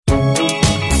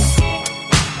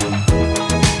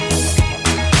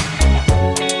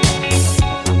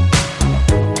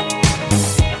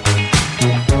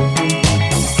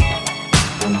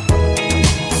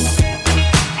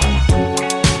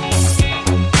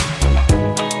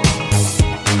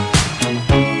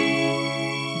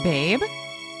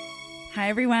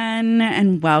everyone,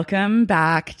 and welcome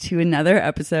back to another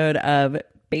episode of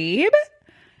Babe.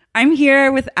 I'm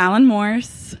here with Alan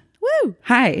Morse. Woo!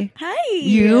 Hi. Hi.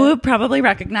 You probably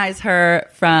recognize her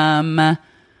from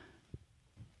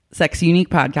Sex Unique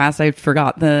podcast. I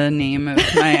forgot the name of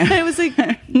my I was like,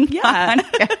 yeah.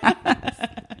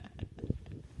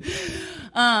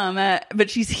 But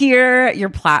she's here. You're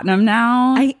platinum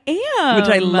now. I am. Which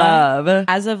I love.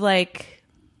 As of like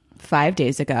 5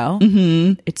 days ago.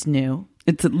 It's new.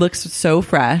 It looks so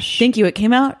fresh. Thank you. It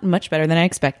came out much better than I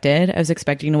expected. I was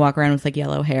expecting to walk around with like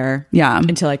yellow hair. Yeah.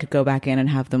 Until I could go back in and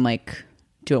have them like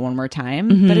do it one more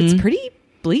time. But it's pretty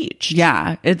bleached.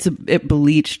 Yeah. It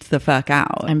bleached the fuck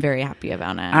out. I'm very happy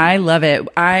about it. I love it.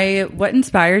 What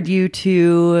inspired you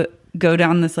to go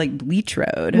down this like bleach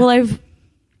road? Well,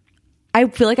 I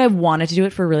feel like I've wanted to do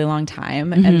it for a really long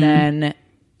time and then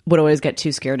would always get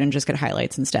too scared and just get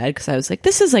highlights instead because I was like,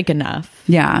 this is like enough.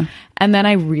 Yeah. And then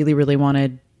I really, really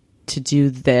wanted to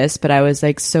do this, but I was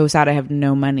like so sad I have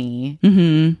no money.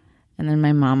 And then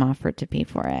my mom offered to pay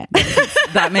for it.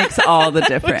 That makes all the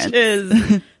difference. Which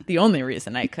is the only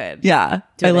reason I could. Yeah.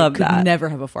 do it. I love could that. Never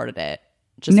have afforded it.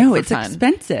 Just No, for it's fun.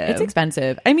 expensive. It's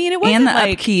expensive. I mean, it wasn't And the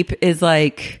like upkeep is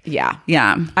like, yeah.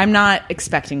 yeah. I'm not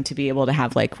expecting to be able to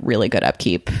have like really good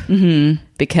upkeep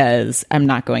because I'm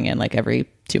not going in like every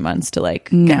 2 months to like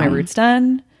get my roots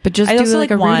done. But just I do also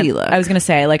like a want, Rudy look. I was gonna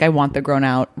say like I want the grown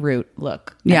out root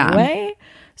look. Yeah. Anyway.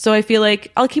 So I feel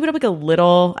like I'll keep it up like a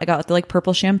little. I got the like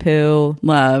purple shampoo.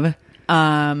 Love.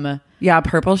 Yeah,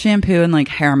 purple shampoo and like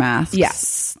hair masks.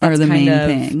 Yes, are the main kind of,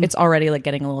 thing. It's already like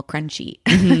getting a little crunchy.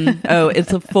 Oh,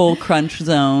 it's a full crunch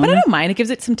zone. But I don't mind. It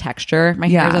gives it some texture. My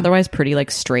hair is otherwise pretty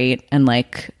like straight and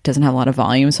like doesn't have a lot of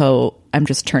volume. So I'm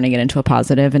just turning it into a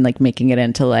positive and like making it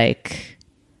into like,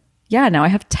 yeah, now I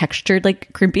have textured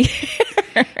like crimpy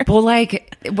hair. Well,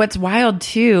 like what's wild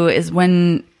too is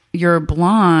when you're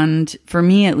blonde, for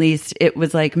me at least, it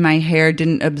was like my hair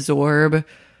didn't absorb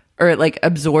or it like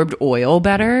absorbed oil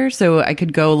better. So I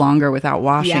could go longer without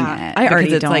washing it. I already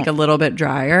because it's don't. like a little bit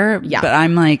drier. Yeah. But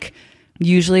I'm like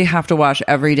usually have to wash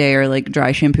every day or like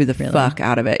dry shampoo the fuck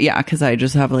out of it. Yeah. Because I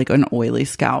just have like an oily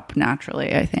scalp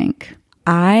naturally, I think.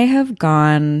 I have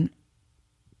gone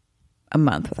a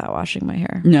month without washing my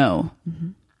hair. No.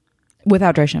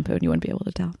 Without dry shampoo, and you wouldn't be able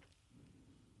to tell.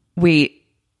 Wait.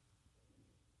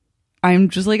 I'm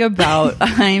just like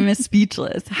I'm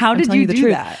speechless. How did telling you you the do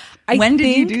truth. that? I When did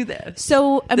you think- do this?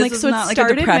 So I'm This like, is so it not like a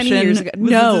started many depression. years ago.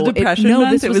 Was No, this a depression no,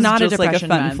 month? this It was not just a depression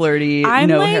like a fun, month. flirty, I'm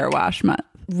no like, hair wash month.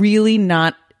 really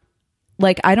not.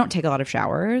 Like I don't take a lot of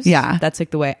showers. Yeah. That's like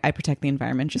the way I protect the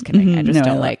environment. Just kidding. I just No, I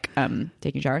don't love- like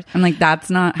taking showers. I'm like, that's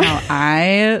not how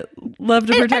I love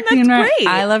to protect the that's environment. great.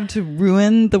 I love to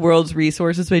ruin the world's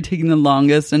resources by taking the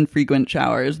longest and frequent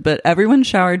showers. But everyone's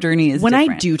shower journey is When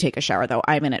different. I do take a shower, though,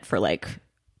 I'm in it for like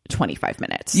 25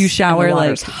 minutes. You shower, and the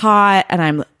water's like- hot, and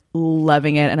I'm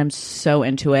loving it, and I'm so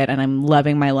into it, and I'm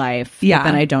loving my life. Yeah. But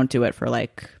then I don't do it for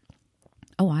like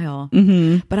a while.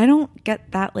 But I don't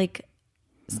get that like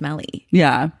smelly.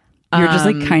 Yeah. You're just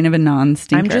like kind of a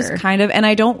non-stinker. I'm just kind of, and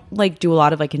I don't like do a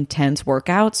lot of like intense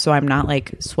workouts, so I'm not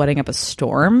like sweating up a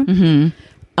storm.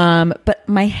 But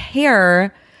my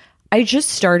hair, I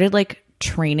just started like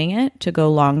training it to go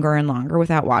longer and longer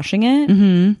without washing it.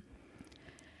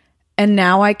 And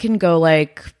now I can go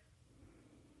like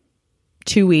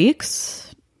 2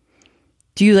 weeks.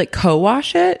 Do you like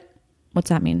co-wash it? What's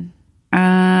that mean?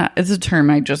 It's a term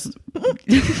I just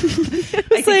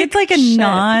it's like a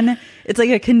non it's like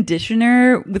a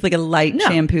conditioner with like a light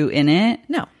shampoo in it.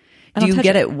 No. Do you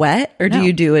get it wet or do No.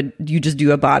 you just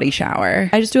do a body shower?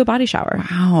 I just do a body shower.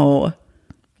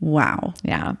 Wow.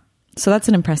 Yeah. So that's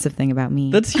an impressive thing about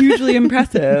me. That's hugely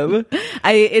impressive.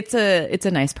 It's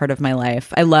a nice part of my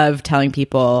life. I love telling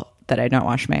people that I don't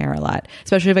wash my hair a lot,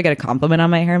 especially if I get a compliment on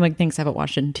my hair. I'm like, thanks, I haven't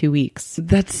washed it in 2 weeks.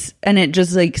 And it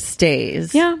just like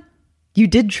stays. Yeah. You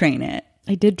did train it.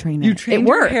 I did train it. You trained it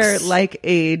your works. hair like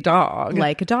a dog.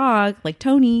 Like a dog, like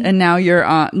Tony. And now you're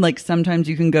on like sometimes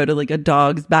you can go to like a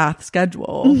dog's bath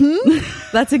schedule.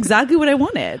 That's exactly what I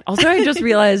wanted. Also, I just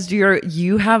realized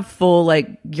you have full like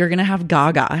you're gonna have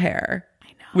Gaga hair. I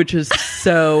know, which is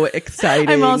so exciting.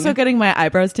 I'm also getting my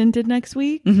eyebrows tinted next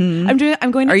week. I'm going to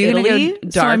Are you gonna Italy, go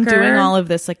so I'm darker? doing all of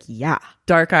this. Like,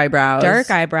 dark eyebrows. dark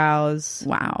eyebrows.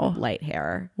 Wow. Light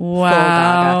hair. Wow. Full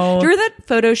Gaga. Do you remember that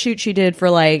photo shoot she did for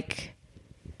like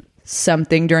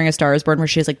something during A Star Is Born where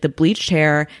she has like the bleached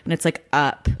hair and it's like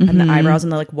up and the eyebrows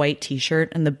and the like white t-shirt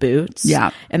and the boots. Yeah.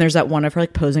 And there's that one of her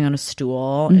like posing on a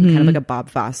stool in kind of like a Bob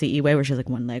Fosse-y way where she has like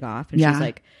one leg off and Yeah. she's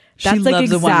like, She that's like loves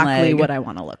the one exactly leg. what I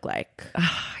want to look like.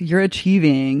 You're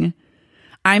achieving.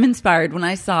 I'm inspired. When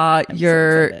I saw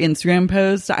your Instagram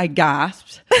post, I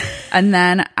gasped. And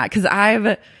then, because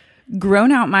I've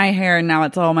grown out my hair and now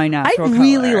it's all my natural I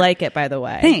really color. like it, by the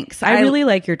way. Thanks. I really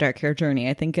like your dark hair journey.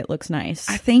 I think it looks nice.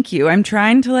 Thank you. I'm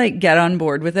trying to like get on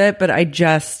board with it, but I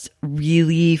just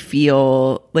really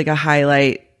feel like a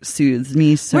highlight soothes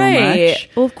me so much.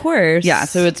 Well, of course. Yeah.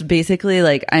 So it's basically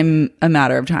like I'm a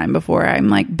matter of time before I'm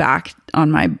like back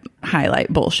on my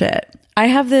highlight bullshit. I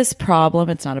have this problem.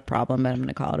 It's not a problem, but I'm going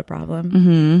to call it a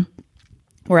problem.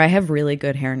 Where I have really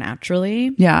good hair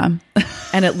naturally. Yeah.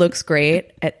 And it looks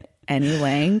great at any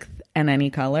length and any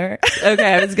color.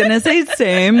 Okay. I was going to say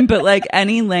same, but like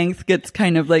any length gets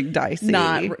kind of like dicey.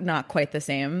 Not quite the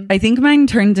same. I think mine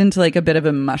turns into like a bit of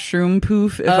a mushroom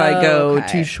poof if I go okay.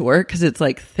 too short because it's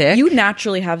like thick. You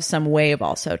naturally have some wave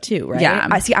also too, right? Yeah.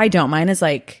 I don't. Mine is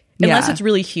like, unless Yeah. it's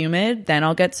really humid, then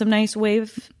I'll get some nice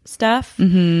wave stuff.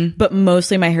 But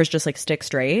mostly my hair's just like stick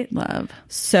straight. Love.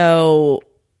 So,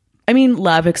 I mean,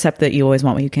 love, except that you always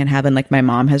want what you can't have. And like my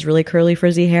mom has really curly,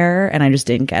 frizzy hair and I just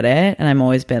didn't get it. And I'm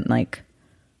always been like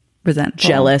Resentful.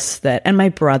 jealous that. And my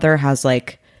brother has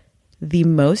like the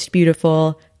most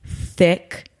beautiful,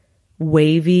 thick,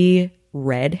 wavy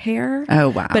red hair. Oh,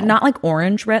 wow. But not like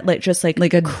orange red, like just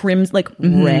like a crimson, like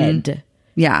red.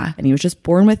 Yeah. And he was just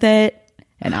born with it.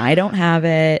 And I don't have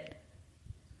it.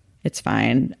 It's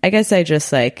fine. I guess I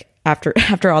just like after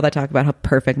all that talk about how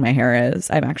perfect my hair is,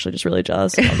 I'm actually just really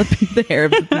jealous of all the hair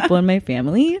of the people in my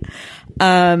family.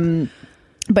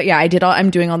 But yeah, I'm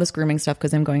doing all this grooming stuff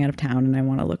because I'm going out of town and I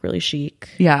want to look really chic.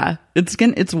 Yeah. It's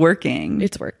working.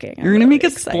 It's working. You're going to make a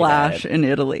splash in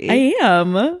Italy. I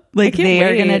am. Like they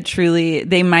are wait. going to truly,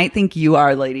 they might think you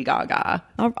are Lady Gaga.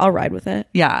 I'll ride with it.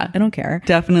 Yeah. I don't care.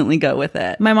 Definitely go with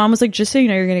it. My mom was like, just so you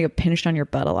know, you're going to get pinched on your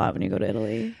butt a lot when you go to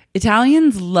Italy.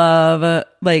 Italians love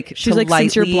like, She's to like,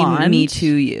 since you're lightly blonde. Me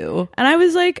Too you. And I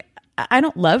was like, I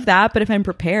don't love that, but if I'm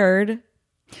prepared,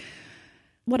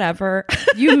 whatever.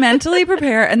 You mentally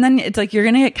prepare and then it's like you're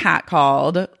gonna get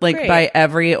catcalled like Great. by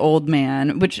every old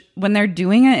man, which when they're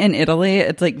doing it in Italy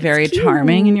it's like very cute.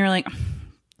 charming and you're like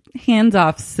hands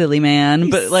off silly man,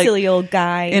 but like silly old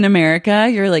guy. in America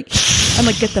you're like I'm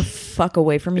like, get the fuck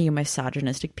away from me, you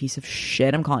misogynistic piece of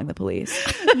shit. I'm calling the police.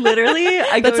 literally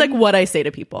That's like what I say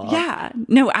to people. yeah,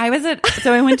 no, I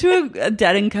went to a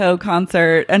Dead & Co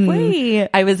concert and Wait.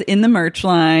 I was in the merch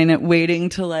line waiting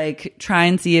to like try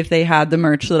and see if they had the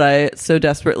merch that I so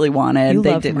desperately wanted. You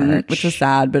They love didn't, merch. which was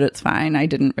sad, but it's fine. I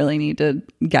didn't really need to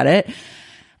get it.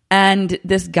 And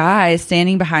this guy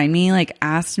standing behind me like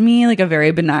asked me like a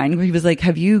very benign, he was like,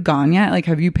 have you gone yet? Like,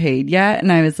 have you paid yet? And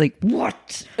I was like,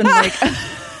 what? And like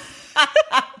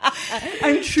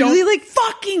I'm truly like,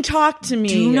 fucking talk to me.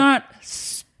 do not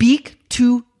speak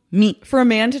to me. For a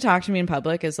man to talk to me in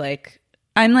public is like,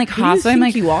 I'm like do you hostile. I'm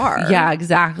think like, you are? Yeah,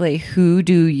 exactly. Who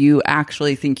do you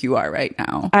actually think you are right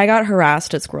now? I got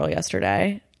harassed at Squirrel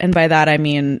yesterday. And by that, I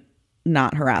mean,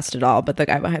 not harassed at all, but the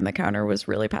guy behind the counter was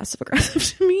really passive aggressive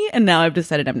to me. And now I've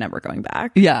decided I'm never going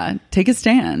back. Yeah, take a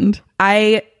stand.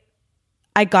 I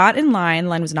got in line. The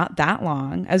line was not that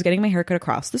long. I was getting my haircut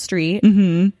across the street.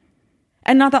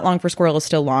 And not that long for Squirrel is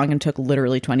still long and took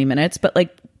literally 20 minutes, but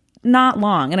like not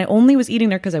long. And I only was eating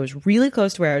there because I was really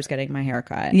close to where I was getting my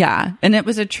haircut. Yeah, and it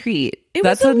was a treat. It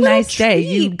That's was a a little nice day.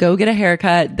 You treat. go get a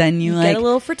haircut, then you like Get a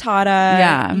little frittata.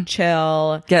 Yeah. You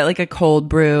chill. get like a cold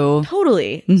brew.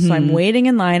 Totally. So I'm waiting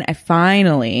in line. I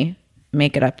finally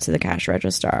make it up to the cash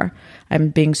register. I'm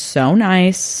being so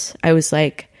nice. I was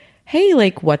like, hey,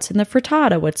 like, what's in the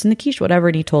frittata? What's in the quiche? Whatever.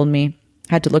 And he told me.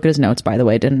 Had to look at his notes, by the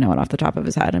way. Didn't know it off the top of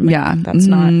his head. I'm like, Yeah, that's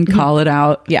not. call it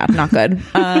out. Yeah, not good.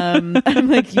 I'm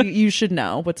like, you should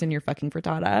know what's in your fucking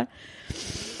frittata.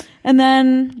 And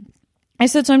then I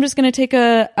said, so I'm just going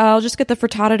to I'll just get the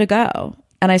frittata to go.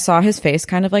 And I saw his face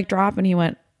kind of like drop and he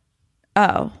went,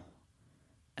 oh.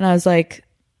 And I was like,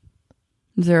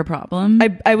 Is there a problem?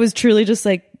 I was truly just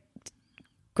like,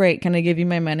 great, can I give you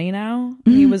my money now?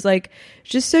 And he was like,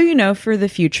 just so you know, for the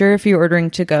future, if you're ordering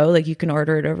to go, like you can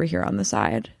order it over here on the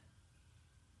side.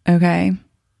 Okay,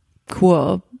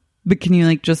 cool. But can you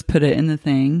like just put it in the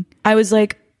thing? I was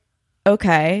like,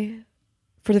 okay,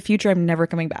 for the future, I'm never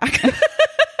coming back.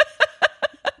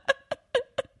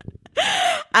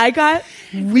 I got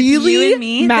really You and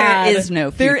me, mad. there is no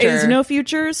There is future. no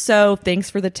future. So thanks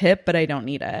for the tip, but I don't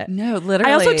need it. No,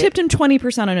 literally. I also tipped him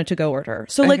 20% on a to-go order.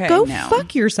 So like, Okay, go no.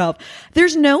 fuck yourself.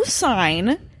 There's no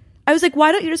sign. I was like,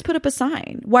 why don't you just put up a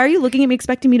sign? Why are you looking at me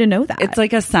expecting me to know that? It's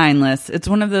like a signless. It's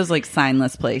one of those like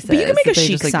signless places. But you can make that a they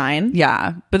chic just, like, sign.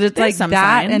 Yeah, but it's There's like some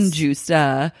that signs. and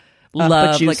Justa But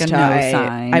love like a Justa, no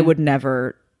sign. I would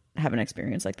never have an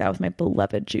experience like that with my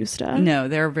beloved Justa. No,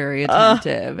 they're very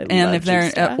attentive. And if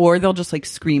they're, or they'll just like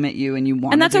scream at you and you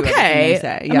want and that's to do okay. They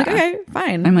say. I'm like, okay,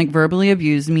 fine. I'm like, verbally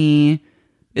abuse me.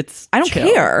 I don't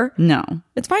care. No.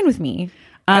 It's fine with me.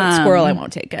 Squirrel, I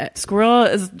won't take it. Squirrel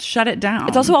is shut it down.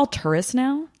 It's also all tourists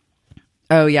now.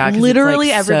 Oh yeah, literally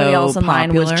it's, like, everybody so else in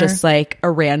line was just like a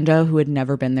rando who had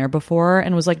never been there before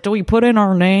and was like, "Do we put in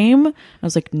our name?" I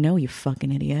was like, "No, you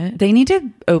fucking idiot." They need to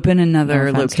open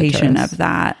another location of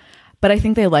that. But I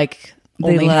think they like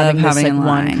only love having this like having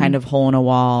one line. kind of hole in a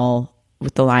wall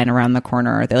with the line around the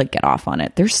corner. They like get off on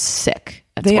it. They're sick.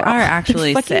 They are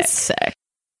actually They're fucking sick.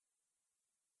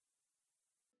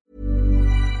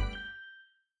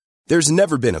 There's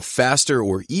never been a faster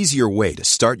or easier way to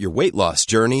start your weight loss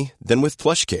journey than with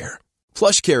PlushCare.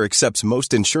 PlushCare accepts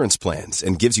most insurance plans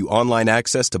and gives you online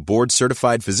access to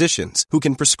board-certified physicians who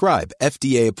can prescribe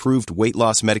FDA-approved weight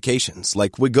loss medications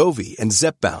like Wegovy and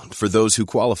Zepbound for those who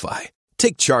qualify.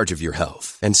 Take charge of your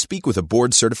health and speak with a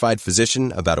board-certified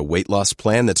physician about a weight loss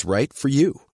plan that's right for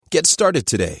you. Get started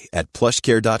today at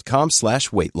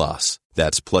plushcare.com/weight loss.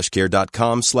 That's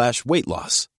plushcare.com/weight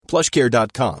loss.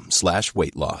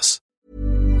 plushcare.com/weight loss.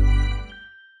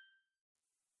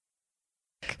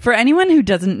 For anyone who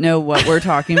doesn't know what we're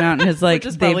talking about and is like, Which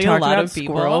is they've probably a talked lot about of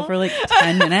people. Squirrel for like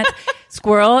 10 minutes.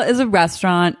 Squirrel is a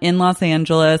restaurant in Los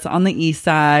Angeles on the east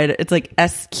side. It's like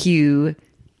SQ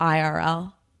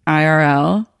IRL.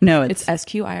 IRL. No, It's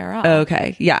SQIRL.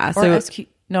 okay. Yeah. Or So SQ.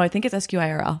 No, I think it's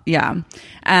SQIRL. yeah.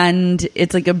 And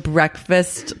it's like a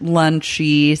breakfast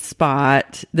lunchy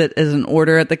spot that is an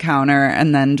order at the counter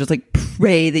and then just like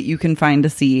pray that you can find a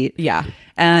seat. Yeah.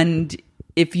 And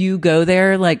if you go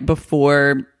there like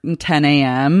before 10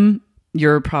 a.m.,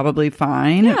 you're probably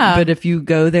fine. Yeah. But if you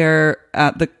go there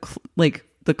at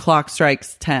the clock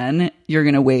strikes 10, you're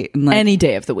going to wait. And, like, Any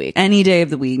day of the week. any day of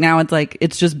the week. Now it's like,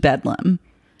 it's just bedlam.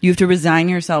 You have to resign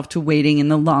yourself to waiting in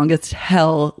the longest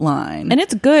hell line. And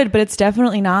it's good, but it's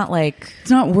definitely not like, it's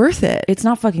not worth it. it's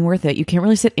not fucking worth it. You can't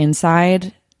really sit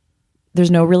inside. There's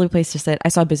no really place to sit. I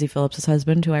saw Busy Phillips'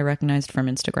 husband, who I recognized from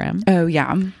Instagram. Oh,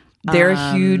 yeah. They're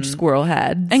huge squirrel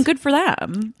heads. And good for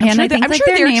them. And I think, like,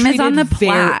 their name is on the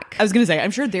plaque. I was going to say,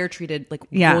 I'm sure they're treated like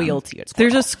Yeah. royalty at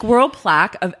Squirrel. There's a squirrel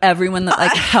plaque of everyone that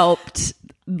like helped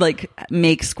like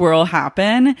make Squirrel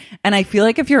happen. And I feel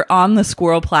like if you're on the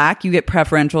Squirrel plaque, you get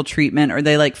preferential treatment or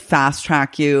they like fast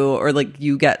track you or like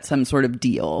you get some sort of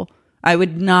deal. I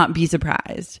would not be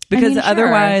surprised because sure.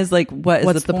 otherwise, like,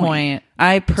 what's the point?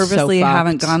 I purposely So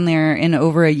haven't fucked. gone there in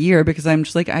over a year because I'm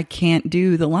just like, I can't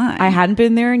do the line. I hadn't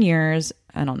been there in years,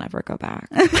 and I'll never go back.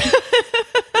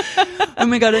 Oh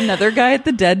my God, another guy at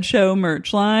the Dead Show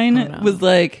merch line was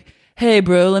like, "Hey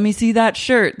bro, let me see that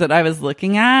shirt that I was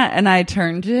looking at." And I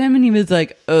turned to him and he was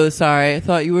like, "Oh, sorry, I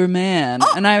thought you were a man."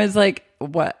 And I was like,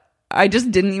 "What?" I just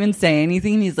didn't even say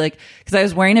anything. He's like, because I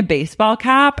was wearing a baseball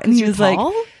cap and he was like,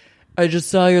 "I just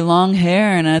saw your long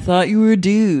hair and I thought you were a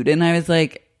dude." And I was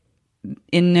like,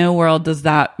 in no world does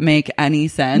that make any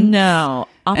sense. No.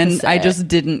 And I just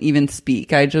didn't even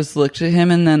speak. I just looked at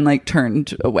him and then like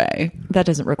turned away. That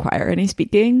doesn't require any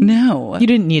speaking. No. You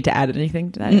didn't need to add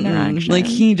anything to that interaction. Like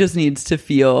he just needs to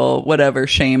feel whatever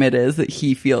shame it is that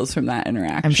he feels from that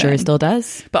interaction. I'm sure he still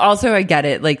does. But also I get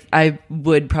it. Like I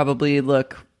would probably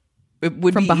look, it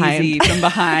would From be behind. easy from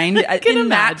behind I can in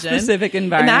that imagine. specific In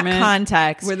environment. that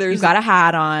context, where there's you've got a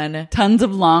hat on. tons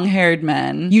of long haired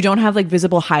men. You don't have like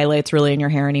visible highlights really in your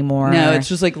hair anymore. No, it's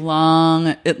just like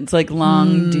long, it's like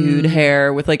long dude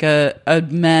hair with like a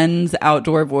men's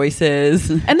outdoor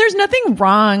voices. And there's nothing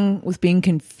wrong with being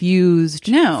confused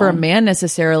for a man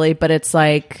necessarily, but it's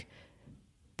like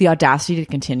the audacity to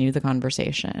continue the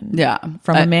conversation. Yeah.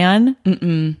 From a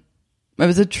man. It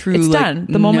was a true, It's like, done.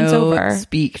 The moment's no over.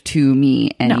 Speak to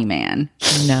me, any No. man.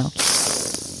 No.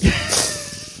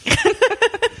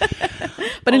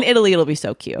 But in Italy, it'll be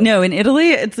so cute. No, in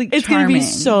Italy, it's like It's charming. going to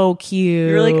be so cute.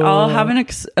 You're like, I'll have an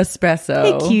espresso.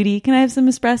 Hey, cutie, can I have some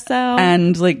espresso?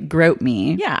 And like grope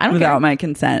me. Yeah, I don't without care. my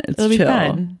consent. It's It'll be chill.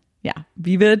 fun. Yeah.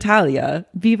 Viva Italia.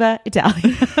 Viva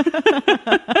Italia.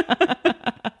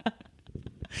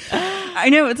 I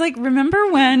know. It's like,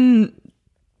 remember when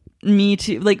Me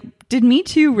Too, like, did Me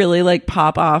Too really like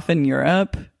pop off in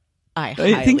Europe? I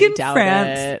think in doubt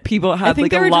France, it. people had I think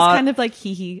like they a were lot. just kind of like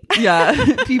hee hee.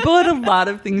 Yeah, people had a lot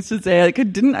of things to say. Like,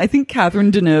 I think Catherine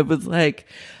Deneuve was like,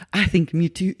 I think Me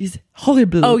Too is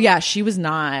horrible. Oh yeah, she was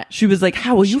not. She was like,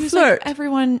 how will you She was flirt? like,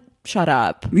 everyone shut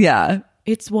up. Yeah.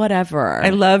 It's whatever. I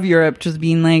love Europe just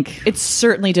being like, It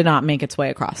certainly did not make its way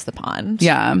across the pond.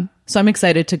 yeah. So I'm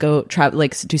excited to go travel,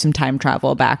 like do some time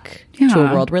travel back to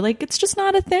a world where like it's just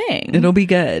not a thing. It'll be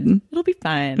good. It'll be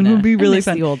fun. It'll be really I miss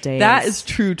fun. the old days. That is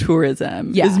true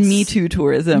tourism. Yes. Is Me Too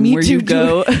tourism, Me where Too you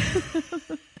go.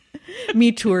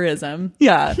 Me tourism.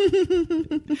 Yeah.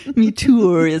 Me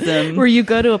tourism. Where you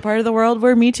go to a part of the world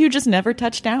where Me Too just never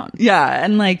touched down. Yeah,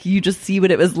 and like you just see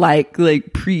what it was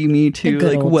like pre Me Too, The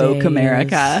good like old woke days.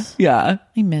 America. Yeah.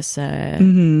 I miss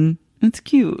it. It's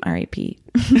cute. R.I.P.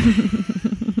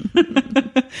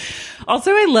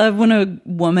 Also, I love when a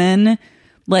woman,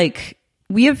 like,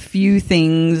 we have few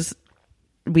things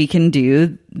we can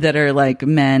do that are like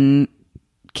men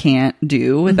can't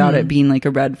do without it being like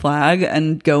a red flag,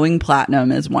 and going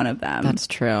platinum is one of them. That's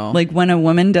true. Like when a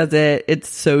woman does it, it's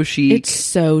so chic. It's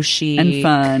so chic and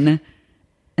fun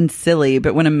and silly,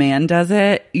 but when a man does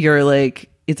it, you're like,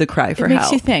 it's a cry for it makes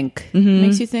help. you think.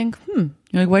 Makes you think, You're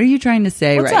like, what are you trying to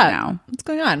say what's right up? now? What's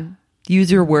going on?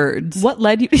 Use your words. What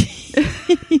led you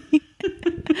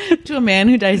to a man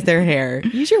who dyes their hair?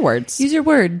 Use your words. Use your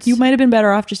words. You might have been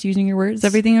better off just using your words. Is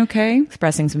everything okay?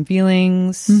 Expressing some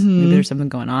feelings. Maybe there's something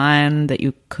going on that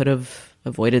you could have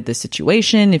avoided this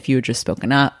situation if you had just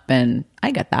spoken up. And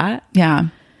I get that. Yeah.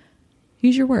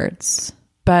 Use your words.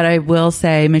 But I will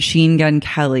say Machine Gun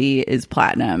Kelly is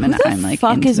platinum, and I'm like,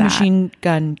 fuck into is that. Machine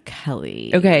Gun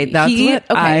Kelly? Okay, that's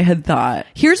what I had thought.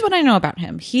 Here's what I know about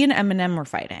him. He and Eminem were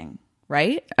fighting,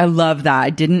 right? I love that.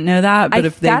 I didn't know that, but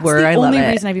if they were, I love it. That's the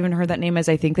only reason I've even heard that name is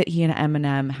I think that he and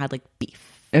Eminem had like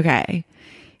beef. Okay.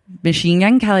 Machine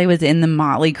Gun Kelly was in the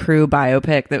Motley Crue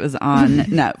biopic that was on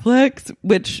Netflix,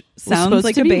 which sounds supposed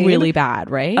like to a be babe. really bad,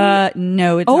 right?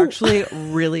 No, it's actually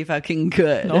really fucking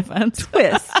good. No offense.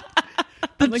 Twist.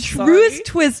 The like, truest sorry.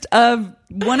 twist of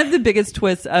one of the biggest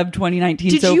twists of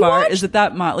 2019 Did so you far watch- is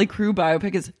that Motley Crue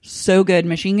biopic is so good.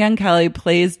 Machine Gun Kelly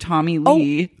plays Tommy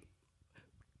Lee,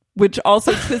 which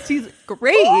also twists. He's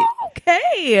great.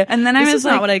 Okay. And then I This was is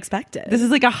like, not what I expected. this is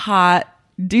like a hot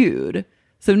dude.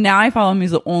 So now I follow him.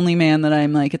 He's the only man that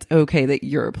I'm like, it's okay that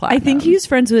you're a platinum. I think he's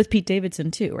friends with Pete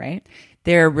Davidson too, right?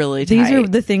 They're really tight. These are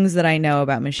the things that I know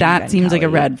about Machine Gun That seems like a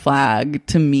Kelly. red flag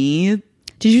to me.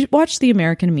 Did you watch The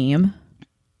American Meme?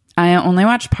 I only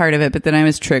watched part of it, but then I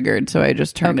was triggered, so I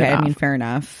just turned it off. I mean, fair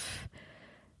enough.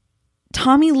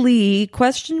 Tommy Lee,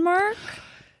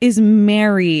 is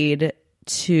married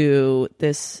to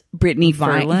this Brittany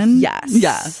Vine- Ferlin? Yes.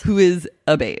 Yeah, who is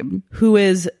a babe. who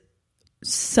is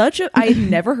such a I've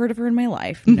never heard of her in my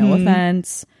life. No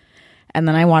offense. And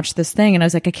then I watched this thing and I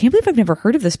was like, I can't believe I've never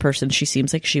heard of this person. She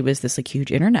seems like she was this like huge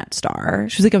internet star.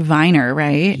 She's like a Viner,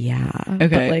 right? Yeah. Okay,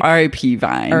 But, like, R.I.P.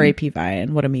 Vine. R.A.P.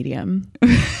 Vine. What a medium.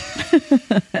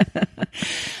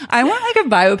 I want like a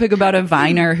biopic about a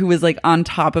Viner who was like on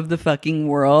top of the fucking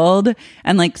world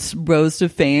and like rose to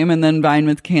fame, and then Vine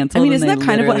was canceled. I mean, and isn't they that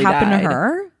kind of what literally happened died. to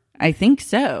her? I think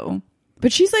so.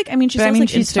 But she's like, she But sells like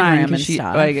she's Instagram fine and 'cause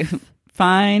stuff. Like,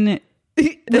 fine.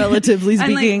 Relatively And,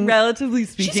 speaking. like, relatively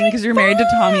speaking, because doing you're married to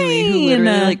Tommy Lee, who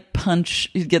literally fine.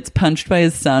 he gets punched by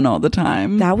his son all the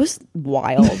time. That was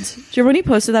wild. Do you remember when he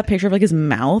posted that picture of like his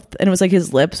mouth and it was like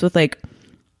his lips with like,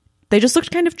 they just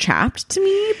looked kind of chapped to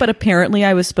me, but apparently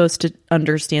I was supposed to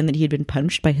understand that he had been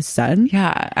punched by his son.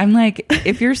 Yeah, I'm like,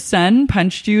 if your son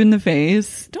punched you in the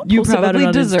face, Don't you post about probably it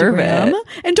on deserve Instagram. it.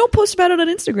 And don't post about it on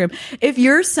Instagram. If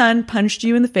your son punched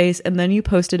you in the face and then you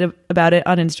posted about it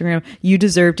on Instagram, you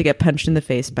deserve to get punched in the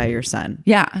face by your son.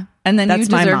 Yeah, and then That's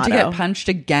you my deserve to motto. get punched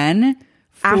again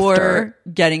for After.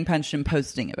 getting punched and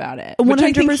posting about it, which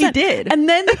I think he did. And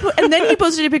then he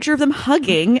posted a picture of them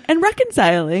hugging and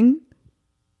reconciling.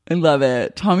 I love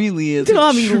it. Tommy Lee is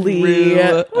Tommy true Lee,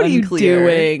 what are you unclear.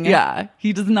 doing? Yeah,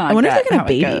 he does not. I wonder get if they're how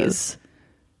gonna it have goes.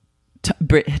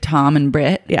 babies. Tom and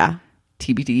Britt. Yeah.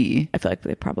 TBD. I feel like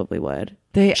they probably would.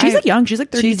 She's She's like young. She's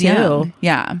like 32. She's young.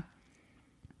 Yeah.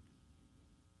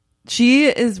 She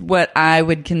is what I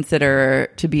would consider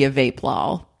to be a vape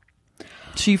lol.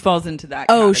 She falls into that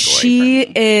category She for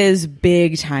me. is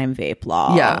big time vape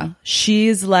law. Yeah.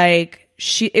 She's like,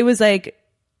 it was like,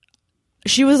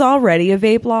 she was already a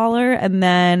vape lawler. And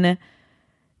then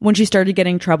when she started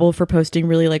getting trouble for posting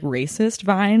really like racist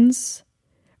vines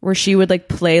where she would like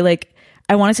play like,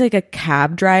 I want to say like a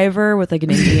cab driver with like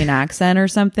an Indian accent or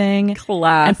something.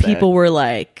 Classic. And people were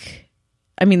like,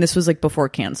 I mean, this was like before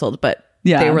canceled, but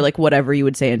Yeah. they were like, whatever you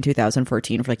would say in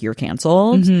 2014 for like, you're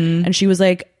canceled. And she was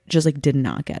like, just like did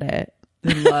not get it.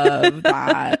 I love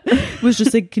that. Was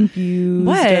just like confused.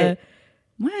 What?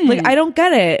 What? Like, I don't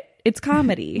get it. It's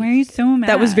comedy. Why are you so mad?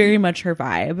 That was very much her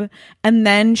vibe. And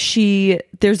then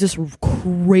there's this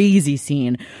crazy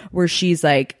scene where she's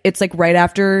like, it's like right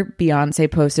after Beyonce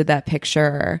posted that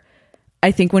picture.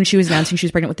 I think when she was announcing she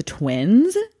was pregnant with the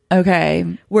twins.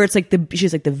 Okay. where it's like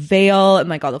she's like the veil and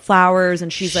like all the flowers,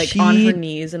 and she's like on her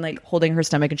knees and like holding her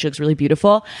stomach, and she looks really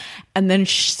beautiful. And then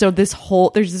there's this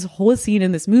whole scene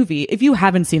in this movie. If you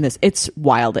haven't seen this, it's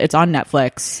wild. It's on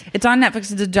Netflix. It's on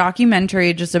Netflix. It's a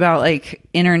documentary just about like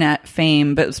internet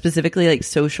fame, but specifically like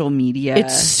social media.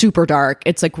 It's super dark.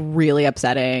 It's like really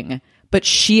upsetting. But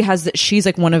she's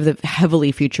like one of the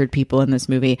heavily featured people in this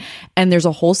movie. And there's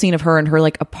a whole scene of her in her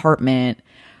like apartment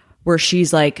where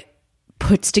she's like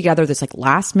puts together this like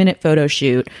last minute photo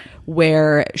shoot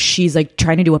where she's like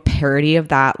trying to do a parody of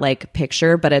that like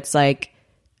picture, but it's like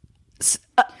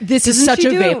this is such a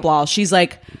vape wall. She's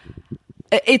like,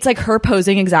 it's like her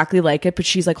posing exactly like it, but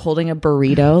she's like holding a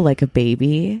burrito like a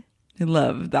baby. I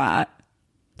love that.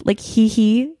 Like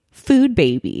hee food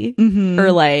baby.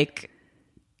 Or like,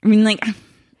 I mean, like,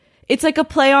 it's like a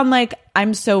play on like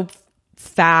I'm so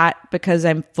fat because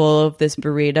I'm full of this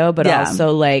burrito, but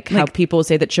also like how people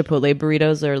say that Chipotle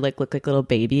burritos are like look like little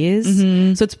babies.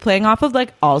 So it's playing off of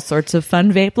like all sorts of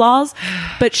fun vape laws.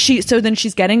 But then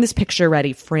she's getting this picture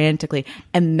ready frantically,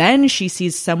 and then she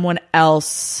sees someone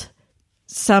else,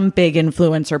 some big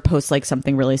influencer, post like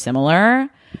something really similar,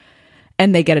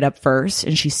 and they get it up first,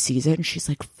 and she sees it and she's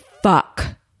like, fuck.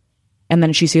 And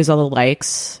then she sees all the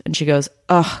likes and she goes,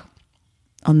 ugh,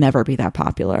 I'll never be that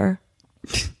popular.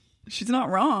 she's not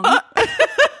wrong.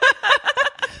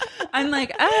 I'm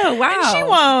like, oh, wow. And she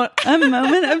won't. A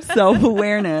moment of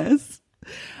self-awareness.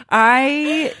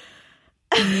 I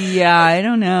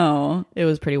don't know. It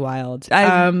was pretty wild.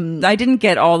 I didn't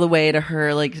get all the way to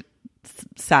her like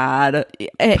sad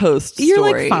post story. You're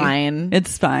like fine.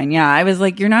 It's fine. Yeah. I was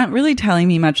like, you're not really telling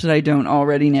me much that I don't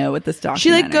already know with this documentary.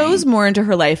 She like goes more into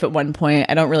her life at one point.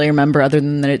 I don't really remember other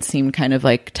than that it seemed kind of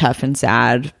like tough and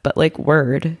sad, but like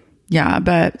word. Yeah,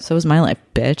 but so was my life,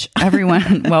 bitch.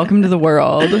 Everyone, welcome to the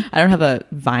world. I don't have a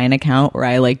Vine account where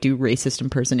I like do racist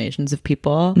impersonations of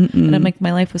people. And I'm like,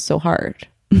 my life was so hard.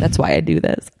 That's why I do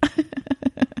this.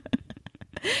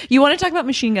 You want to talk about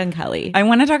Machine Gun Kelly? I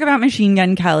want to talk about Machine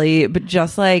Gun Kelly, but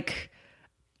just like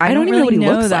I don't really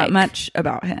know that much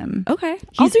about him. Okay,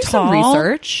 I'll do some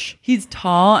research. He's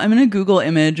tall. I'm gonna Google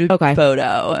image a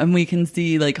photo, and we can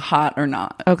see like hot or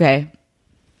not. Okay.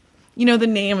 You know, the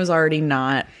name is already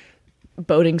not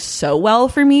boding so well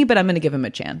for me, but I'm gonna give him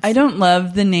a chance. I don't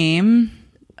love the name,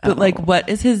 but like, what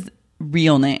is his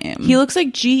real name? He looks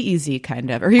like G-Eazy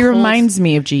kind of, or he reminds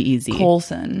me of G-Eazy.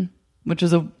 Colson, which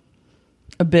is a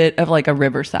bit of like a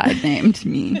Riverside name to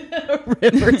me. A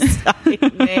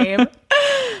Riverside name.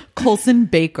 Colson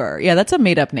Baker. Yeah, that's a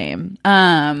made up name.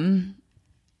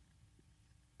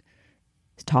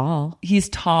 He's tall. He's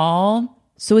tall.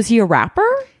 So is he a rapper?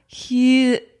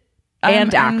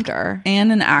 And actor.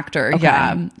 And an actor. Okay.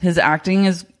 Yeah. His acting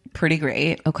is pretty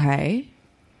great. Okay.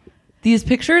 These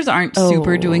pictures aren't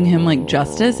super doing him like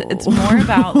justice. It's more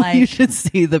about like you should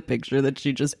see the picture that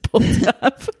she just pulled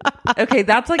up. Okay,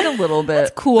 that's like a little bit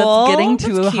that's cool. That's getting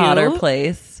to a hotter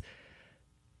place.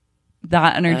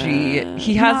 That energy.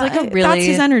 He has like a really that's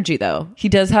his energy though. He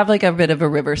does have like a bit of a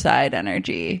Riverside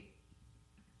energy.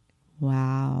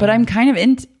 Wow. But I'm kind of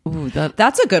into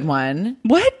that's a good one.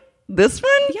 What? This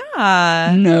one?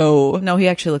 Yeah. No, he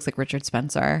actually looks like Richard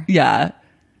Spencer. Yeah.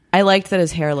 I liked that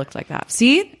his hair looked like that.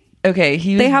 See? Okay,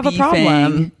 they have a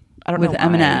problem. I don't know with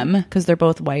Eminem because they're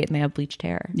both white and they have bleached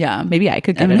hair. Yeah, maybe I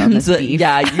could get it on this beef.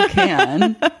 Yeah, you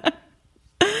can.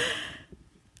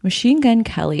 Machine Gun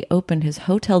Kelly opened his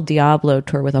Hotel Diablo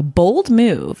tour with a bold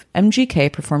move.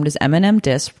 MGK performed his Eminem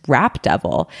diss "Rap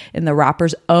Devil" in the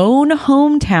rapper's own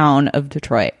hometown of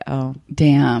Detroit. Oh,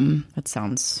 damn! That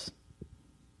sounds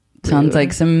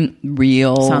like some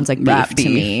real rap beef to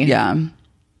me. Yeah.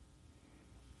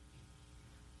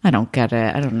 I don't get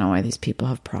it. I don't know why these people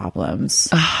have problems.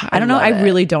 I don't know. I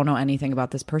really don't know anything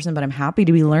about this person, but I'm happy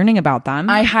to be learning about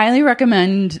them. I highly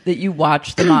recommend that you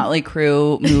watch the Motley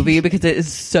Crue movie because it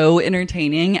is so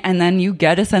entertaining. And then you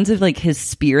get a sense of like his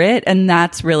spirit. And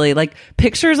that's really like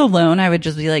pictures alone. I would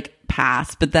just be like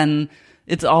pass, but then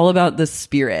it's all about the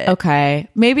spirit. Okay.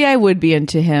 Maybe I would be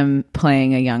into him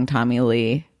playing a young Tommy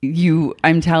Lee.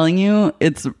 I'm telling you,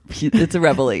 it's a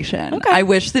revelation. Okay. I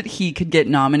wish that he could get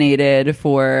nominated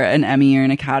for an Emmy or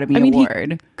an Academy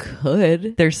Award. He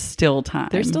could. There's still time.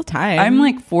 I'm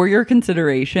like, for your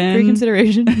consideration.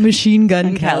 Machine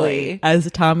Gun Kelly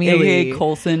as Tommy Lee.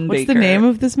 Colson What's Baker. the name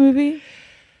of this movie?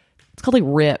 It's called like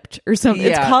Ripped or something.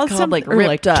 Yeah, it's called something like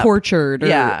Ripped up. Tortured. Or,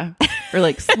 yeah. Or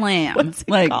like Slam. What's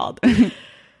it called? I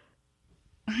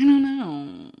don't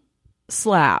know.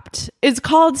 Slapped. It's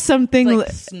called something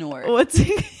like Snort. What's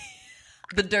it?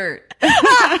 The Dirt.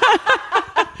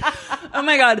 Oh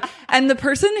my God. And the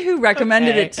person who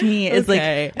recommended it to me is like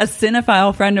a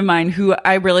cinephile friend of mine who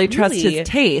I really trust his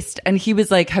taste. And he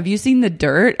was like, have you seen The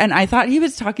Dirt? And I thought he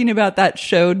was talking about that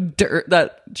show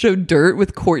Dirt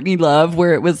with Courtney Love,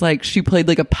 where it was like she played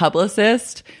like a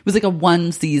publicist. It was like a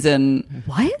 1 season.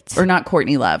 What? Or not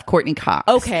Courtney Love, Courtney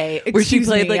Cox. Okay. Where she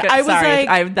played like a, I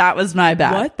was that was my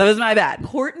bad. What? That was my bad.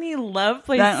 Courtney Love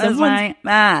played That was my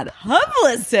bad.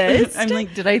 publicist. I'm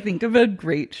like, did I think of a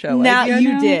great show? Now idea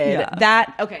you now? did. Yeah.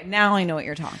 That okay, now I know what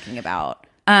you're talking about.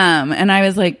 And I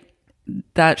was like,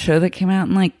 that show that came out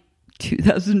in like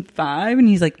 2005, and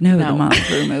he's like, no. The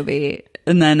Monster movie.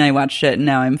 And then I watched it, and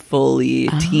now I'm fully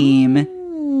team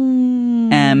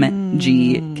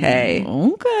MGK.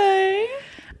 Okay.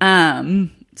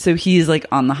 So he's like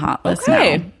on the hot list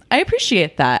now. I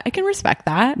appreciate that. I can respect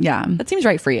that. Yeah. That seems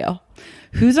right for you.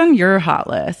 Who's on your hot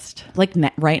list? Like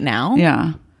right now?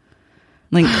 Yeah.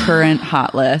 Like current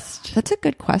hot list. That's a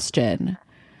good question.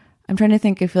 I'm trying to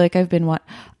think. I feel like I've been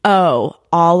all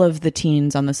of the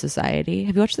teens on The Society.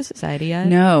 Have you watched The Society yet?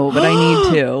 No, but I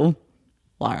need to.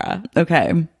 Laura.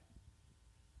 Okay.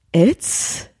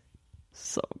 It's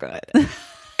so good.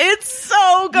 It's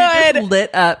so good. Just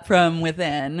lit up from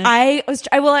within. I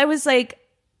was like,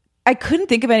 I couldn't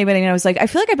think of anybody, and I was like, I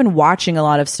feel like I've been watching a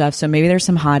lot of stuff, so maybe there's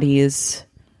some hotties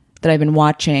that I've been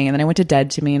watching. And then I went to Dead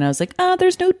to Me, and I was like, oh,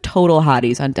 there's no total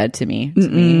hotties on Dead to Me,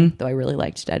 though I really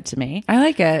liked Dead to Me. I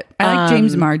like it. I like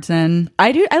James Marsden.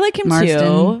 I do. I like him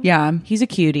too. Yeah. He's a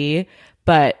cutie.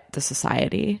 But The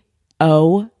Society,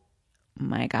 oh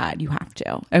my God, you have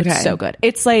to. Okay. It's so good.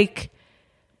 It's like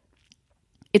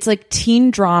teen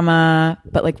drama,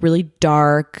 but like really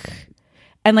dark,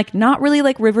 and like not really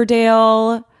like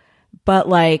Riverdale, but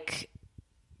like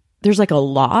there's like a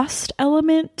lost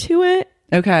element to it.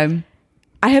 Okay.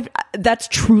 That's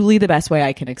truly the best way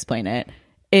I can explain it.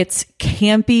 It's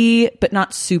campy, but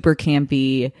not super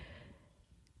campy.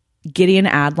 Gideon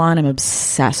Adlon, I'm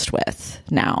obsessed with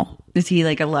now. Is he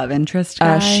like a love interest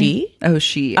guy? She. Oh,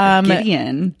 she.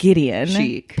 Gideon.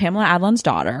 Chic. Pamela Adlon's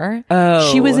daughter.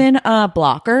 Oh. She was in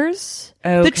Blockers.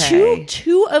 Okay. The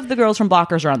two of the girls from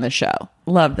Blockers are on this show.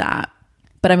 Love that.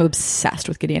 But I'm obsessed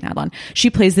with Gideon Adlon. She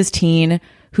plays this teen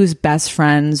who's best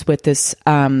friends with this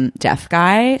deaf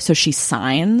guy. So she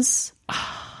signs.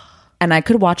 And I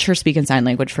could watch her speak in sign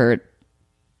language for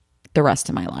the rest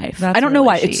of my life. I don't know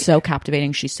why. It's so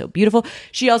captivating. She's so beautiful.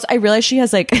 I realized she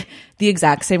has like the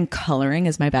exact same coloring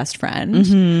as my best friend.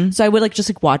 Mm-hmm. So I would like just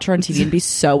like watch her on TV and be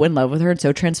so in love with her and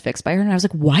so transfixed by her. And I was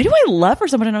like, why do I love her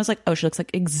so much? And I was like, oh, she looks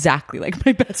like exactly like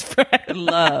my best friend.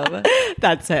 Love.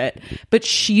 That's it. But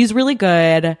she's really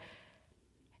good.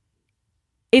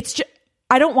 It's just,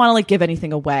 I don't want to like give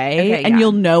anything away. Okay, and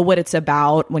you'll know what it's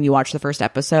about when you watch the first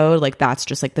episode. Like that's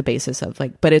just like the basis of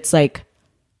like, but it's like,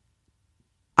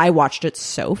 I watched it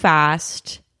so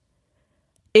fast.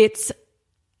 It's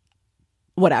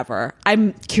whatever.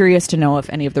 I'm curious to know if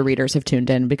any of the readers have tuned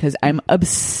in because I'm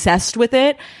obsessed with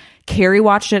it. Carrie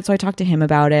watched it, so I talked to him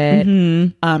about it.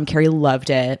 Mm-hmm. Carrie loved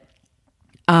it.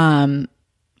 I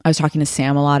was talking to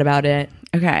Sam a lot about it.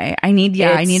 Okay. I need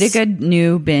a good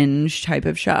new binge type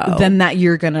of show. Then that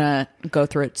you're gonna go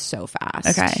through it so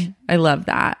fast. Okay. I love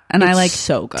that. And I like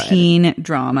so good teen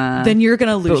drama. Then you're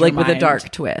gonna lose like your mind. with a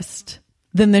dark twist.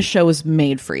 Then this show is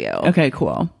made for you. Okay,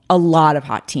 cool. A lot of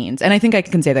hot teens. And I think I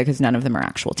can say that because none of them are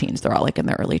actual teens. They're all like in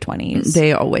their early 20s.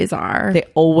 They always are. They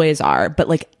always are. But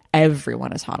like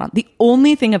everyone is hot on. The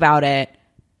only thing about it,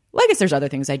 well, I guess there's other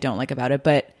things I don't like about it,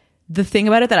 but the thing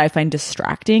about it that I find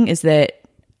distracting is that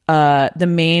the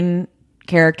main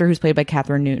character who's played by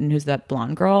Catherine Newton, who's that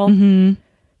blonde girl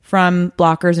from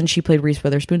Blockers, and she played Reese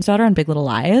Witherspoon's daughter on Big Little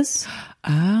Lies.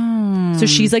 Oh. So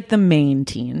she's like the main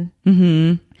teen.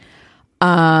 Mm-hmm.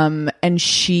 And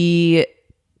she,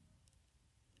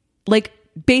 like,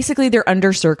 basically they're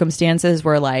under circumstances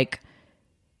where like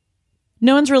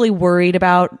no one's really worried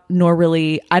about, nor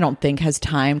really, I don't think, has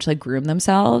time to like groom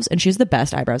themselves. And she has the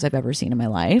best eyebrows I've ever seen in my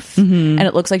life. Mm-hmm. And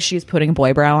it looks like she's putting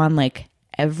boy brow on like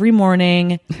every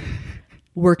morning,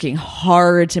 working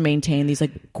hard to maintain these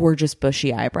like gorgeous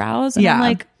bushy eyebrows. And I'm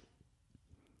like,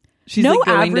 she's no like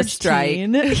going average to strike.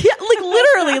 teen. Yeah, like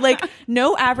literally, like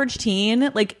no average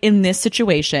teen, like in this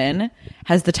situation,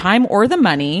 has the time or the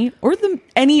money or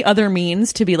any other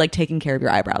means to be like taking care of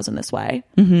your eyebrows in this way.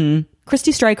 Mm-hmm.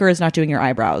 Christy Stryker is not doing your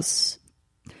eyebrows.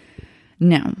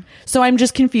 No. So I'm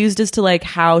just confused as to like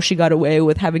how she got away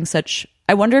with having such.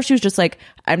 I wonder if she was just like,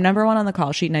 I'm number one on the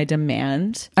call sheet and I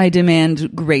demand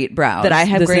great brows. that I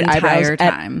have this great eyebrows entire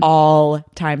time. at all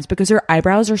times, because her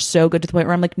eyebrows are so good to the point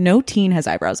where I'm like, no teen has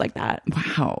eyebrows like that.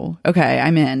 Wow. Okay,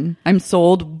 I'm in. I'm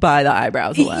sold by the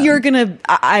eyebrows alone. You're gonna,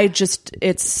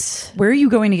 it's, Where are you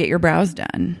going to get your brows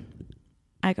done?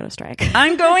 I go to Strike.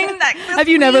 I'm going next. Have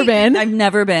you never been? I've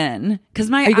never been, because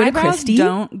my you going to eyebrows Christie?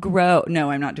 don't grow.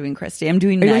 No, I'm not doing Christy. I'm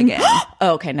doing Megan.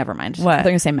 Oh, okay, never mind. What? I'm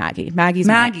going to say Maggie.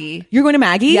 Maggie. You're going to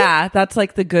Maggie? Yeah, that's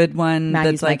like the good one.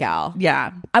 Maggie's that's like my gal.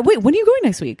 Yeah. Wait, when are you going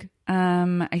next week?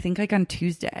 I think like on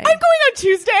Tuesday. I'm going on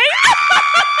Tuesday.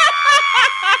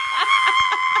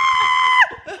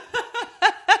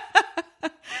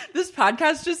 This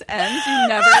podcast just ends. You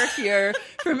never hear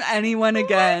from anyone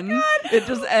again. It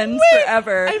just ends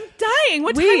forever. I'm dying.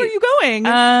 What time are you going?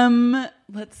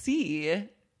 Let's see.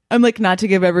 I'm like, not to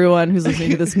give everyone who's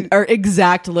listening to this our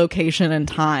exact location and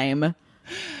time.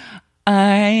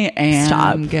 I am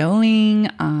Stop. going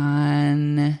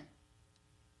on.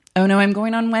 Oh no, I'm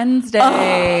going on Wednesday.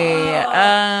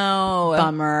 Oh,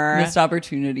 bummer. Missed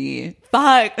opportunity.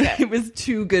 Fuck. It was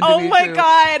too good to Oh be my true.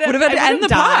 god! Would have had to end the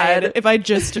pod. if I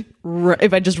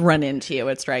just run into you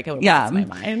at Strike. It would Yeah. my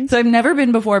mind. So I've never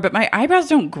been before, but my eyebrows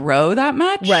don't grow that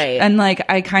much. Right. And like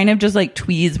I kind of just like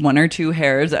tweeze 1 or 2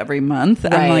 hairs every month.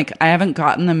 Right. And like I haven't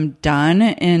gotten them done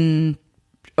in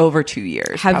over 2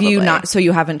 years. Have you probably. not? So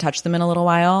you haven't touched them in a little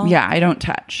while? Yeah, I don't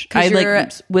touch. 'Cause I you're-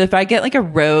 like if I get like a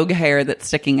rogue hair that's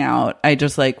sticking out, I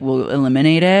just like will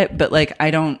eliminate it. But like I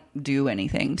don't do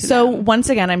anything to So them. once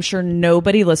again, I'm sure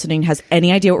nobody listening has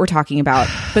any idea what we're talking about,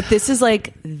 but this is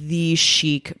like the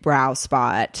chic brow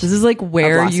spot. This is like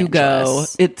where Los you go.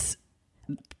 Angeles. It's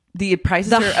the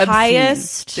prices The are obscene.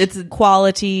 highest It's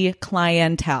quality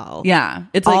clientele. yeah.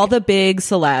 It's all like the big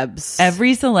celebs.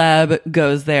 every celeb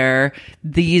goes there.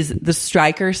 The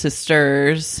Stryker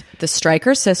sisters, The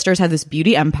Stryker sisters have this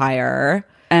beauty empire.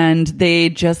 and they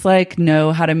just like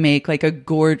know how to make like a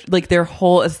gorge. Like their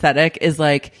whole aesthetic is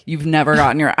like you've never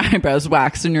gotten your eyebrows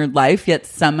waxed in your life, yet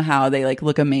somehow they like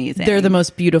look amazing. They're the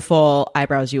most beautiful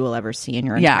eyebrows you will ever see in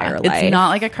your entire life. It's not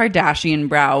like a Kardashian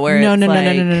brow where No, it's no, no, no,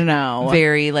 like no, no, no.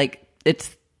 very like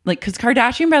it's like because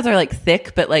Kardashian brows are like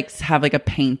thick but like have like a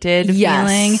painted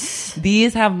Yes. feeling.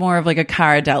 These have more of like a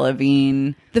Cara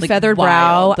Delevingne. The like, feathered wild-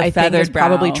 brow, the I think, feathered is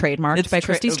probably brow. trademarked It's by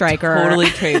Christy Stryker. Totally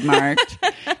trademarked.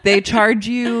 They charge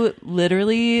you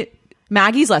literally.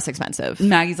 Maggie's less expensive,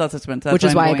 Maggie's less expensive, that's which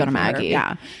is why why I'm I go to going for her. Maggie.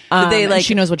 Yeah, but they and like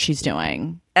she knows what she's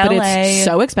doing. But LA. it's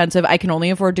so expensive. I can only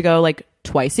afford to go like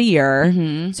twice a year,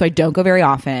 so I don't go very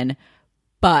often.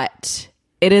 But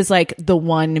it is like the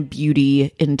one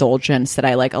beauty indulgence that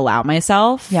I like allow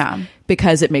myself. Yeah.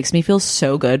 Because it makes me feel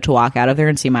so good to walk out of there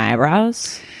and see my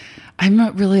eyebrows. I'm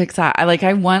not really excited.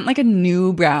 I want like a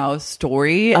new brow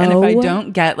story, and if I Oh.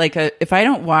 don't get like if I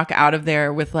don't walk out of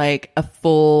there with like a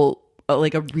full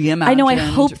like a reimagined, I know, I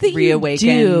hope that you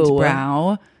reawakened do.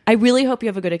 brow. I really hope you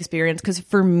have a good experience, because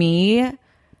for me,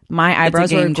 my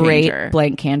eyebrows are a game great changer.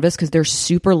 blank canvas because they're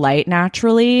super light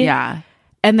naturally. Yeah.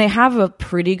 And they have a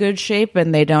pretty good shape,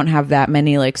 and they don't have that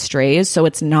many like strays. So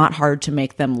it's not hard to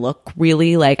make them look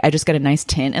really like, I just get a nice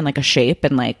tint and like a shape,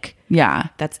 and like, Yeah.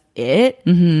 that's it.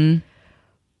 Mm-hmm.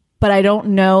 But I don't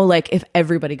know like if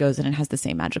everybody goes in and has the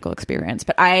same magical experience.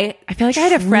 But I feel like I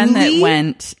had a friend that truly-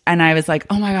 went, and I was like,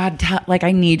 "Oh my god, like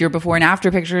I need your before and after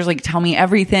pictures. Like, tell me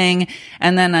everything."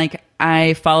 And then like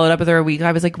I followed up with her a week.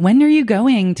 I was like, "When are you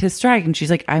going to Strike?" And she's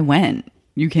like, "I went.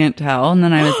 You can't tell." And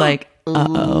then I was like,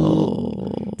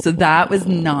 "Oh." So that was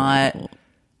not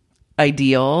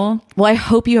ideal. Well, I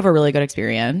hope you have a really good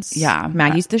experience. Yeah.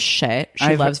 Maggie's the shit.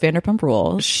 She loves Vanderpump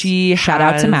Rules. Shout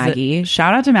out to Maggie.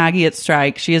 Shout out to Maggie at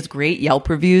Strike. She has great Yelp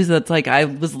reviews. That's like I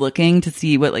was looking to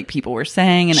see what like people were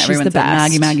saying, and She's everyone the said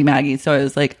best. Maggie. So I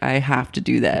was like, I have to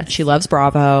do this. She loves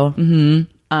Bravo.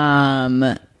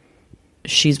 Mm-hmm.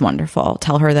 She's wonderful.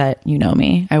 Tell her that you know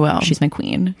me. I will. She's my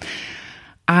queen.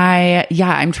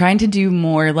 I'm trying to do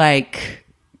more like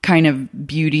kind of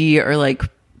beauty or like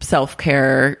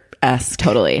self-care esque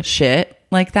Totally. shit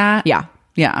like that. Yeah.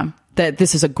 Yeah. That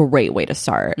this is a great way to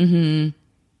start.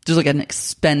 Just like an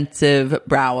expensive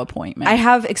brow appointment. I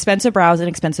have expensive brows and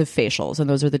expensive facials, and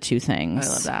those are the two things. I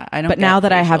love that. I don't But get now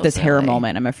that I have facials, this hair really.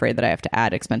 moment, I'm afraid that I have to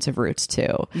add expensive roots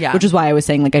too. Yeah. Which is why I was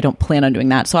saying like I don't plan on doing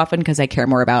that so often, because I care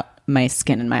more about my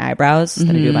skin and my eyebrows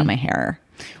than I do about my hair.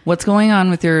 What's going on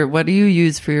with what do you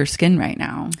use for your skin right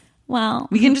now? Well,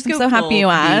 We can just I'm go so full happy you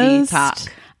beauty asked.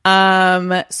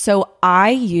 talk. So I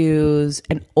use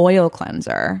an oil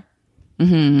cleanser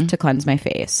to cleanse my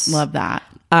face. Love that.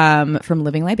 From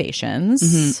Living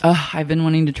Libations. Oh, I've been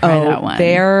wanting to try that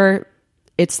one.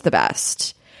 It's the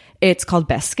best. It's called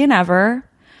Best Skin Ever.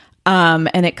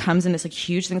 And it comes in this like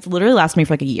huge thing. It's literally lasted me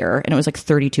for like a year, and it was like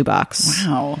 $32.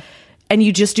 Wow. And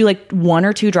you just do like 1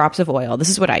 or 2 drops of oil. This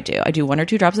is what I do. I do 1 or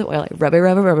 2 drops of oil. I rub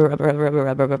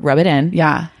it in.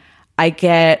 Yeah. I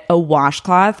get a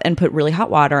washcloth and put really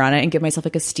hot water on it and give myself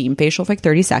like a steam facial for like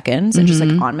 30 seconds and just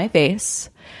like on my face.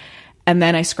 And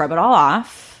then I scrub it all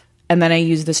off. And then I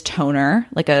use this toner,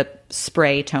 like a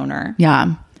spray toner.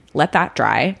 Yeah. Let that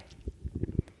dry.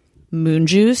 Moon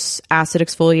juice, acid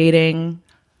exfoliating,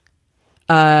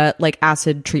 like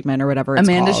acid treatment or whatever it's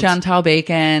Amanda called. Chantal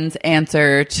Bacon's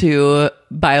answer to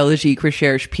Biologique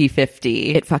Recherche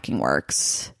P50. It fucking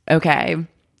works. Okay.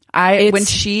 It's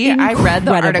I read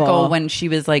the incredible. article when she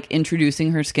was like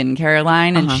introducing her skincare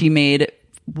line and she made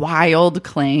wild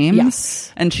claims.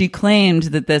 Yes. And she claimed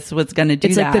that this was going to do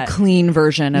It's that. like the clean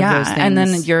version of those things. And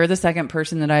then you're the second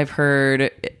person that I've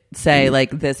heard say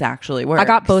like this actually works. I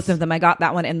got both of them. I got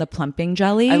that one in the plumping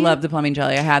jelly. I love the plumbing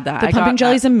jelly. I had that. The I plumping got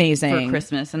jelly's that amazing. for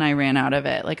Christmas, and I ran out of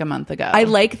it like a month ago. I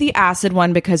like the acid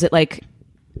one because it like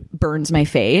burns my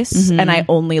face, and I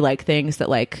only like things that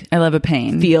like I love a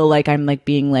pain. feel like I'm like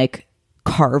being like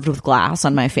carved with glass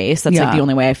on my face. That's like Yeah. the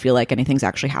only way I feel like anything's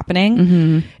actually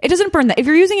happening. It doesn't burn that. If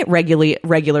you're using it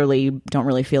regularly, you don't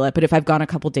really feel it. But if I've gone a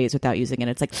couple days without using it,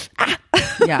 it's like,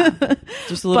 Yeah,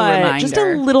 just a little but reminder. just a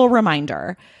little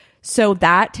reminder. So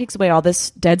that takes away all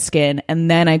this dead skin, and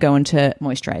then I go into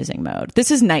moisturizing mode. This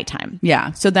is nighttime.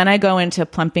 Yeah. So then I go into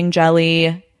plumping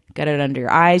jelly, get it under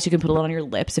your eyes. You can put it on your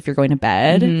lips if you're going to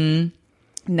bed. You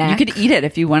Neck. could eat it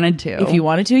if you wanted to. If you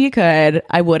wanted to, you could.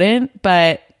 I wouldn't,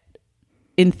 but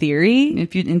in theory,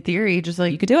 in theory, just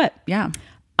like you could do it. Yeah.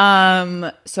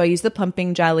 So I use the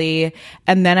pumping jelly,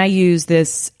 and then I use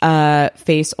this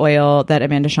face oil that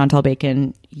Amanda Chantal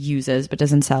Bacon uses but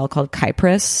doesn't sell, called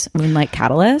Kypris Moonlight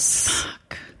Catalyst.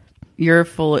 You're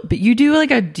full, but you do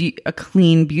like a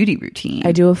clean beauty routine.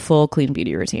 I do a full clean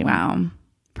beauty routine. Wow.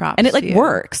 Props. And it like to you.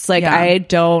 works. Like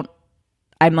Yeah.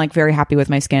 I'm like very happy with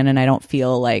my skin, and I don't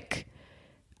feel like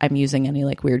I'm using any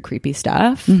like weird creepy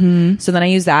stuff. So then I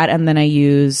use that, and then I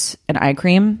use an eye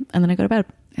cream, and then I go to bed.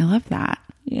 I love that.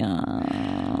 Yeah.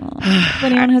 If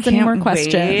anyone has any Can't more wait.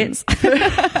 questions.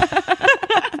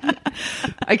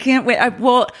 I can't wait.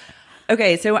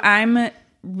 Okay, so I'm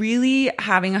really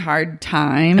having a hard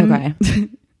time. Okay.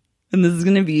 And this is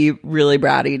going to be really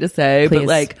bratty to say, Please. but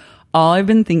like all I've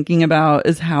been thinking about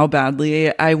is how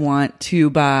badly I want to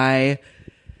buy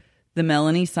the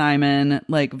Melanie Simon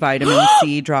like vitamin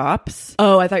C drops.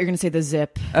 Oh, I thought you were going to say the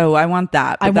zip. Oh, I want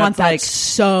that. But I want that's, that like,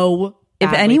 so if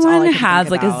badly. It's all I anyone can has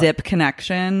think like a about. zip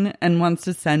connection and wants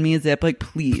to send me a zip, like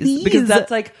please. Because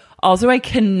that's like also I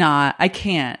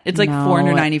can't. It's like No.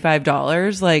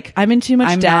 $495. Like I'm in too much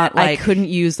I'm debt. not, I like- couldn't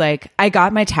use I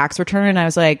got my tax return and I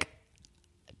was like,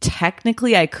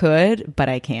 technically I could, but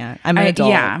I can't. I'm an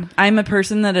adult. Yeah, I'm a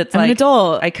person that it's I'm like an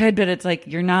adult. I could, but it's like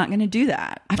you're not going to do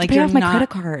that. I have to like pay you're off my not- credit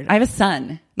card. I have a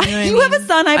son. You know what I You mean? have a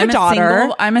son, I have I'm a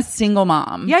daughter. I'm a single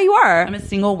mom. Yeah, you are. I'm a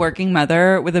single working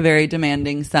mother with a very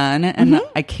demanding son, and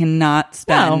I cannot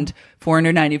spend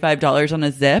 $495 on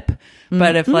a zip.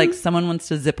 But if like someone wants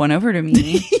to zip one over to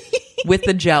me with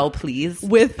the gel, please,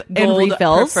 With and gold refills,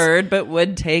 refills. preferred, but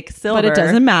would take silver. But it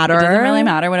doesn't matter. It doesn't really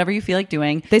matter. Whatever you feel like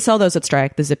doing. They sell those at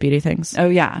Strike, the Zip Beauty things. Oh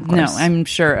yeah, no, I'm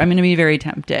sure. I'm going to be very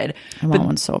tempted. I want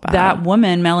one so bad. That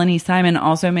woman, Melanie Simon,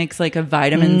 also makes like a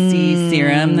vitamin C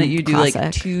serum that you do like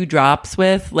classic. 2 drops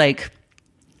with, like,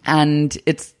 and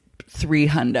it's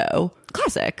 $300.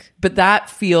 Classic. But that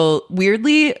feels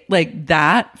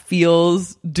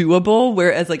doable.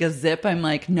 Whereas like a zip, I'm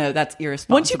like, no, that's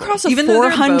irresponsible. Once you cross a Even though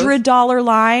they're $400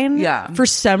 line, Yeah. for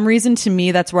some reason to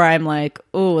me that's where I'm like,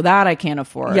 oh, that I can't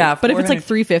afford. Yeah, but if it's like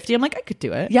 $400 $350, I'm like, I could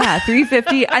do it. yeah,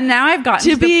 $350, and now I've gotten To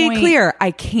to the be point- clear,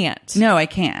 I can't. No, I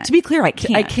can't. To be clear, I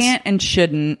can't. I can't and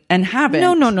shouldn't and haven't.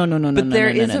 No. But there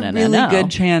is a really good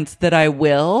chance that I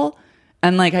will,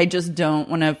 and like I just don't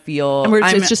want to feel.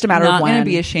 And it's just a matter of I'm not going when. to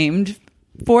be ashamed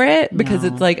for it because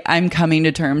it's like I'm coming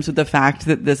to terms with the fact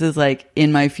that this is like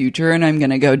in my future, and I'm going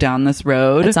to go down this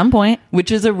road At some point.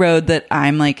 which is a road that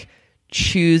I'm like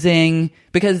choosing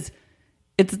because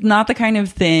it's not the kind of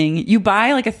thing you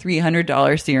buy like a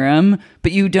 $300 serum,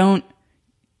 but you don't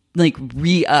like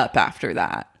re-up after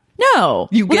that. No.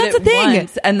 You Well, get that's it the thing.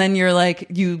 once, and then you're like,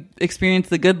 you experience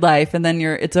the good life, and then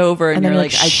it's over, and then you're you're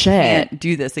like, like, I shit. can't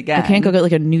do this again. I can't go get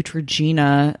like a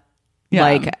Neutrogena. Yeah.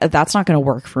 Like, that's not going to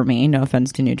work for me. No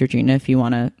offense to Neutrogena if you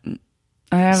want to.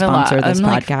 I have sponsor a lot. this I'm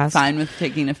like podcast. fine with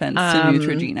taking offense to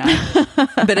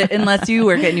Neutrogena, but unless you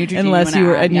work at Neutrogena, Unless you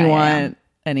want want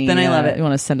any. Then I love it. You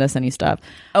want to send us any stuff.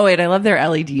 Oh wait, I love their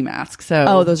LED masks. So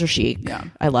Oh, those are chic. Yeah.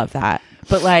 I love that.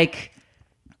 but like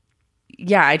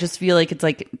yeah, I just feel like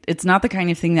it's not the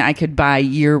kind of thing that I could buy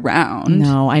year round.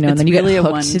 No, I know. And then you really get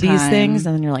a hooked to these things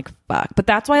and then you're like, fuck. But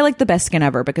that's why I like the Best Skin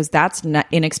Ever, because that's not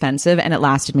inexpensive and it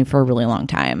lasted me for a really long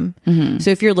time. So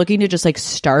if you're looking to just like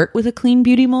start with a clean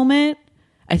beauty moment,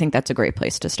 I think that's a great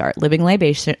place to start. Living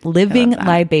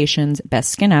Libations,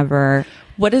 Best Skin Ever.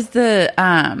 What is the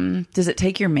does it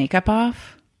take your makeup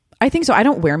off? I think so. I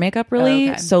don't wear makeup really.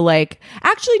 Oh, okay. So like,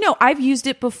 actually, no, I've used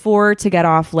it before to get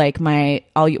off like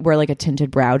I'll wear like a tinted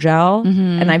brow gel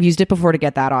and I've used it before to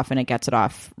get that off and it gets it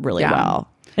off really well.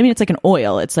 I mean, it's like an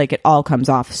oil. It's like it all comes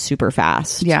off super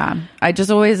fast. Yeah. I just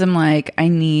always am like,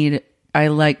 I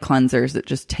like cleansers that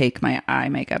just take my eye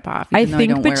makeup off. I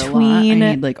think I don't wear a lot, I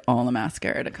need like all the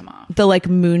mascara to come off. The like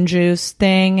moon juice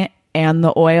thing and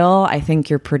the oil, I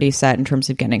think you're pretty set in terms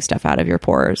of getting stuff out of your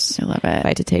pores. I love it. If I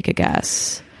had to take a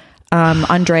guess.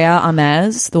 Andrea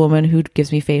Amez, the woman who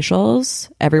gives me facials.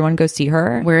 Everyone go see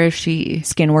her. Where is she?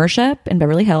 Skin Worship in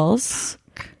Beverly Hills.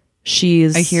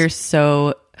 She's I hear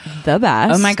so the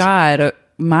best. Oh my God.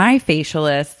 My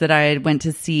facialist that I went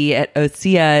to see at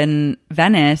Osea in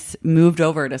Venice moved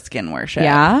over to Skin Worship.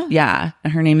 Yeah? Yeah.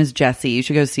 And her name is Jessie. You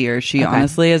should go see her. She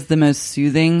honestly is the most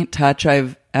soothing touch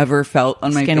I've ever felt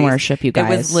on my face. Skin Worship, you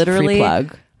guys. It was literally, free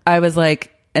plug. I was like,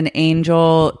 an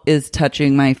angel is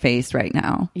touching my face right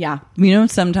now. Yeah. You know,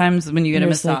 sometimes when you get a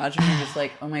There's massage and you're just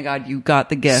like, oh my God, you got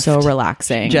the gift. So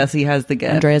relaxing. Jessie has the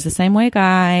gift. Andrea's the same way,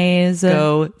 guys.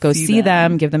 Go see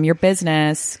them. Give them your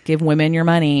business. Give women your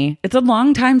money. It's a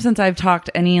long time since I've talked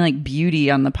any like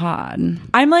beauty on the pod.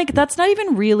 I'm like, that's not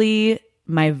even really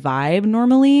my vibe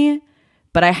normally,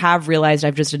 but I have realized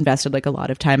I've just invested like a lot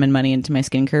of time and money into my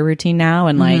skincare routine now.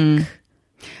 And like,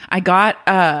 I got,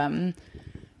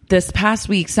 this past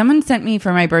week, someone sent me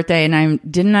for my birthday and I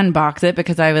didn't unbox it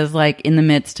because I was like in the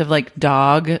midst of like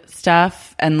dog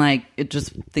stuff and like it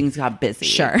just, things got busy.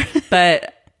 Sure.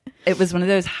 But it was one of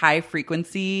those high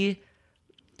frequency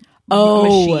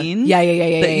machines. Yeah.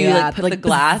 That you like put like the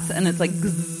glass and it's like,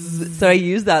 zzz. So I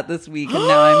used that this week and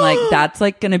now I'm like, that's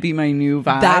like going to be my new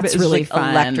vibe. That's it's really like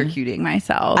fun. electrocuting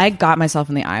myself. I got myself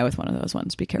in the eye with one of those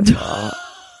ones. Be careful.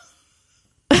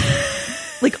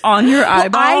 Like on your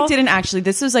eyeball? I didn't actually.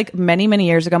 This was like many, many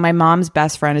years ago. My mom's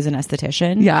best friend is an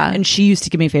esthetician. Yeah. And she used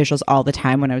to give me facials all the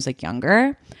time when I was like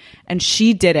younger. And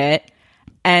she did it.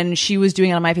 And she was doing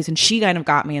it on my face and she kind of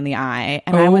got me in the eye.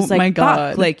 And I was like, my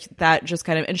God. fuck. Like that just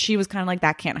kind of, and she was kind of like,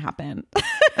 that can't happen.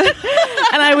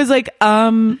 And I was like,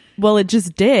 well, it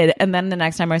just did. And then the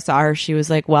next time I saw her, she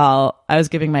was like, well, I was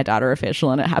giving my daughter a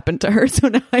facial and it happened to her. So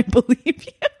now I believe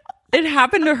you. It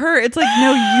happened to her. It's like,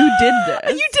 no, you did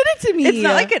this. You did it to me. It's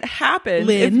not like it happened.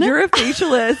 Lynn? If you're a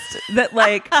facialist that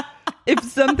like, if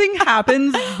something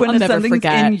happens when I'll never something's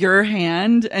forget. in your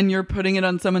hand and you're putting it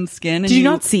on someone's skin and Did you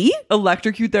not see?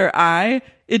 electrocute their eye,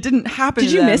 it didn't happen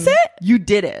Did to you them. miss it? You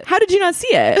did it. How did you not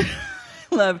see it?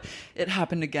 Love, it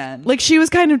happened again. Like she was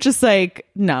kind of just like,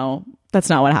 no, that's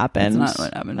not what happened. That's not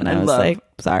what happened. And I was like,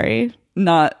 sorry.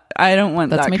 I don't want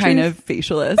That's that my kind truth. of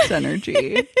facialist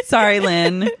energy. Sorry,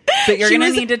 Lynn, but you're going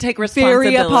to need to take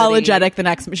responsibility. Very apologetic the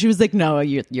next. She was like, no,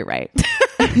 you're right.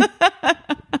 I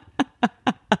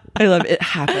love it. It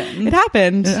happened. It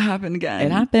happened. It happened again.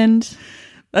 It happened.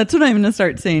 That's what I'm going to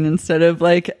start saying instead of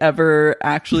like ever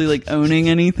actually like owning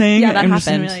anything. Yeah, that I'm just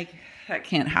gonna happened. be like, that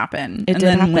can't happen. It and did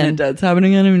then when happen. it does happen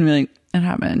again, I'm going to be like, it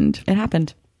happened. It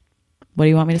happened. What do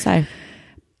you want me to say?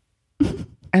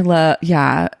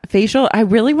 Facial. I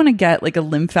really want to get like a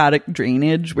lymphatic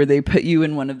drainage where they put you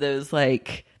in one of those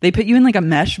like, they put you in like a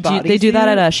mesh body. They do that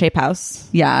at a Shape House.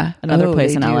 Yeah. Another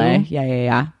place they in do? LA.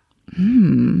 Yeah.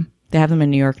 They have them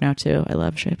in New York now too. I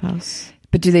love Shape House.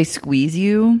 But do they squeeze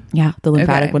you? Yeah, the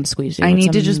lymphatic Okay. ones squeeze you. I It's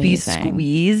need to just be amazing.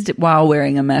 squeezed while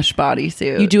wearing a mesh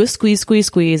bodysuit. You do a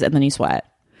squeeze, and then you sweat.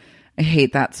 I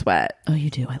hate that sweat. Oh, you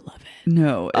do. I love it.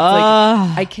 No, it's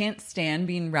like I can't stand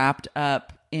being wrapped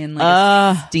up in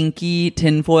like a stinky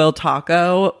tinfoil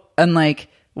taco and like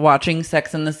watching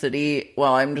Sex and the City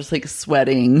while I'm just like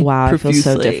sweating. Wow,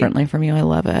 profusely. I feel so differently from you. I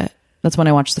love it. That's when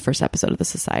I watched the first episode of The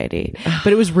Society,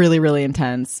 but it was really, really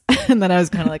intense. And then I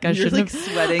was kind of like, I You're, shouldn't like,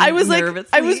 have. sweating I was nervously.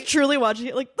 like, I was truly watching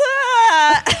it like,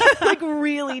 like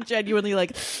really genuinely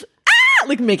like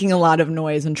making a lot of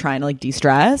noise and trying to like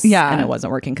de-stress. Yeah. And it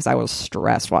wasn't working because I was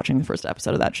stressed watching the first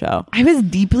episode of that show. I was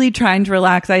deeply trying to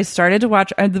relax. I started to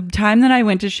watch at the time that I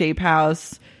went to Shape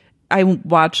House. I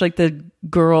watched like the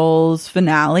girls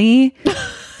finale.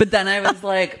 But then I was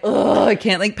like, oh, I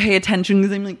can't like pay attention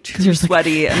because I'm like too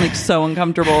sweaty and like so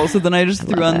uncomfortable. So then I just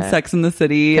threw on Sex in the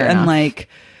City Fair and enough. like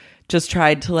just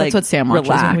tried to like That's what Sam watches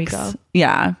when relax. we go.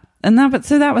 Yeah. And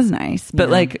that was nice.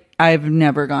 But like I've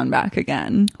never gone back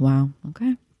again. Wow.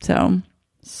 Okay. So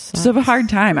Just have a hard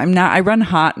time. I run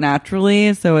hot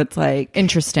naturally, so it's like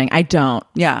Interesting. I don't.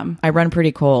 yeah. I run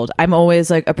pretty cold. I'm always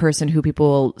like a person who people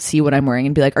will see what I'm wearing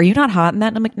and be like, are you not hot in that?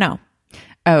 And I'm like, no.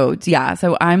 Oh, yeah.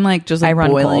 So I'm like just like I run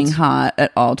boiling cold. hot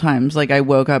at all times. Like I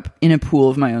woke up in a pool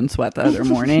of my own sweat the other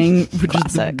morning, which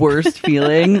is the worst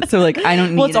feeling. So like I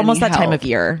don't need Well, it's almost any that time help. of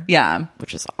year. Yeah.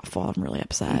 Which is awful. I'm really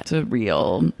upset. It's a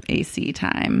real AC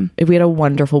time. If we had a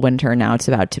wonderful winter, now it's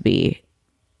about to be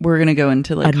We're going to go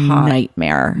into like a hot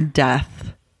nightmare.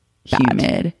 death,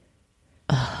 humid.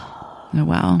 Oh,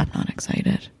 well. I'm not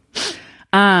excited.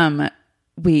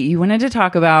 Wait, you wanted to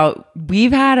talk about,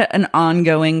 we've had an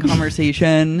ongoing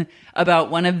conversation about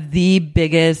one of the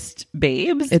biggest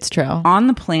babes It's true. on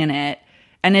the planet.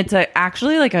 And it's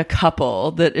actually like a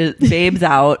couple that is babes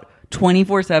out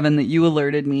 24/7 that you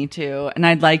alerted me to. And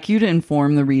I'd like you to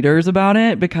inform the readers about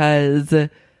it because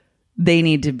they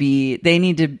need to be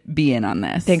in on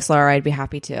this. Thanks, Laura. I'd be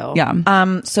happy to.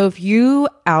 Yeah. So if you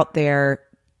out there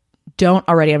don't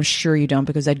already, I'm sure you don't,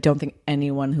 because I don't think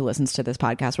anyone who listens to this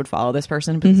podcast would follow this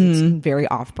person because it's very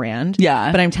off brand.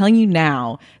 Yeah. But I'm telling you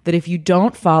now that if you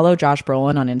don't follow Josh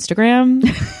Brolin on Instagram,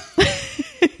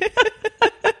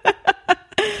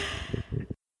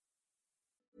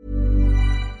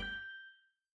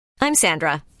 I'm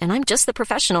Sandra, and I'm just the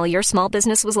professional your small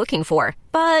business was looking for.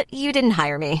 But you didn't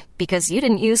hire me because you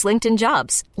didn't use LinkedIn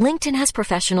Jobs. LinkedIn has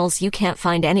professionals you can't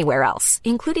find anywhere else,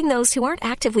 including those who aren't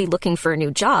actively looking for a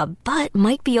new job, but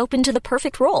might be open to the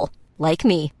perfect role, like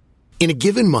me. In a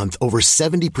given month, over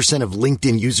 70% of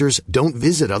LinkedIn users don't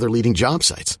visit other leading job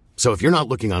sites. So if you're not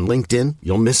looking on LinkedIn,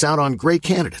 you'll miss out on great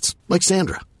candidates like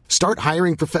Sandra. Start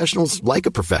hiring professionals like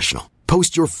a professional.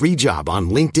 Post your free job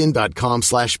on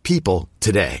linkedin.com/people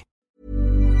today.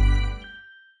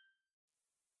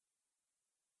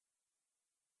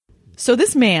 so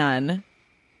this man,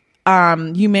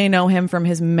 you may know him from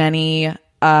his many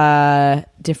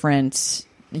different,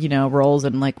 roles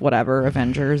in like whatever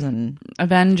Avengers and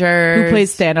Avengers. who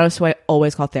plays Thanos, who I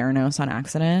always call Theranos on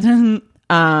accident.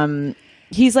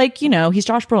 He's like, he's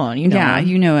Josh Brolin. Yeah, him.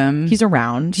 you know him. He's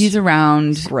around. He's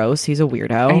around. gross. He's a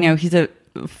weirdo. I know he's a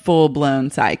full-blown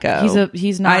psycho.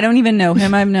 He's not. I don't even know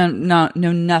him. I've know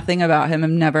nothing about him. I've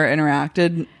never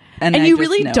interacted. And I you just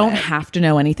really know don't it. have to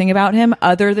know anything about him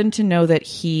other than to know that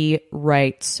he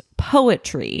writes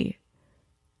poetry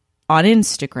on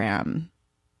Instagram.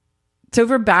 So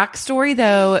for backstory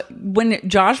though, when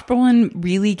Josh Brolin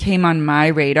really came on my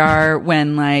radar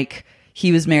when like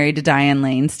he was married to Diane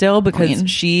Lane still, because Queen.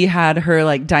 she had her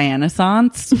like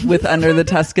Dianaissance with Under the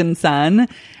Tuscan Sun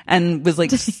and was like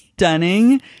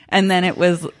stunning. And then it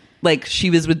was like she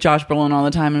was with Josh Brolin all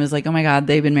the time and was like, oh my God,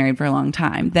 they've been married for a long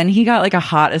time. Then he got like a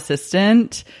hot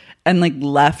assistant and like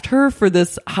left her for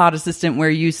this hot assistant where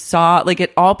you saw like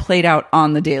it all played out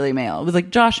on the Daily Mail. It was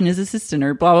like Josh and his assistant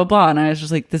or blah, blah, blah. And I was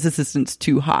just like, this assistant's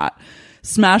too hot.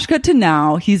 Smash cut to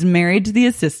now. He's married to the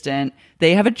assistant.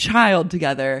 They have a child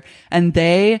together and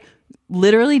they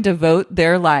literally devote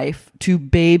their life to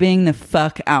babing the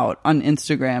fuck out on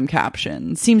Instagram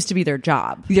captions. Seems to be their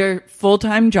job. Their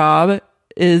full-time job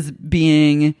is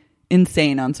being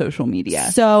insane on social media.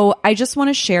 So I just want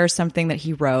to share something that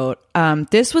he wrote.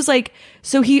 This was like,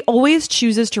 so he always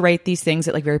chooses to write these things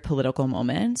at like very political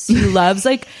moments. He loves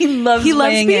like, He loves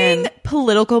weighing being in.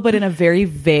 political, but in a very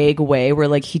vague way where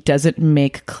like he doesn't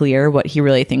make clear what he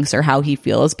really thinks or how he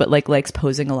feels, but like likes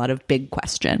posing a lot of big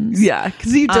questions. Yeah,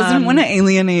 because he doesn't want to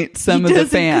alienate some of the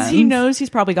fans. Because he knows he's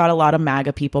probably got a lot of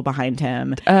MAGA people behind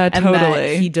him. And that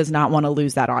Totally. he does not want to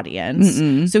lose that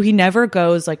audience. So he never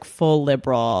goes like full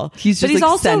liberal. He's but just, he's like,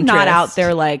 also not centrist. out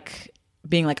there like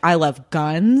being like, I love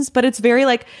guns. But it's very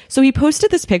like, so he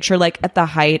posted this picture like at the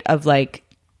height of like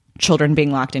children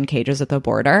being locked in cages at the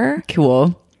border.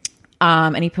 Cool.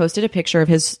 And he posted a picture of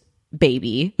his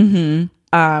baby. Who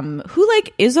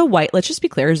like is a white, let's just be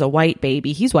clear, is a white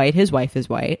baby. He's white. His wife is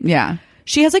white. Yeah.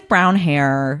 She has like brown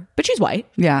hair, but she's white.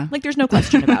 Yeah. Like there's no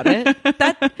question about it.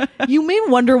 That you may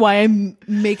wonder why I'm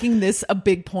making this a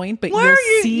big point, but Why you'll are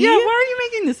you? see. Yeah. Why are you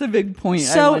making this a big point? I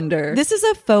So wonder. this is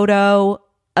a photo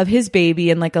of his baby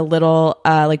in like a little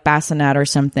like bassinet or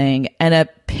something, and a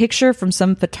picture from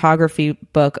some photography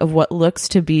book of what looks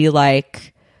to be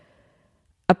like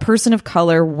a person of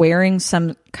color wearing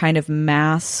some kind of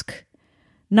mask,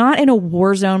 not in a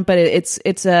war zone, but it's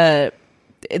a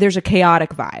there's a chaotic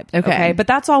vibe. Okay. But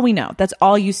that's all we know. That's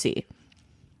all you see.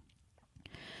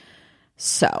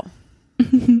 So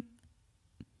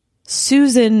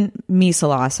Susan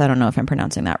Misalas, I don't know if I'm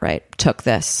pronouncing that right, took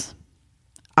this.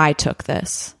 I took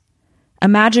this.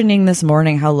 Imagining this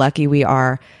morning how lucky we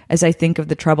are as I think of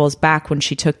the troubles back when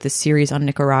she took this series on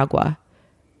Nicaragua.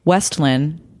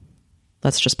 Westland,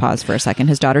 Let's just pause for a second.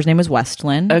 His daughter's name is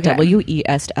Westlyn. Okay.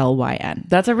 Westlyn.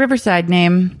 That's a Riverside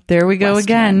name. There we go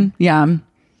again. Yeah.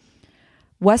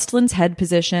 Westlyn's head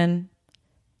position.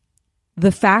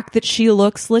 The fact that she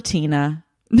looks Latina.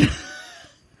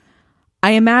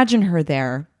 I imagine her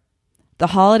there. The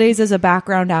holidays as a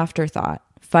background afterthought.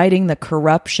 Fighting the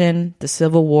corruption, the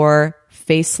Civil War,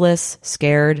 faceless,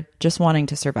 scared, just wanting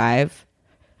to survive.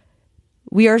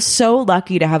 We are so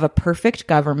lucky to have a perfect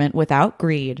government without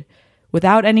greed,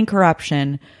 without any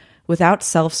corruption, without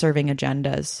self-serving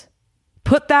agendas.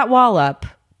 Put that wall up,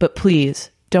 but please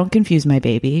don't confuse my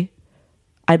baby.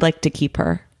 I'd like to keep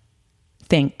her.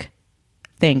 Think.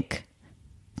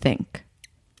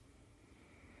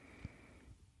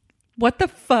 What the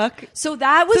fuck? So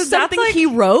that was So that's something like- he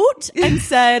wrote and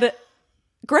said,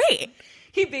 great.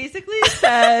 He basically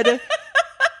said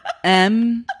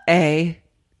MAGA.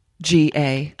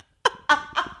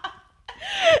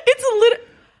 It's a little...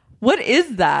 What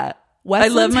is that?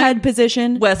 Westlyn's head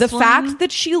position. The Westlyn? fact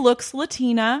that she looks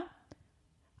Latina.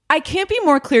 I can't be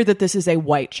more clear that this is a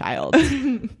white child.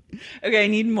 Okay, I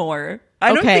need more. I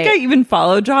don't Okay. think I even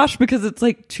follow Josh because it's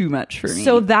like too much for me.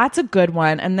 So that's a good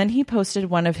one. And then he posted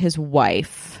one of his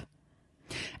wife.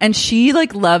 And she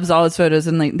like loves all his photos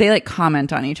and like they like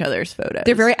comment on each other's photos.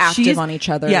 They're very active She's- on each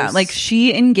other's. Yeah, like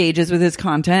she engages with his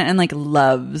content and like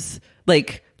loves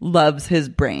his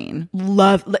brain.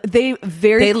 They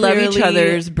They love each clearly-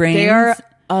 other's brains. They are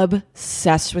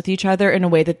obsessed with each other in a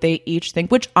way that they each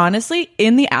think, which honestly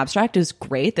in the abstract is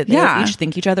great that they Yeah. each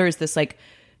think each other is this like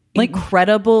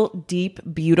incredible, deep,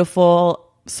 beautiful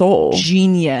Soul.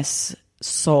 genius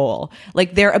soul.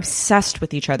 Like they're obsessed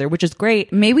with each other, which is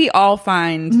great. May we all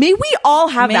find May we all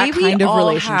have May that we kind of all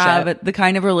relationship. have the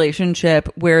kind of relationship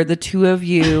where the two of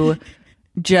you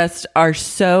just are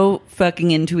so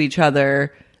fucking into each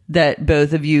other that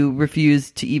both of you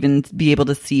refuse to even be able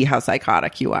to see how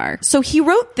psychotic you are. So he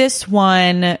wrote this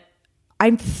one.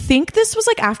 I think this was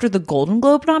like after the Golden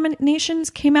Globe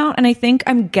nominations came out, and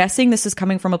I'm guessing this is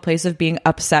coming from a place of being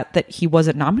upset that he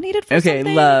wasn't nominated for Okay,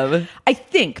 something. love. I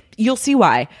think you'll see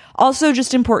why. Also,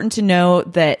 just important to know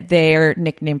that their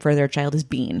nickname for their child is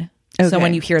Bean. So Okay.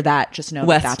 when you hear that, just know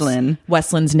Westlyn.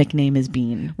 Westlyn's nickname is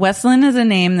Bean. Westlyn is a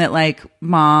name that like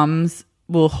moms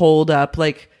will hold up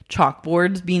like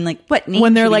chalkboards being like, what name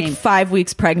When they're should we like name? 5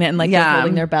 weeks pregnant and like Yeah. they're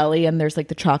holding their belly and there's like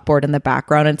the chalkboard in the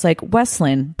background. And it's like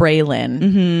Westlyn,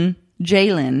 Braylon,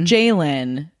 Jalen.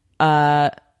 Jalen,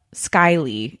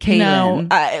 Skyly, Kaylin.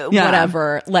 Yeah.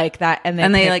 whatever, like that. And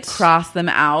And they picked like cross them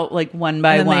out like one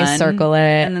by And then one. they circle it.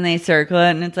 And then they circle it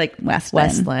and it's like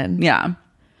Westlyn. Westlyn. Yeah.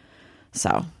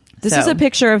 So this So- is a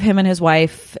picture of him and his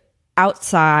wife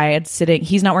outside sitting.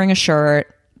 He's not wearing a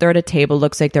shirt. They're at a table.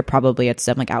 Looks like they're probably at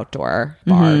some like outdoor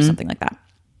bar or something like that.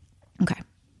 Okay.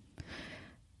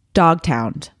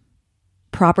 Dogtowned.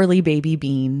 Properly baby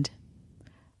beaned.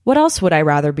 What else would I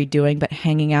rather be doing but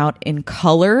hanging out in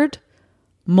colored,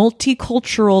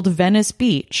 multicultural Venice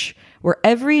Beach, where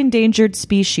every endangered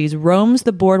species roams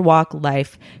the boardwalk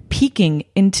life, peeking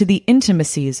into the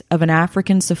intimacies of an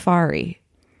African safari?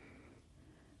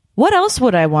 What else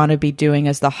would I want to be doing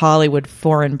as the Hollywood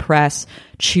foreign press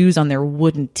chews on their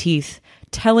wooden teeth,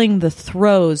 telling the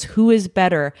throws who is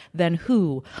better than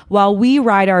who, while we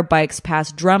ride our bikes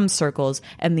past drum circles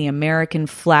and the American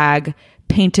flag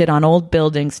painted on old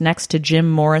buildings next to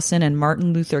Jim Morrison and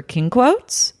Martin Luther King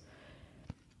quotes?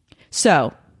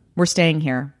 So, we're staying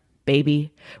here,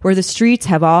 baby, where the streets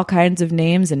have all kinds of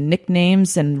names and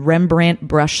nicknames and Rembrandt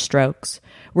brush strokes.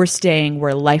 We're staying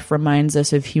where life reminds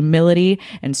us of humility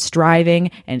and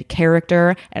striving and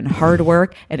character and hard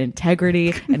work and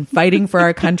integrity and fighting for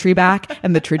our country back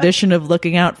and the tradition of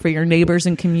looking out for your neighbors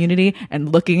and community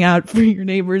and looking out for your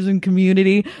neighbors and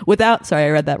community without, sorry, I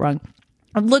read that wrong.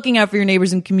 Of looking out for your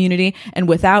neighbors and community and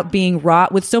without being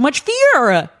wrought with so much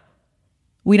fear.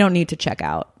 We don't need to check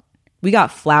out. We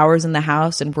got flowers in the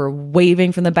house and we're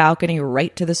waving from the balcony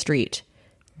right to the street.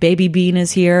 Baby Bean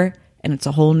is here and it's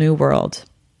a whole new world.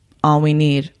 All we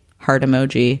need, heart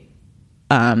emoji,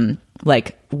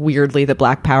 like weirdly the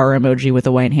Black Power emoji with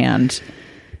a white hand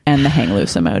and the hang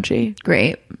loose emoji.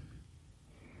 Great.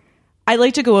 I'd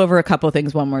like to go over a couple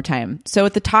things one more time. So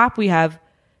at the top we have,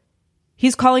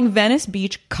 he's calling Venice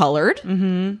Beach colored.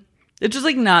 It's just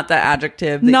like not the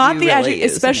adjective. That Not you the really adjective,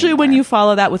 use especially when anymore. you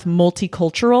follow that with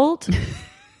multicultural.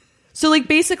 So like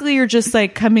basically you're just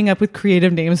like coming up with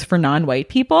creative names for non-white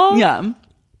people. Yeah.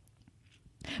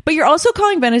 But you're also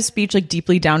calling Venice Beach like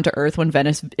deeply down to earth when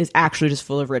Venice is actually just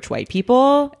full of rich white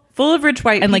people. Full of rich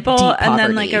white And, like, people deep and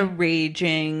then like poverty. a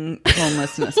raging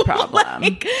homelessness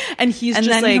problem. And he's and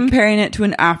just then like comparing it to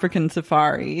an African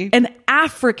safari. an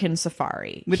African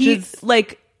safari. Which He's is-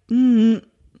 like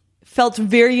felt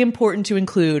very important to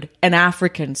include an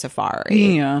African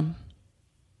safari. Yeah.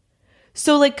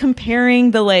 So like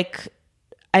comparing the like,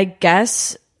 I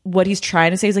guess what he's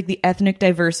trying to say is like the ethnic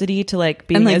diversity to like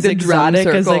being And, like, as the drum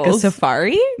exotic as like a circles.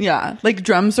 safari. Yeah. Like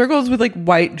drum circles with like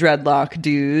white dreadlock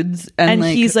dudes. And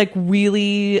like, He's like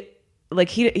really like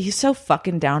he's so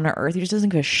fucking down to earth. He just doesn't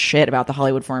give a shit about the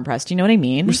Hollywood Foreign Press. Do you know what I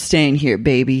mean? we're staying here,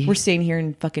 baby. We're staying here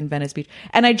in fucking Venice Beach.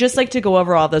 And I just like to go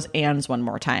over all those ands one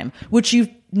more time, which you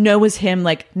know is him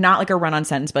like not like a run-on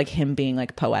sentence, but like him being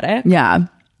like poetic. Yeah.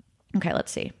 Okay,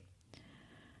 let's see.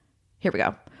 Here we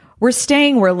go. We're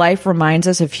staying where life reminds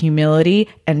us of humility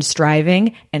and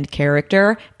striving and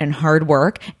character and hard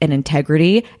work and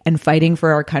integrity and fighting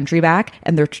for our country back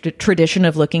and the tradition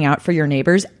of looking out for your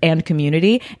neighbors and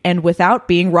community and without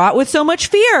being wrought with so much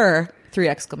fear. 3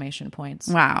 exclamation points.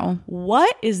 Wow.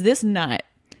 What is this nut?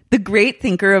 The great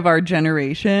thinker of our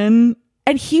generation.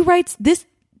 And he writes this.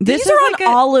 This These is are on like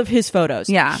all of his photos.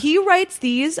 Yeah. He writes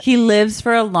these. He lives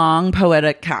for a long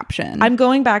poetic caption. I'm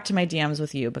going back to my DMs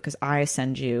with you because I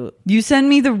send you. You send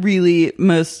me the really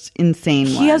most insane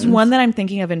ones. He has one that I'm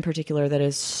thinking of in particular that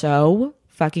is so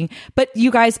fucking. But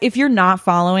you guys, if you're not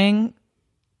following,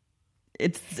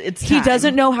 It's he time.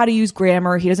 doesn't know how to use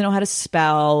grammar. He doesn't know how to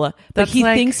spell. But That's he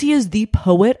like- thinks he is the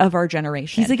poet of our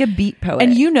generation. He's like a beat poet.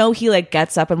 And you know he like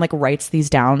gets up and like writes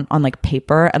these down on like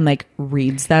paper and like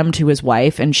reads them to his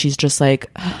wife, and she's just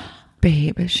like,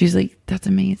 babe, she's like, that's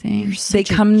amazing. They such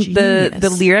a come the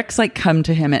genius. lyrics like come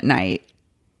to him at night.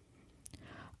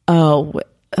 oh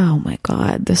my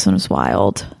god, this one is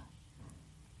wild.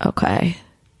 Okay.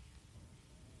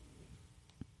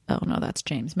 Oh no, that's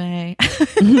James May.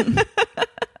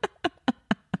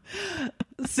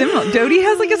 Similar. Dodie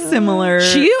has like a similar.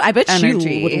 I bet energy.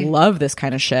 she would love this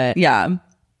kind of shit. Yeah.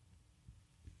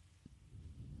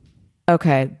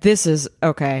 Okay, this is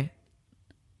okay.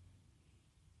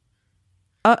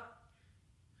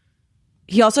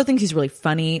 He also thinks he's really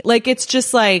funny. Like it's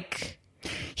just like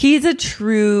He's a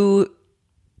true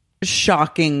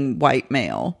shocking white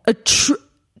male. a true.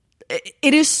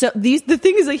 It is so. The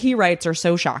things that he writes are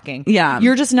so shocking. Yeah.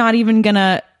 You're just not even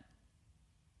gonna.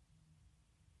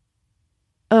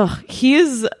 Ugh, he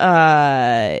is.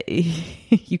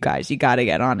 You guys, you got to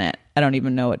get on it. I don't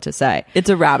even know what to say. It's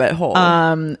a rabbit hole.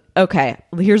 Okay,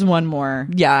 here's one more.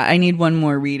 yeah, I need one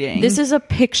more reading. This is a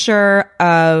picture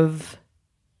of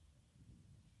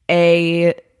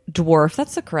a dwarf.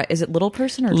 That's the correct. Is it little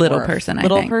person or Little dwarf? person, I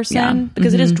Little think. person, Yeah.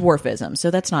 because it is dwarfism. So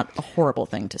that's not a horrible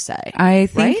thing to say. I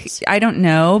think right? I don't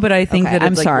know, but I think Okay, that it's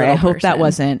I'm like sorry. I little hope that person.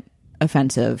 wasn't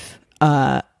offensive.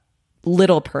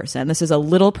 Little person. This is a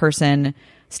little person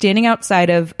standing outside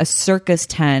of a circus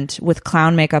tent with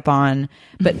clown makeup on,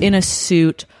 but in a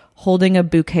suit, holding a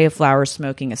bouquet of flowers,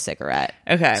 smoking a cigarette.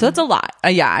 Okay. So that's a lot.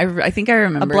 Yeah, I think I A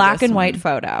remember black this and one. white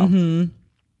photo.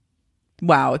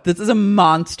 Wow, this is a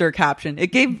monster caption.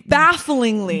 It gave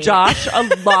Bafflingly. Josh a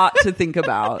lot to think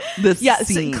about. This Yeah, so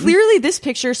scene. clearly this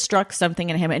picture struck something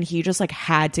in him and he just like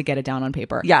had to get it down on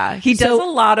paper. Yeah, he does So-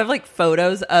 a lot of like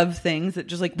photos of things that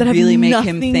just like That have really make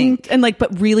him nothing- think. and like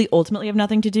but really ultimately have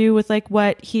nothing to do with like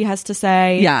what he has to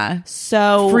say. Yeah.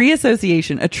 So Free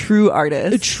association, a true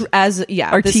artist. this is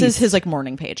Artiste. his like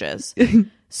morning pages.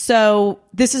 So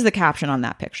this is the caption on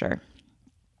that picture.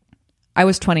 I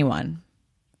was 21.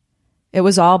 It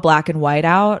was all black and white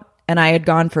out, and I had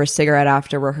gone for a cigarette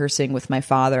after rehearsing with my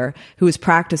father, who was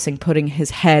practicing putting his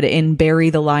head in Barry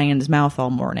the Lion's mouth all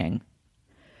morning.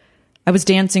 I was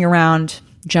dancing around,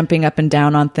 jumping up and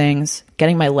down on things,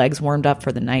 getting my legs warmed up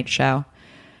for the night show.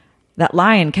 That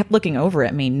lion kept looking over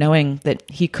at me, knowing that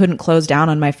he couldn't close down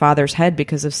on my father's head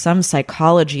because of some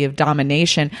psychology of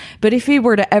domination. But if he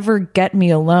were to ever get me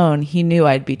alone, he knew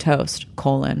I'd be toast. :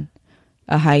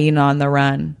 a hyena on the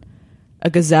run, a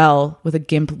gazelle with a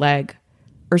gimp leg,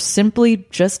 or simply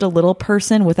just a little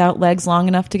person without legs long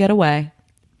enough to get away.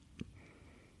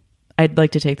 I'd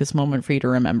like to take this moment for you to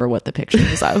remember what the picture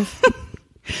is of.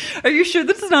 Are you sure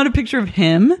this is not a picture of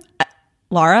him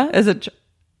Laura, as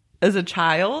a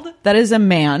child? that is a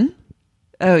man.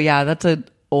 Oh yeah, that's an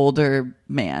older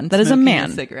man. That is a smoking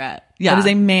man. cigarette. Yeah, That is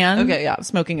a man. Okay, yeah.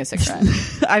 Smoking a cigarette.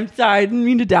 I'm sorry, I didn't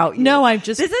mean to doubt you. No, I'm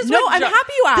just- This is No, what I'm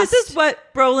happy you asked. This is what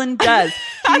Brolin does.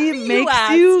 happy He you makes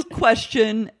asked. you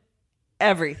question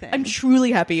everything. I'm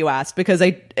truly happy you asked because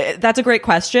that's a great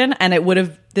question, and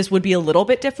this would be a little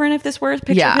bit different if this were a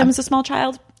picture Yeah. of him as a small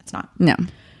child. It's not. no.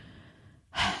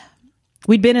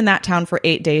 We'd been in that town for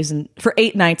 8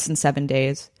 nights and 7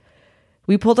 days.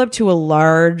 We pulled up to a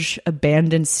large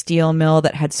abandoned steel mill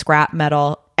that had scrap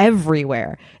metal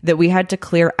everywhere that we had to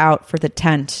clear out for the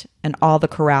tent and all the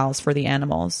corrals for the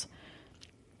animals.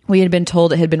 We had been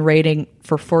told it had been raining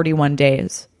for 41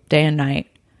 days, day and night.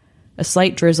 A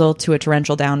slight drizzle to a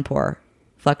torrential downpour,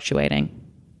 fluctuating.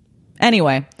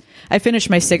 Anyway, I finished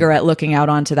my cigarette looking out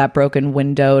onto that broken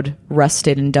windowed,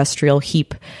 rusted industrial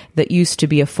heap that used to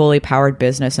be a fully powered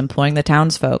business employing the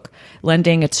townsfolk,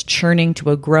 lending its churning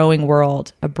to a growing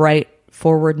world, a bright,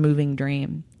 forward-moving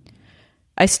dream.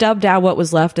 I stubbed out what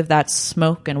was left of that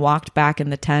smoke and walked back in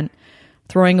the tent,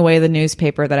 throwing away the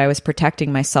newspaper that I was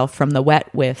protecting myself from the wet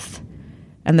with.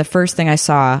 And the first thing I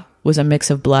saw was a mix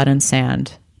of blood and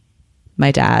sand.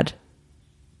 My dad.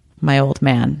 My old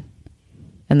man.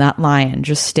 And that lion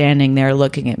just standing there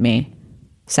looking at me,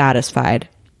 satisfied,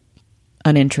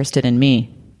 uninterested in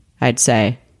me, I'd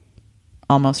say,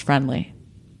 almost friendly.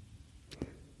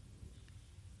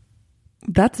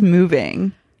 That's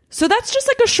moving. So that's just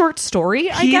like a short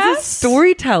story, I guess. He's a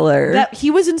storyteller. That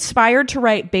he was inspired to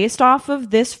write based off of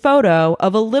this photo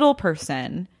of a little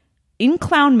person in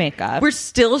clown makeup. We're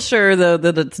still sure, though,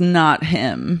 that it's not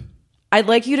him. I'd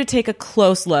like you to take a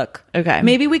close look. Okay.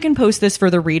 Maybe we can post this for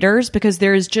the readers because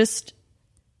there is just...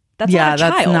 That's not a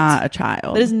child. That's not a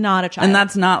child. That is not a child. And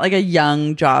that's not like a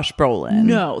young Josh Brolin.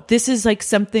 No. This is like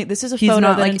something... This is a He's photo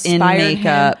not that like in inspired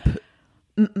makeup.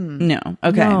 him. No.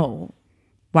 Okay. No.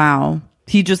 Wow.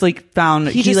 He just like found...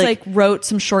 He just like wrote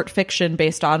some short fiction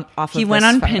based off of He this went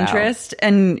on photo. Pinterest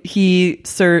and he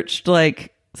searched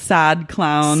like sad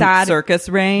clown circus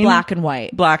rain. Black and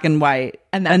white.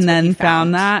 And that's what then he found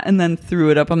found. that and then threw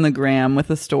it up on the gram with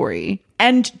a story.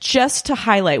 And just to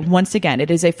highlight, once again, it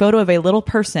is a photo of a little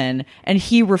person, and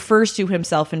he refers to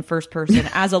himself in first person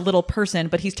as a little person,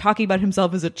 but he's talking about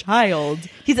himself as a child.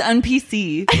 He's on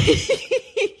PC.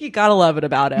 You gotta love it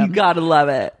about him. You gotta love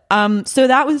it. So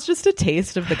that was just a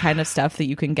taste of the kind of stuff that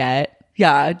you can get.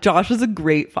 Yeah, Josh is a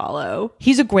great follow.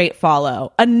 He's a great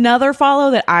follow. Another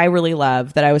follow that I really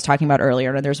love that I was talking about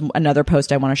earlier, and there's another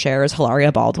post I want to share, is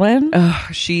Hilaria Baldwin.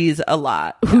 She's a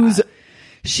lot.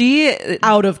 She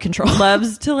Out of control.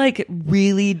 loves to like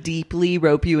really deeply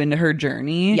rope you into her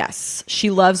journey. Yes.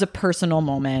 She loves a personal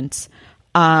moment.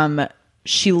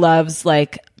 She loves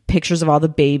like pictures of all the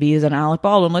babies and Alec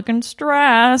Baldwin looking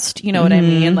stressed. You know what I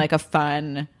mean? Like a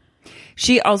fun...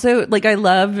 She also, like, I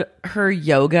love her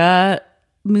yoga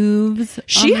moves.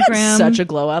 She on the had gram. such a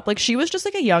glow up. Like she was just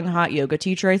like a young hot yoga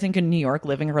teacher, I think, in New York,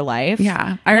 living her life.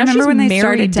 Yeah. I Now remember she's when they married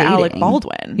started to Alec dating.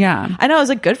 Baldwin. Yeah. I know. I was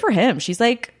like, good for him. She's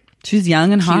like She's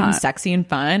young and cute hot. and sexy and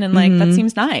fun, and like that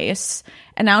seems nice.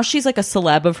 And now she's like a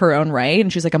celeb of her own right,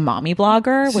 and she's like a mommy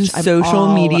blogger, which I'm social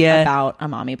all media about a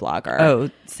mommy blogger. Oh,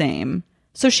 same.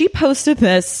 So she posted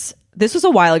this. This was a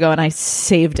while ago, and I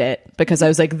saved it because I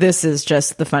was like, this is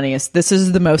just the funniest. This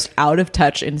is the most out of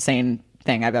touch, insane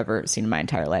thing I've ever seen in my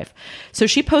entire life. So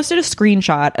she posted a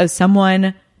screenshot of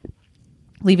someone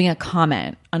leaving a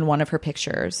comment on one of her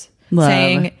pictures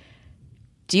saying,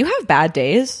 do you have bad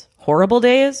days? Horrible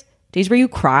days? Days where you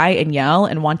cry and yell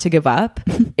and want to give up?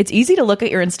 It's easy to look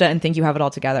at your Insta and think you have it all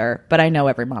together, but I know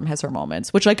every mom has her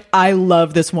moments, which like I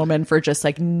love this woman for just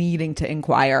like needing to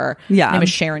inquire. Yeah. Her name is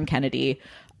Sharon Kennedy.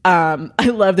 I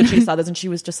love that she saw this and she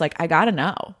was just like, I gotta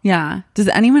know. Yeah. Does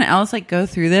anyone else like go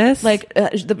through this? Like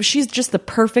she's just the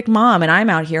perfect mom, and I'm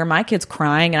out here, my kid's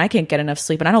crying and I can't get enough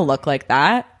sleep and I don't look like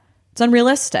that. It's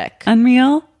unrealistic.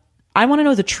 unreal? I want to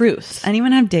know the truth.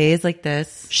 Anyone have days like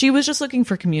this? She was just looking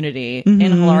for community in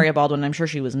Hilaria Baldwin. I'm sure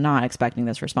she was not expecting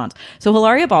this response. So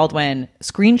Hilaria Baldwin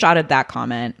screenshotted that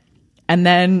comment and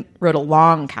then wrote a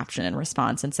long caption in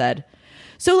response and said,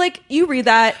 so like you read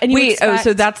that and you Wait, expect-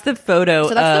 so that's the photo.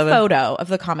 So that's of, the photo of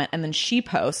the comment, and then she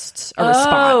posts a response.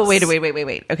 Oh,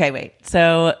 wait. Okay, wait.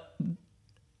 So,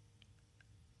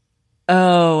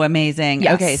 oh, amazing.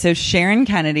 Yes. Okay, so Sharon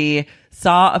Kennedy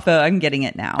saw a photo. I'm getting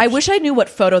it now. I wish I knew what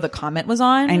photo the comment was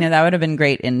on. I know that would have been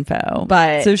great info.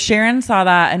 But- so Sharon saw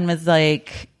that and was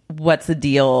like, what's the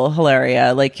deal,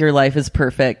 Hilaria? Like, your life is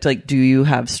perfect. Like, do you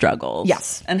have struggles?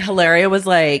 Yes. And Hilaria was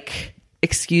like,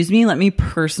 excuse me, let me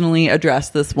personally address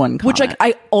this one comment. Which like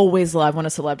I always love when a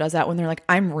celeb does that, when they're like,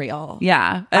 I'm real.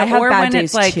 yeah. I have or bad when days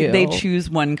it's like too. they choose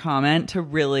one comment to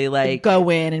really like Go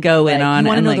in and go be in like, on you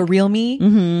want to and know like, the real me?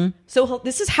 Mm-hmm. So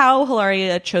this is how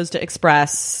Hilaria chose to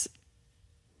express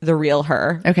the real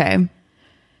her. okay,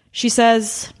 She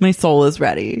says, my soul is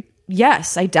ready.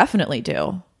 yes, I definitely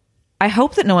do. I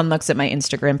hope that no one looks at my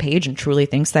Instagram page and truly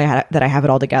thinks that I have it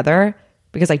all together,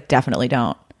 because I definitely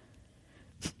don't.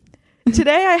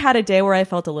 Today I had a day where I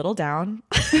felt a little down.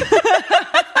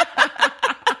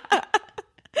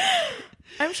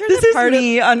 I'm sure This that is part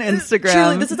me of, on Instagram.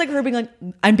 Truly, this is like her being like,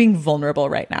 I'm being vulnerable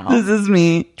right now. This is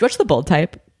me. Do you watch The Bold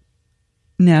Type?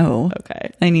 No.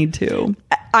 Okay. I need to.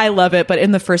 I love it. But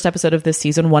in the first episode of this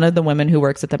season, one of the women who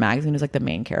works at the magazine is like the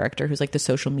main character, who's like the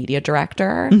social media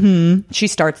director. She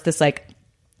starts this like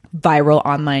viral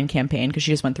online campaign because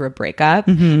she just went through a breakup,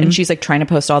 and she's like trying to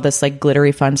post all this like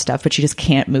glittery fun stuff, but she just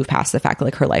can't move past the fact that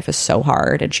like her life is so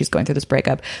hard and she's going through this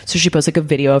breakup. So she posts like a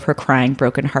video of her crying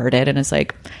brokenhearted and is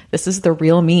like, this is the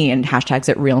real me, and hashtags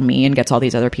it real me, and gets all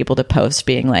these other people to post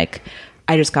being like,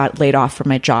 I just got laid off from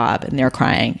my job and they're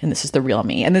crying and this is the real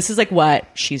me. And this is like what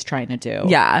she's trying to do.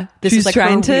 Yeah. This She's is like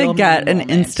trying her real to get me an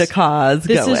moment. Insta cause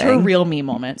This going. is her real me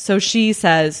moment. So she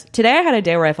says, today I had a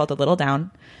day where I felt a little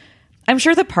down. I'm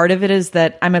sure that part of it is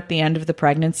that I'm at the end of the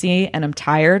pregnancy and I'm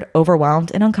tired,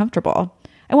 overwhelmed, and uncomfortable.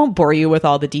 I won't bore you with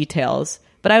all the details,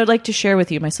 but I would like to share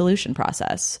with you my solution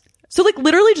process. So like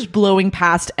literally just blowing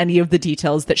past any of the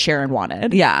details that Sharon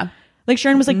wanted. Yeah. Like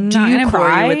Sharon was like, do Not you gonna bore you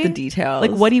cry? with the details.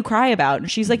 Like, what do you cry about? And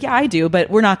she's like, yeah, I do,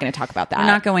 but we're not going to talk about that. I'm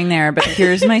not going there, but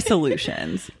here's my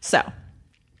solutions. So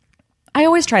I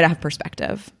always try to have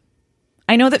perspective.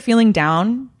 I know that feeling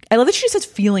down, I love that she says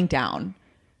feeling down.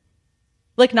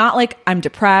 Like not like I'm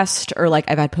depressed or like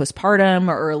I've had postpartum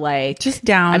or like Just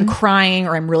down. I'm crying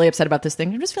or I'm really upset about this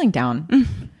thing. I'm just feeling down.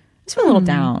 Just feel a little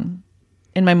down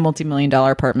in my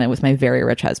multi-million-dollar apartment with my very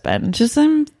rich husband. Just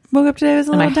woke up today, I was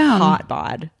a and little my down. hot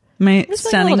bod. My Just feeling a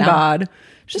stunning little down. bod.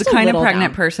 She's Just the a kind of little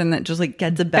pregnant down. person that just like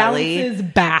gets a belly. Bounces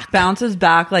back. Bounces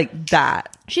back like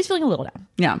that. She's feeling a little down.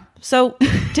 Yeah. So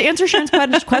to answer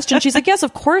Sharon's question, she's like, yes,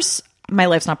 of course my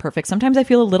life's not perfect. Sometimes I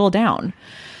feel a little down.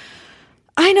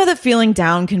 I know that feeling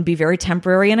down can be very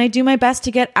temporary, and I do my best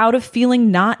to get out of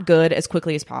feeling not good as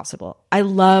quickly as possible. I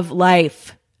love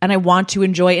life, and I want to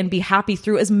enjoy and be happy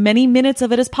through as many minutes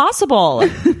of it as possible.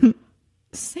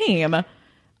 Same.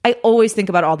 I always think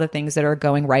about all the things that are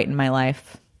going right in my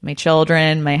life. My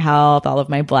children, my health, all of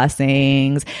my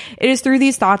blessings. It is through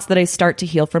these thoughts that I start to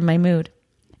heal from my mood.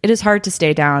 It is hard to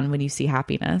stay down when you see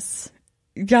happiness.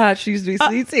 Yeah, she's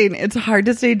basically saying it's hard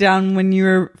to stay down when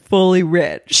you're fully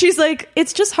rich. She's like,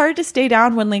 it's just hard to stay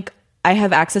down when like I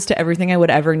have access to everything I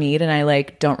would ever need and I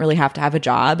like don't really have to have a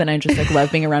job and I just like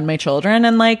love being around my children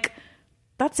and like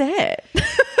that's it.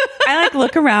 I like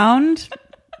look around,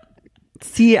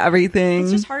 see everything.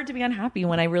 It's just hard to be unhappy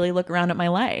when I really look around at my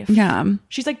life. Yeah.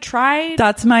 She's like, try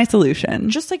That's my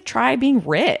solution. just like try being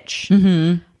rich.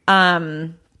 The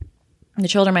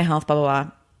children, my health, blah, blah,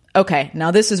 blah. Okay,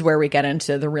 now this is where we get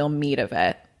into the real meat of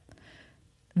it.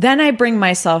 Then I bring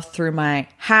myself through my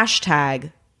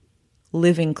hashtag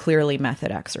living clearly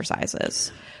method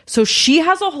exercises. So she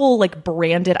has a whole like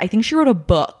branded, I think she wrote a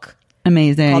book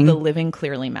Amazing. called the Living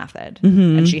Clearly Method,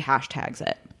 and she hashtags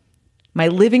it. My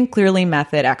Living Clearly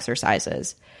Method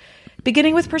exercises,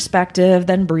 beginning with perspective,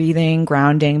 then breathing,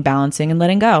 grounding, balancing, and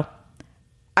letting go.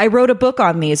 I wrote a book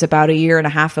on these about 1.5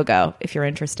 years ago, if you're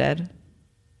interested.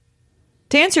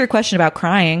 To answer your question about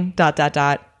crying, ...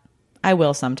 I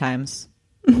will sometimes.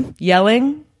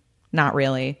 Yelling? Not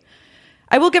really.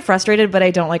 I will get frustrated, but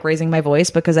I don't like raising my voice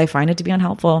because I find it to be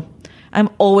unhelpful. I'm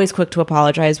always quick to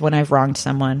apologize when I've wronged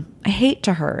someone. I hate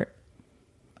to hurt.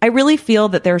 I really feel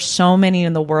that there are so many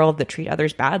in the world that treat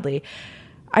others badly.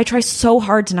 I try so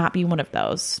hard to not be one of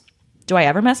those. Do I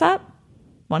ever mess up?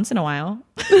 Once in a while.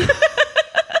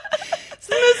 It's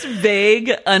the most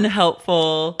vague,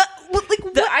 unhelpful.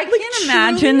 I can't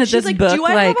imagine that She's this like, book, do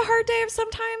I like, have a hard day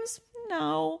sometimes?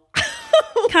 No.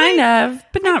 kind of,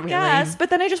 but not really. Yes, but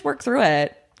then I just work through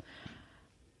it.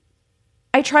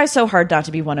 I try so hard not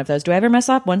to be one of those. Do I ever mess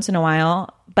up? Once in a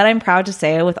while. But I'm proud to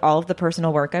say with all of the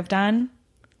personal work I've done,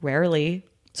 rarely.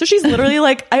 So she's literally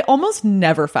like, I almost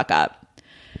never fuck up.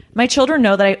 My children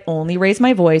know that I only raise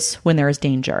my voice when there is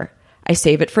danger. I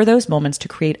save it for those moments to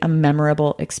create a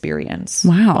memorable experience.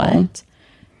 Wow. What?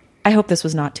 I hope this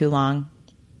was not too long.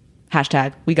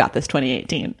 Hashtag, we got this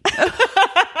 2018.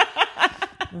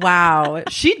 Wow.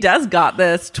 She does got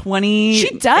this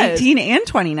 2018 and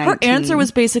 2019. Her answer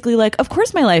was basically like, of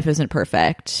course my life isn't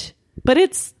perfect, but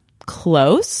it's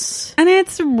close. And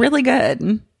it's really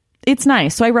good. It's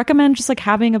nice. So I recommend just like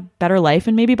having a better life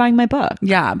and maybe buying my book,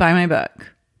 Yeah, buy my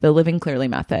book. The Living Clearly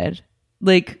Method.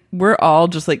 Like, we're all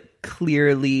just like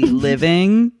clearly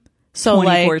living So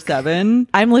like 24/7.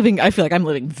 I feel like I'm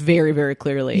living very, very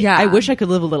clearly. Yeah. I wish I could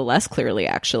live a little less clearly,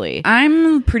 actually.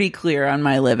 I'm pretty clear on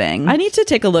my living. I need to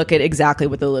take a look at exactly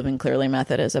what the Living Clearly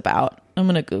Method is about. I'm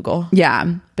going to Google.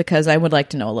 Yeah. Because I would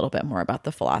like to know a little bit more about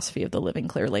the philosophy of the Living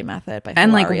Clearly Method by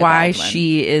And like Hilaria why Baldwin.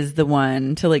 she is the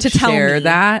one to like to tell share me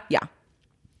that. Yeah.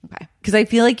 Okay. Because I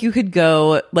feel like you could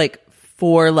go like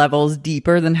 4 levels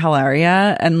deeper than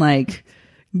Hilaria and like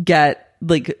get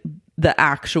like the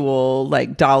actual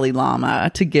like Dalai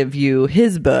Lama to give you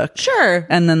his book. Sure.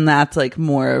 And then that's like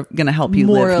more going to help you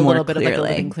live more a little bit clearly. of like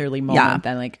a living clearly moment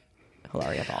than like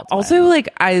Hilaria Baldwin. Also, like,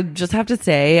 I just have to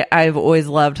say, I've always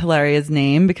loved Hilaria's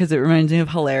name because it reminds me of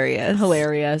Hilarious.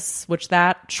 Hilarious, which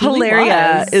that truly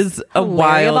Hilaria was. is a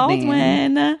Hilaria wild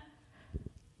name. Baldwin.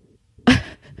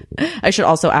 I should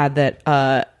also add that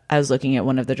I was looking at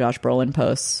one of the Josh Brolin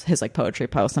posts, his like poetry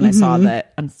posts, and I saw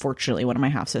that unfortunately one of my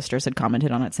half sisters had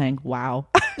commented on it saying, "Wow."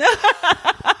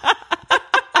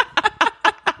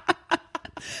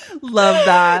 Love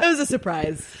that. It was a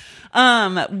surprise.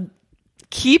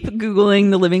 Keep Googling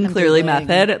the Living Clearly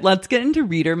method. Let's get into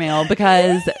reader mail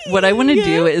because what I want to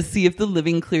do is see if the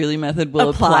Living Clearly method will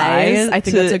apply I think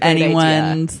to that's a great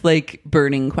anyone's like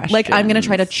burning questions. Like, I'm going to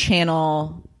try to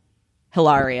channel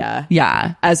Hilaria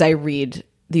Yeah. as I read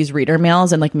these reader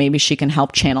mails, and like maybe she can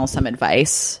help channel some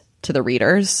advice to the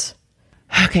readers.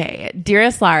 Okay.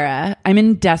 Dearest Lara, I'm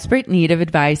in desperate need of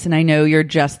advice and I know you're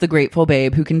just the grateful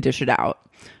babe who can dish it out.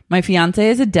 My fiance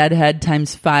is a deadhead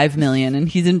times 5 million and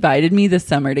he's invited me this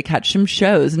summer to catch some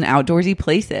shows in outdoorsy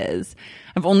places.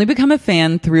 I've only become a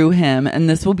fan through him and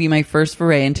this will be my first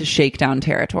foray into shakedown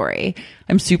territory.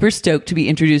 I'm super stoked to be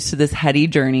introduced to this heady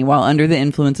journey while under the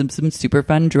influence of some super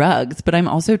fun drugs, but I'm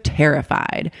also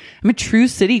terrified. I'm a true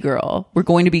city girl. We're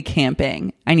going to be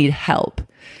camping. I need help.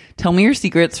 Tell me your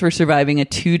secrets for surviving a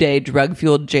 2-day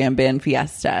drug-fueled jam band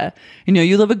fiesta. I know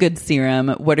you love a good serum.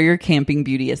 What are your camping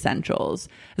beauty essentials?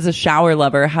 As a shower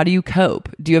lover, how do you cope?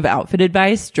 Do you have outfit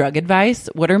advice, drug advice?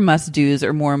 What are must-dos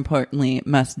or more importantly,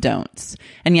 must-don'ts?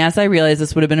 And yes, I realize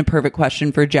this would have been a perfect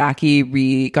question for Jackie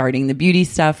regarding the beauty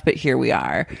stuff, but here we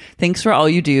are. Thanks for all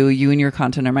you do. You and your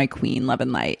content are my queen. Love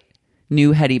and light.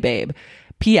 New heady babe.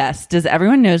 P.S. Does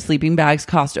everyone know sleeping bags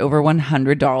cost over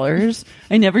 $100?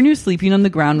 I never knew sleeping on the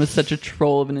ground was such a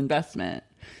troll of an investment.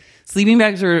 Sleeping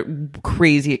bags are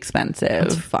crazy expensive.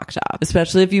 It's fucked up.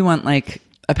 Especially if you want like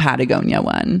a Patagonia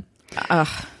one.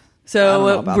 Ugh.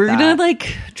 So we're going to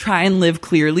like try and live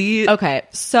clearly. Okay.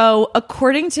 So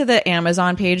according to the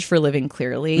Amazon page for Living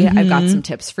Clearly, I've got some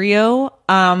tips for you.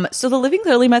 So the Living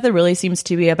Clearly method really seems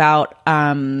to be about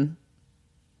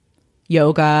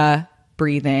yoga,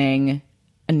 breathing,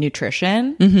 and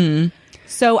nutrition.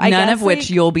 So I none guess, of which like,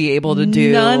 you'll be able to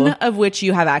do. None of which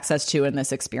you have access to in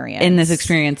this experience. In this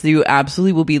experience, you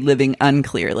absolutely will be living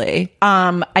unclearly.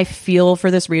 I feel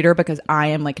for this reader because I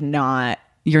am like not.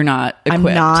 You're not equipped.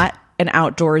 I'm not an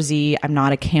outdoorsy. I'm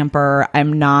not a camper.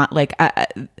 I'm not like.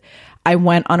 I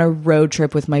went on a road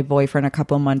trip with my boyfriend a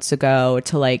couple months ago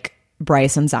to like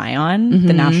Bryce and Zion,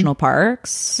 the national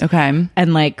parks. Okay.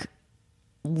 And like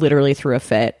literally threw a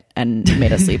fit and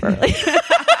made us leave early.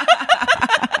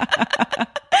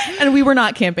 And we were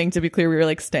not camping, to be clear. We were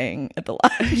like staying at the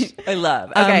lodge. I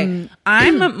love. Okay.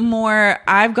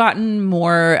 I've gotten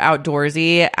more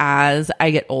outdoorsy as I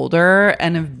get older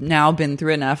and have now been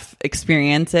through enough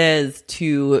experiences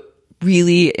to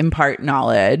really impart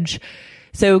knowledge.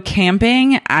 So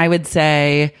camping, I would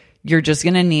say you're just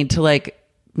going to need to like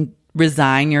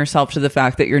resign yourself to the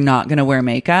fact that you're not going to wear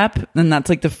makeup. And that's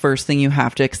like the first thing you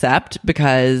have to accept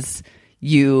because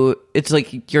it's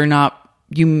like you're not,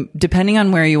 depending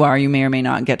on where you are, you may or may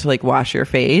not get to like wash your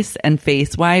face, and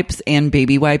face wipes and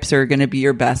baby wipes are going to be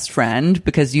your best friend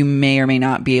because you may or may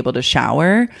not be able to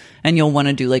shower and you'll want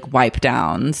to do like wipe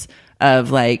downs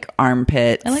of like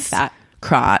armpits, I like that,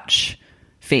 crotch,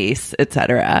 face,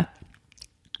 etc.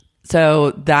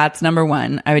 So that's number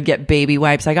one. I would get baby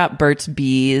wipes. I got Burt's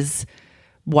Bees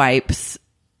wipes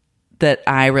that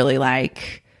I really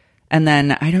like. And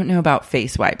then I don't know about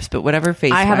face wipes, but whatever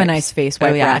face wipes. I have a nice face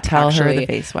wipe. Oh, yeah. rack, Tell actually. her the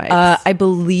face wipes. I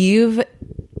believe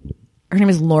her name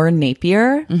is Lauren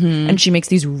Napier, and she makes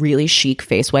these really chic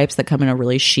face wipes that come in a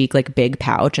really chic, like big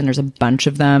pouch. And there's a bunch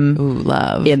of them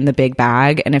in the big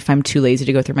bag. And if I'm too lazy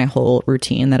to go through my whole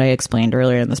routine that I explained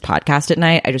earlier in this podcast at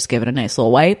night, I just give it a nice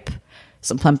little wipe,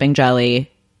 some plumping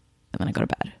jelly, and then I go to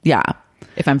bed. Yeah.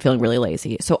 If I'm feeling really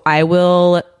lazy. So I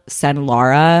will send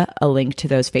Laura a link to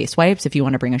those face wipes if you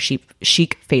want to bring a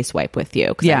chic face wipe with you,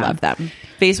 because I love them.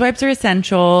 Face wipes are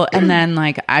essential. And then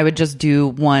like I would just do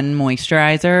one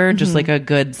moisturizer, just like a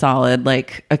good solid,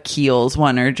 like a Kiehl's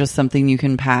one or just something you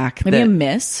can pack. Maybe a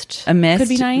mist. A mist could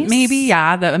be nice. Maybe,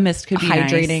 yeah. A mist could be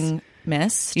hydrating nice.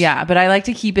 mist. Yeah, but I like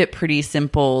to keep it pretty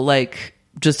simple, like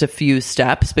just a few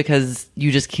steps, because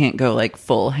you just can't go like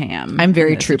full ham. I'm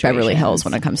very true Beverly Hills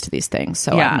when it comes to these things,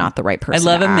 so I'm not the right person.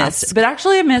 I love to a ask. mist, but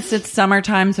actually a mist, it's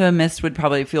summertime, so a mist would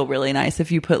probably feel really nice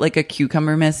if you put like a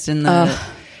cucumber mist in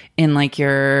in like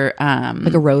your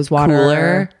like a rose water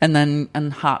cooler, and then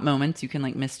in hot moments you can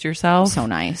like mist yourself. So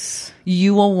nice.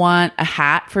 You will want a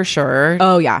hat for sure.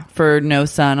 Oh yeah, for no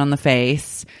sun on the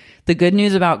face. The good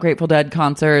news about Grateful Dead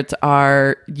concerts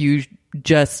are you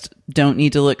just don't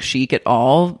need to look chic at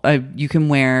all. You can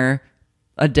wear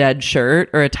a Dead shirt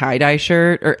or a tie-dye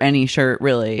shirt or any shirt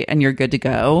really, and you're good to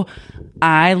go.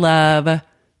 I love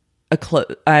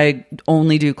I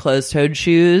only do closed-toed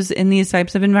shoes in these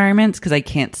types of environments because I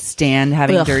can't stand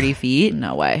having dirty feet.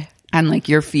 No way. And like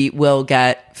your feet will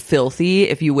get filthy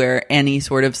if you wear any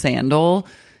sort of sandal.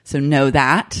 So know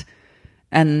that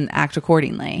and act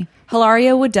accordingly.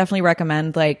 Hilaria would definitely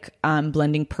recommend like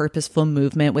blending purposeful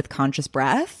movement with conscious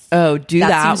breath. Oh, do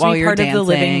that seems to while be you're part dancing. of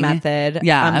the living method.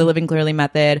 Yeah. The Living Clearly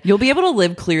method. You'll be able to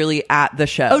live clearly at the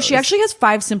show. Oh, she actually has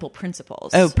 5 simple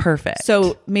principles. Oh, perfect.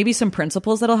 So maybe some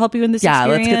principles that'll help you in this yeah,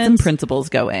 experience. let's get some principles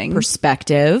going.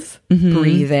 Perspective,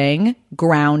 breathing,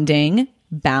 grounding,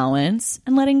 balance,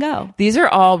 and letting go. These are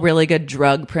all really good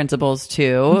drug principles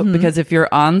too, because if you're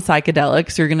on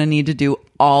psychedelics, you're going to need to do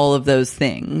all of those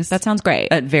things. That sounds great.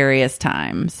 At various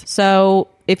times. So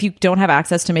if you don't have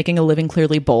access to making a Living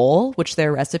Clearly bowl, which there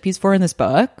are recipes for in this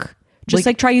book, just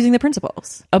like try using the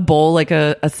principles. A bowl, like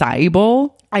a acai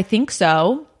bowl? I think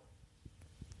so.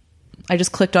 I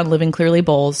just clicked on Living Clearly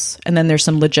bowls, and then there's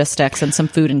some logistics and some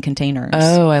food in containers.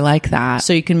 Oh, I like that.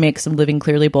 So you can make some Living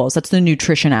Clearly bowls. That's the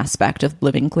nutrition aspect of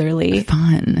Living Clearly.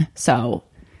 Fun. So,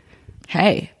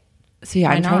 hey. So yeah,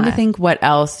 why I'm trying to not? think what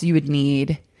else you would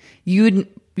need.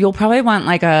 You'll probably want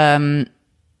like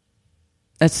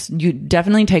you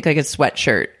definitely take like a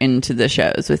sweatshirt into the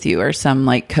shows with you, or some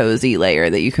like cozy layer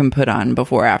that you can put on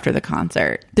before or after the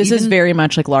concert. This is very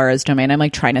much like Laura's domain. I'm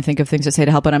like trying to think of things to say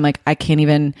to help, but I'm like, I can't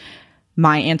even.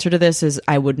 My answer to this is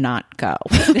I would not go.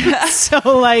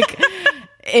 So like,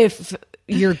 if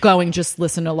you're going, just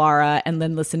listen to Laura and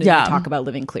then listen to me talk about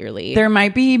Living Clearly. There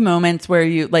might be moments where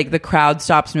you like the crowd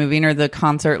stops moving or the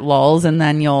concert lulls, and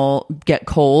then you'll get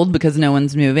cold because no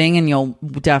one's moving, and you'll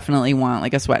definitely want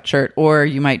like a sweatshirt, or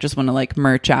you might just want to like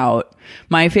merch out.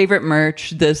 My favorite merch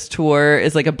this tour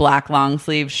is like a black long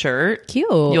sleeve shirt. Cute.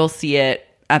 You'll see it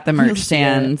at the merch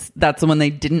stands. That's the one they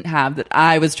didn't have that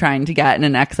I was trying to get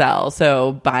in an XL.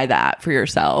 So buy that for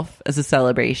yourself as a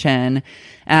celebration,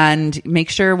 and make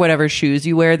sure whatever shoes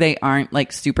you wear, they aren't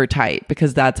like super tight,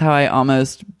 because that's how I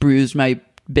almost bruised my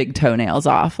big toenails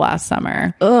off last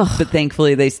summer. Ugh. But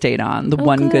thankfully they stayed on. The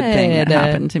one good thing that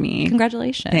happened to me.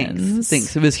 Congratulations.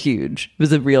 Thanks. It was huge. It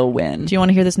was a real win. Do you want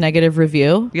to hear this negative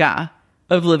review? Yeah.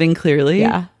 Of Living Clearly?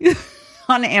 Yeah.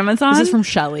 On Amazon? This is from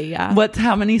Shelley, yeah.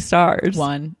 How many stars?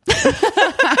 1. And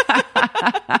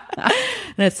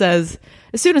it says,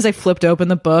 as soon as I flipped open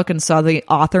the book and saw the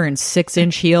author in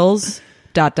 6-inch heels, ...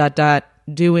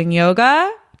 doing yoga, ...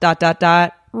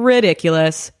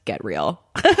 ridiculous, get real.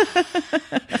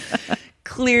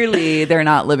 Clearly, they're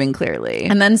not living clearly.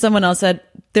 And then someone else said,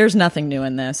 there's nothing new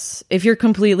in this. If you're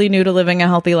completely new to living a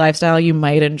healthy lifestyle, you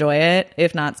might enjoy it.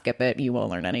 If not, skip it. You won't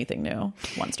learn anything new.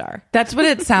 1 star. That's what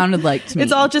it sounded like to me.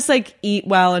 It's all just like eat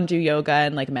well and do yoga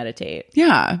and like meditate.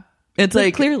 Yeah. It's Live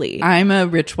like, clearly. I'm a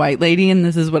rich white lady and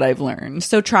this is what I've learned.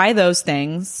 So try those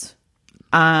things.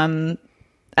 And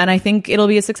I think it'll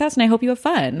be a success, and I hope you have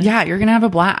fun. Yeah, you're going to have a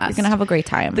blast. You're going to have a great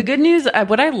time. The good news,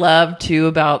 what I love too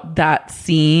about that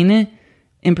scene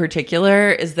in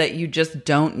particular, is that you just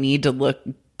don't need to look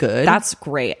good. That's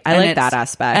great. I like that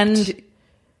aspect. And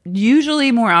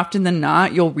usually, more often than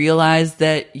not, you'll realize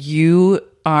that you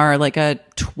are like a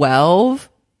 12.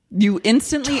 You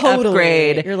instantly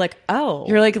upgrade. You're like, oh.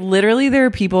 You're like, literally, there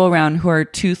are people around who are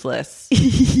toothless,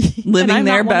 living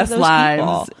their best lives.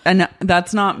 People. And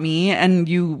that's not me. And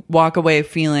you walk away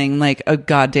feeling like a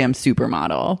goddamn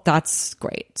supermodel. That's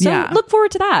great. So look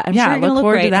forward to that. I'm sure you're going to look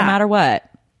great no matter what.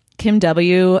 Kim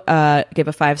W. Gave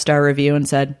a 5-star review and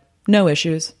said, no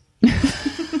issues.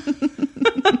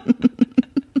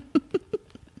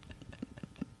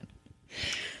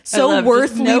 So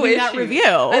worth leaving that review.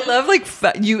 I love like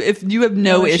if you have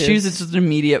no issues, it's just an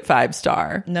immediate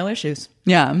 5-star. No issues.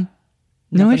 Yeah.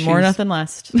 No issues. More, nothing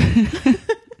less. Like,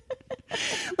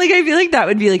 I feel like that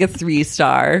would be like a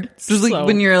 3-star. Just like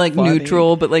when you're like funny.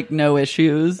 Neutral, but like no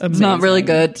issues. Amazing. It's not really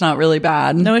good. It's not really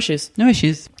bad. No issues. No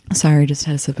issues. Sorry, just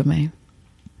had a sip of my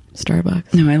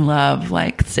Starbucks. No, I love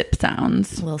like sip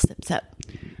sounds. A little sip.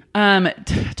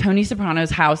 Tony Soprano's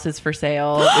house is for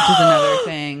sale, which is another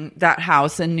thing. That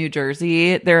house in New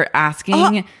Jersey, they're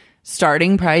asking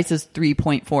starting price is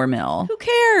 $3.4 million. Who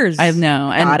cares? I know.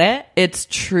 Got it. It's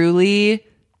truly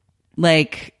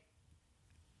like,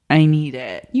 I need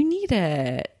it. You need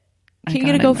it. Can you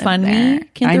get a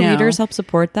GoFundMe? Can the readers help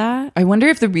support that? I wonder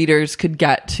if the readers could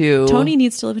get to... Tony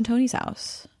needs to live in Tony's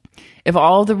house. If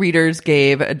all the readers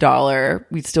gave $1,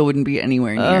 we still wouldn't be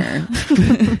anywhere near.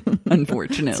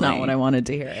 Unfortunately. That's not what I wanted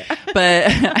to hear.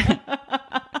 But...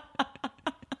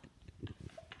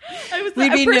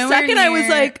 For a second, I was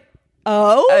like,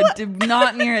 oh?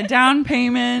 Not near a down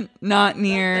payment, not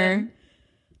near...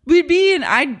 We'd be, and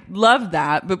I'd love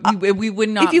that, but we would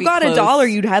not. If you be got close.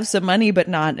 $1, you'd have some money, but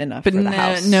not enough for the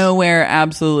house. Nowhere,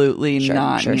 absolutely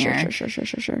not near.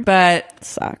 Sure. But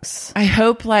sucks. I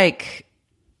hope, like,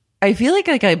 I feel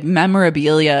like a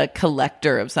memorabilia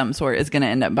collector of some sort is going to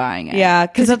end up buying it. Yeah,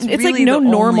 because it's really like no the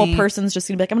normal only... person's just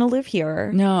going to be like, I'm going to live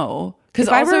here. No, because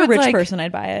if I were a rich person,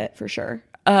 I'd buy it for sure.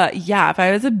 Yeah, if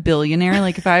I was a billionaire,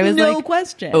 like if I was no like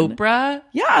question Oprah,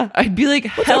 yeah, I'd be like,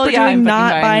 what's hell Oprah yeah, doing I'm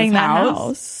not buying this that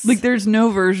house. Like there's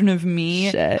no version of me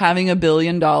having $1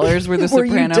 billion where the Where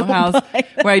you Soprano don't house buy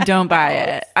where I don't buy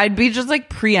it. I'd be just like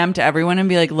preempt everyone and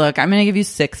be like, look, I'm gonna give you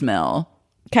 $6 million.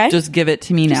 Okay, just give it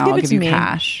to me now. I'll give you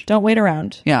cash. Don't wait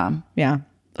around. Yeah. Ugh,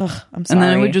 I'm sorry. And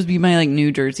then it would just be my like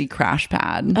New Jersey crash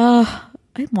pad.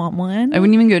 I want one. I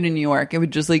wouldn't even go to New York. I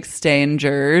would just like stay in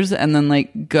Jersey and then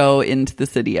like go into the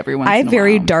city every once in a while. I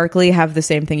very darkly have the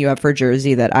same thing you have for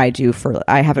Jersey that I do for,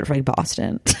 I have it for like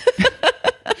Boston.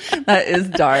 That is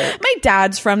dark. My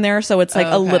dad's from there, so it's like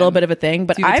a little bit of a thing,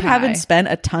 but I haven't spent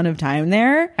a ton of time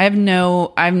there. I've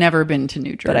never been to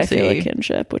New Jersey. But I feel a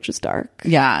kinship, which is dark.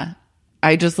 Yeah.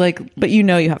 I just like, but you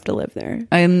know you have to live there.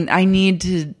 I need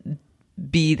to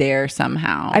be there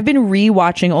somehow. I've been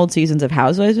rewatching old seasons of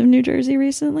Housewives of New Jersey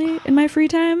recently in my free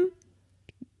time.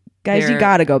 Guys, you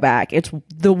gotta go back. It's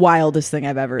the wildest thing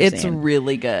I've ever seen. It's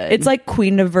really good. It's like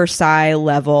Queen of Versailles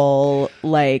level,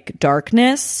 like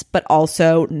darkness, but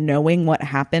also knowing what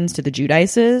happens to the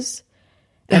Giudices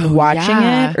and watching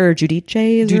it, or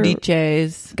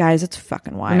Giudices. Guys, it's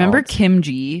fucking wild. Remember Kim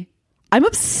G? I'm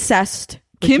obsessed.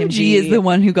 Kim G is the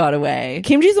one who got away.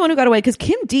 Kim G is the one who got away because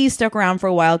Kim D stuck around for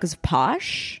a while because of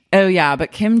Posh. Oh yeah,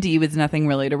 but Kim D was nothing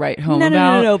really to write home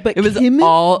about. No. But it was Kim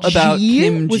all about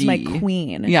Kim G. Was my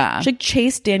queen. Yeah, she like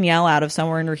chased Danielle out of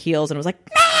somewhere in her heels and was like,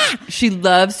 nah! She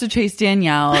loves to chase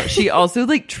Danielle. She also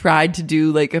like tried to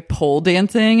do like a pole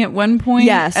dancing at one point.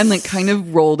 Yes, and like kind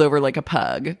of rolled over like a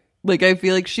pug. Like I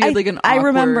feel like she had like an awkward, I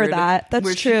remember that.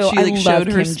 That's true. She like showed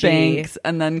her Spanx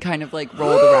and then kind of like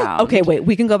rolled around. Okay, wait.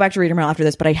 We can go back to Reader Mail after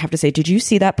this, but I have to say, did you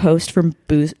see that post from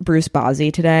Bruce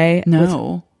Bozzi today?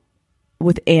 No.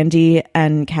 With Andy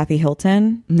and Kathy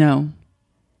Hilton? No.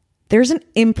 There's an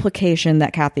implication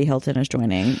that Kathy Hilton is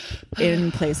joining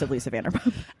in place of Lisa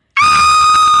Vanderpump.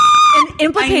 An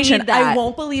implication. I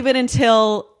won't believe it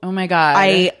until oh my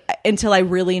god, until I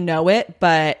really know it,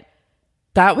 but.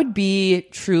 That would be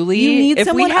truly... You need if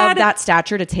someone we had of that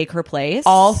stature to take her place.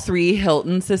 All three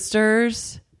Hilton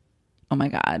sisters. Oh my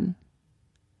God.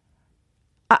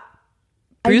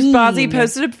 Bruce Bozzi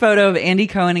posted a photo of Andy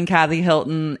Cohen and Kathy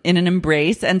Hilton in an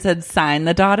embrace and said, sign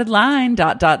the dotted line, ...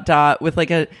 with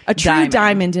like a true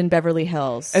diamond in Beverly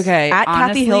Hills. Okay. At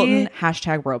honestly, Kathy Hilton,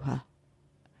 #Ropa.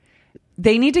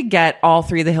 They need to get all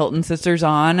three of the Hilton sisters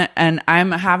on, and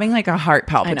I'm having like a heart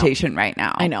palpitation right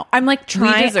now. I know. I'm like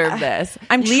trying. We deserve this.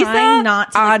 I'm Lisa, trying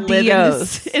not to like, live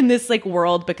adios. in this like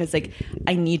world because like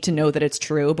I need to know that it's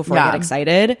true before I get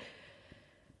excited.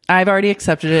 I've already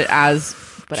accepted it as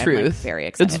but truth. I'm like very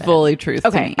excited. It's fully truth.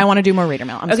 Okay, to me. I want to do more Reader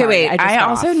Mail. I'm sorry. Wait. I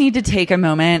also need to take a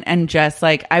moment and just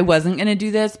like I wasn't going to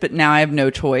do this, but now I have no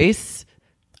choice.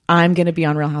 I'm going to be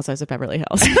on Real Housewives of Beverly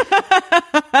Hills.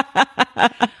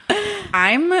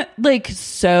 I'm like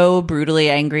so brutally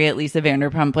angry at Lisa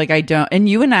Vanderpump. Like I don't, and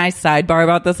you and I sidebar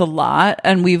about this a lot,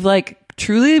 and we've like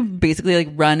truly basically like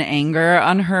run anger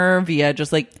on her via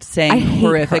just like saying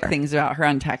horrific things about her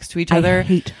on text to each other. I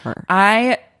hate her.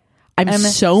 I'm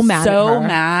so mad. So at her.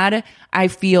 mad. I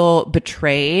feel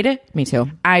betrayed. Me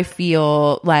too. I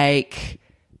feel like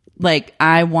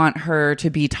I want her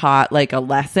to be taught like a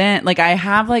lesson. Like I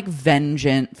have like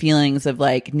vengeant feelings of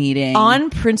like needing. On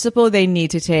principle, they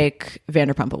need to take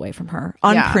Vanderpump away from her.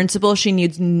 On principle, she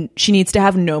needs to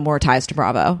have no more ties to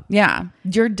Bravo. Yeah,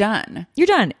 you're done. You're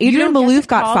done. Adrienne Maloof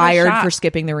got fired for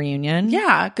skipping the reunion.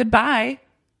 Yeah, goodbye.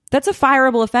 That's a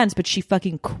fireable offense, but she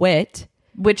fucking quit.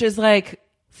 Which is like,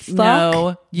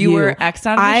 no, you were X'd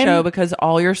out of the show because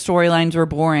all your storylines were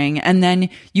boring, and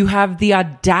then you have the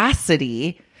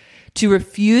audacity to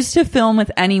refuse to film with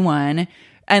anyone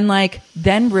and like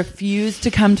then refuse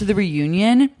to come to the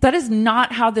reunion. That is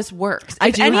not how this works.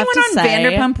 If anyone on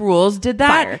Vanderpump Rules did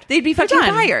that, they'd be fucking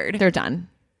fired. They're done.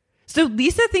 So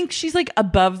Lisa thinks she's like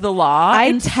above the law. I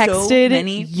in texted so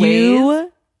many you ways.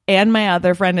 and my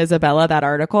other friend Isabella that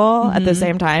article at the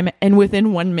same time, and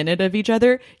within 1 minute of each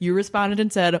other, you responded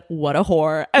and said, "What a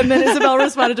whore," and then Isabella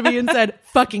responded to me and said,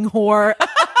 "Fucking whore."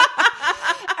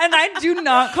 And I do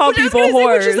not call Which I was people gonna say,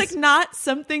 whores. which is like not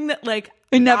something that like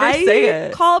I never say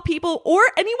it. call people, or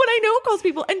anyone I know calls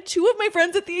people. And two of my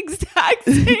friends at the exact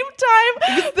same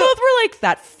time both were like,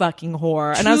 "That fucking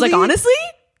whore," and I was like, Truly- honestly,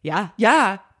 yeah,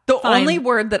 Yeah. The Fine. only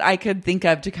word that I could think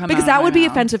of to come because out that of would my be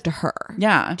mouth. offensive to her.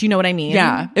 Yeah. Do you know what I mean?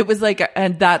 Yeah. It was like,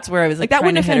 and that's where I was like Like that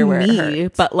trying wouldn't to hit her where offend it me,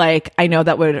 hurts. but like I know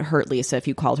that would hurt Lisa if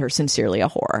you called her sincerely a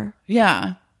whore.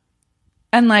 Yeah.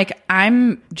 And like,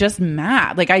 I'm just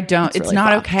mad. Like, I don't, it's really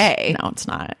not fucked. okay. No, it's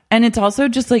not. And it's also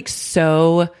just like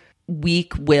so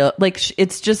weak will. Like,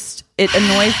 it's just, it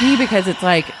annoys me because it's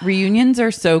like reunions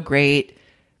are so great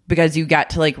because you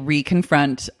get to like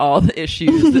reconfront all the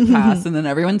issues that pass and then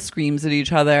everyone screams at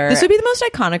each other. This would be the most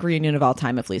iconic reunion of all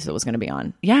time if Lisa was going to be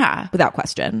on, Yeah. without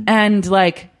question. And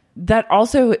like, that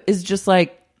also is just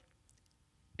like,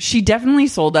 she definitely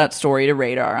sold that story to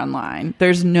Radar Online.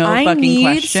 There's no I fucking need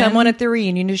question. someone at the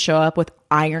reunion to show up with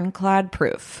ironclad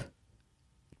proof.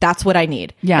 That's what I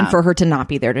need. Yeah. And for her to not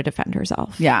be there to defend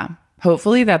herself. Yeah.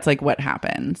 Hopefully that's like what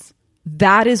happens.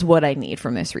 That is what I need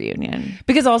from this reunion.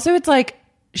 Because also it's like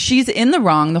she's in the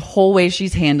wrong the whole way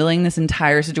she's handling this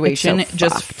entire situation. It's so It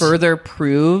just fucked. further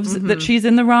proves that she's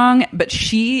in the wrong. But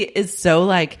she is so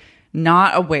like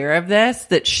not aware of this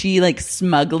that she like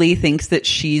smugly thinks that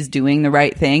she's doing the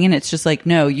right thing. And it's just like,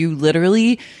 no, you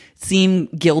literally seem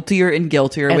guiltier and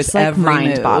guiltier It's with like every move.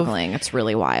 mind-boggling. It's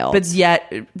really wild. But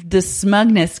yet the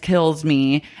smugness kills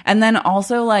me. And then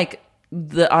also like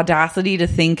the audacity to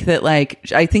think that like,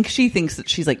 I think she thinks that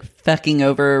she's like fucking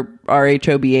over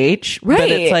RHOBH. But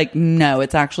Right. it's like, no,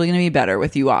 it's actually going to be better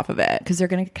with you off of it. because they're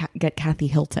going to get Kathy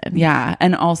Hilton. Yeah.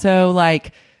 And also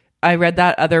like, I read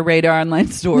that other Radar Online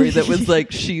story that was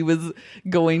like she was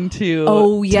going to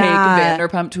Oh, yeah.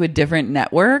 take Vanderpump to a different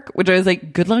network, which I was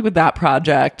like, good luck with that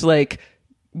project. Like,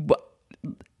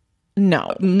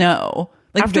 No. no.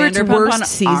 Like After its Vanderpump on worst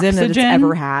season that it's Oxygen?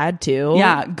 ever had, too.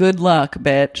 Yeah, good luck,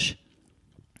 bitch.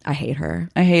 I hate her.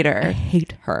 I hate her. I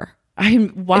hate her. I'm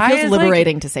why it feels is,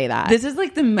 liberating like, to say that. This is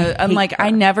like the most. I'm hate like her. I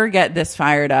never get this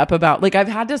fired up about. Like I've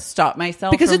had to stop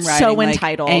myself Because from it's so writing, like,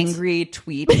 entitled. angry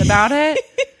tweets about it.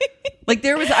 Like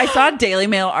I saw a Daily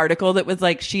Mail article that was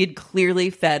like she had clearly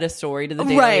fed a story to the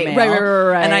Daily Right, Mail,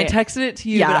 right. and I texted it to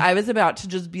you, Yeah. but I was about to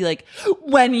just be like,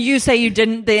 when you say you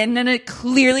didn't, then and it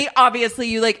clearly, obviously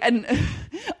you like, and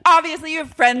obviously you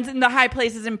have friends in the high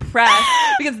places in press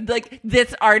because like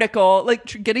this article, like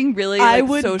getting really, like, I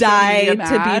would social die media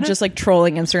to mad. be just like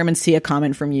trolling Instagram and see a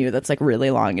comment from you that's like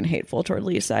really long and hateful toward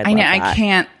Lisa. I know I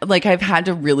can't. Like I've had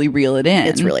to really reel it in.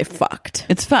 It's really fucked.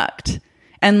 it's fucked,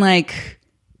 and like.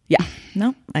 Yeah.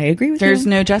 No, I agree with There's you.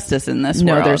 no justice in this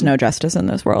No, world. there's no justice in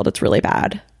this world. It's really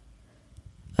bad.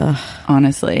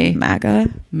 Honestly. MAGA.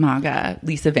 MAGA.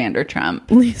 Lisa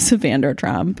Vandertrump. Lisa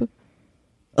Vandertrump.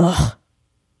 Ugh.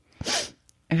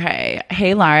 Okay.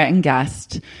 Hey, Lara and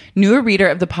guest. Newer reader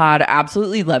of the pod,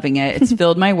 absolutely loving it. It's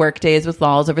filled my work days with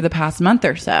lols over the past month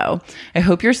or so. I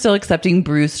hope you're still accepting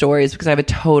brew stories because I have a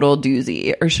total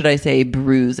doozy, or should I say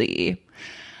bruisey.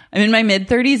 I'm in my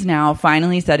mid-30s now,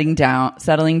 finally settling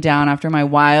down after my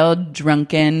wild,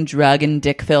 drunken, drug and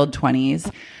dick-filled 20s.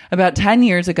 About 10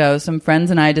 years ago, some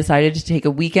friends and I decided to take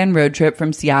a weekend road trip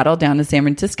from Seattle down to San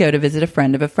Francisco to visit a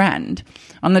friend of a friend.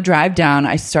 On the drive down,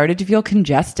 I started to feel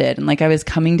congested and like I was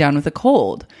coming down with a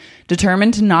cold.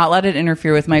 Determined to not let it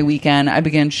interfere with my weekend, I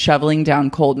began shoveling down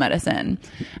cold medicine.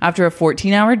 After a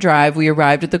 14-hour drive, we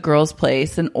arrived at the girls'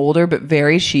 place, an older but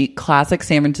very chic, classic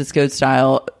San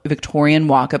Francisco-style Victorian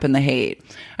walk-up in the Haight.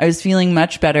 I was feeling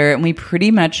much better, and we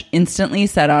pretty much instantly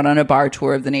set out on a bar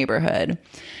tour of the neighborhood.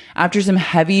 After some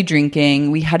heavy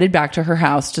drinking, we headed back to her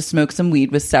house to smoke some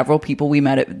weed with several people we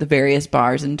met at the various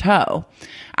bars in tow.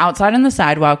 Outside on the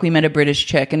sidewalk, we met a British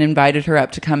chick and invited her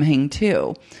up to come hang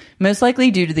too. Most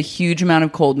likely due to the huge amount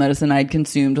of cold medicine I'd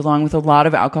consumed, along with a lot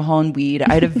of alcohol and weed,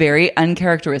 I had a very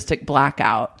uncharacteristic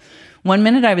blackout. 1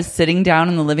 minute I was sitting down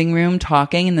in the living room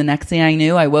talking, and the next thing I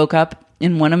knew, I woke up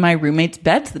in one of my roommate's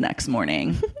beds the next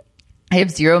morning. I have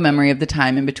zero memory of the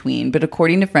time in between, but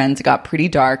according to friends, it got pretty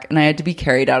dark, and I had to be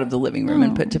carried out of the living room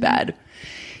and put to bed.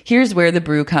 Here's where the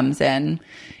brew comes in.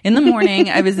 In the morning,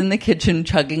 I was in the kitchen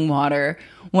chugging water.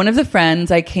 One of the friends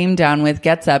I came down with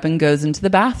gets up and goes into the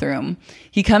bathroom.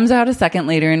 He comes out a second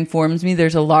later and informs me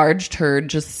there's a large turd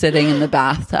just sitting in the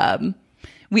bathtub.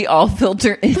 We all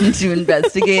filter in to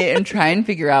investigate and try and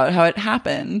figure out how it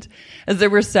happened. As there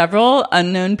were several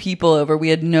unknown people over, we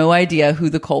had no idea who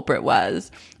the culprit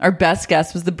was. Our best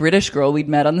guess was the British girl we'd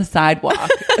met on the sidewalk.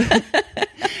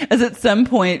 as at some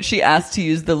point she asked to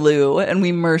use the loo, and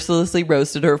we mercilessly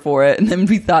roasted her for it, and then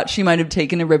we thought she might have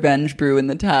taken a revenge brew in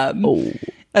the tub. Oh.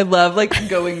 I love like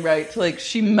going right to like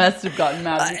she must have gotten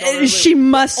mad. She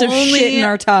must have shit in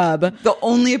our tub. The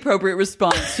only appropriate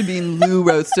response to being loo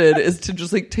roasted is to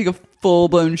just like take a full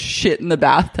blown shit in the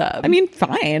bathtub. I mean,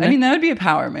 fine. I mean, that would be a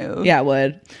power move. Yeah, it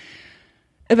would.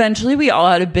 Eventually, we all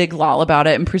had a big lol about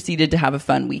it and proceeded to have a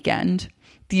fun weekend.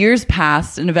 The years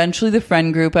passed, and eventually the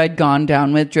friend group I'd gone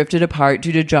down with drifted apart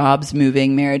due to jobs,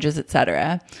 moving, marriages,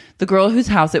 etc. The girl whose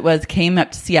house it was came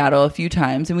up to Seattle a few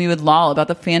times, and we would loll about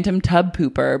the phantom tub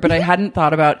pooper, but I hadn't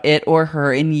thought about it or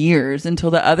her in years until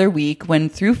the other week when,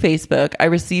 through Facebook, I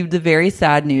received the very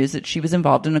sad news that she was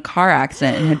involved in a car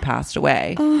accident and had passed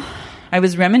away. I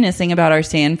was reminiscing about our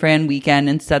San Fran weekend,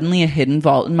 and suddenly a hidden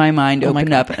vault in my mind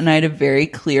opened up, and I had a very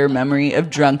clear memory of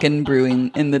drunken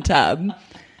brewing in the tub.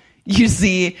 You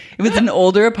see, it was an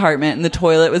older apartment, and the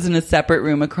toilet was in a separate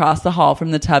room across the hall from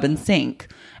the tub and sink.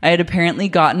 I had apparently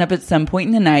gotten up at some point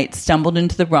in the night, stumbled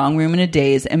into the wrong room in a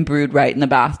daze, and brewed right in the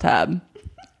bathtub.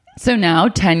 So now,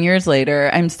 10 years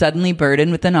later, I'm suddenly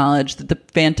burdened with the knowledge that the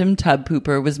phantom tub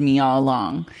pooper was me all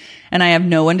along. And I have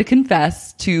no one to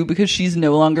confess to because she's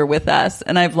no longer with us,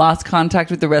 and I've lost contact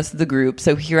with the rest of the group,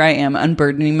 so here I am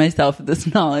unburdening myself of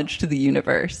this knowledge to the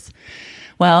universe.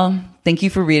 Well, thank you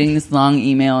for reading this long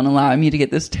email and allowing me to get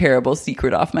this terrible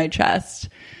secret off my chest.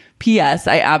 P.S.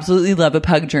 I absolutely love a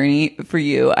pug journey for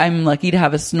you. I'm lucky to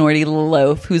have a snorty little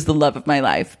loaf who's the love of my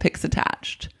life. Pics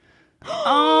attached.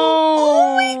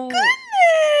 Oh my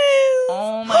goodness.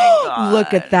 Oh my God.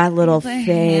 Look at that little face.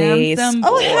 handsome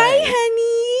Oh, boy. hi,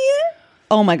 honey.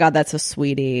 Oh my God, that's a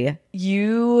sweetie.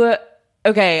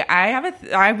 Okay,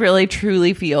 I really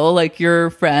truly feel like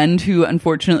your friend who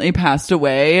unfortunately passed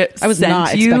away. I was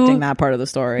not expecting that part of the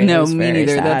story. No, It was me very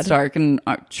neither. sad. That's dark and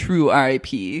true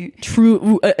RIP.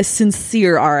 True, a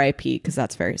sincere RIP, because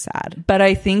that's very sad. But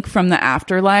I think from the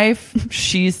afterlife,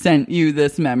 she sent you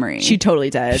this memory. She totally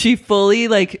did. She fully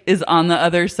like is on the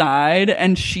other side,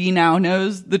 and she now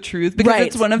knows the truth because Right.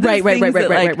 it's one of those Right, things that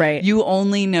like right. you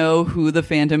only know who the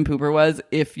phantom pooper was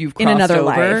if you've In crossed another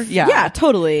over. life. Yeah,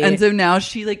 totally. And so now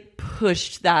she like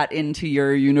pushed that into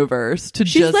your universe to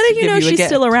She's just letting you give know a she's gift.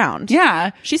 still around.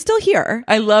 Yeah, She's still here.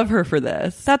 I love her for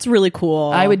this. That's really cool.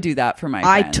 I would do that for my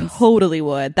I friends. totally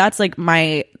would. That's like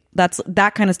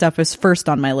that kind of stuff is first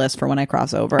on my list for when I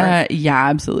cross over. Yeah,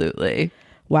 absolutely.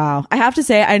 Wow. I have to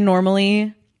say, I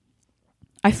find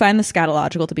the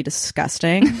scatological to be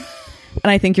disgusting. And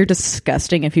I think you're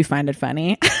disgusting if you find it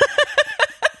funny.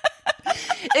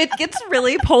 It gets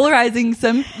really polarizing.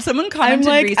 Someone commented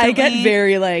recently. I get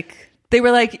very They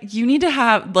were like, you need to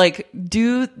have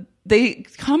they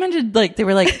commented they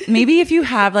were like, maybe if you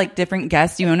have like different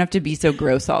guests, you don't have to be so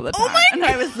gross all the time. oh my and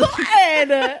God.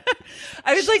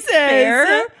 I was like,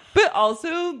 fair. But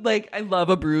also, like, I love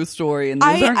a brew story, and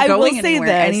those aren't I will going say anywhere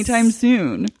this. anytime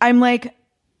soon. I'm like,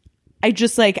 I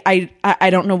just like I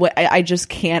don't know what I just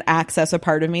can't access a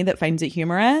part of me that finds it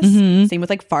humorous. Same with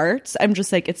like farts. I'm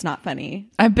just like, it's not funny.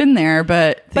 I've been there,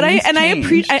 but I changed.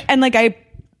 appreciate and like I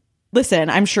listen.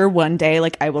 I'm sure one day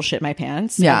like I will shit my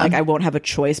pants. Yeah. and, like I won't have a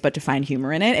choice but to find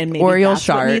humor in it, and maybe Or you'll that's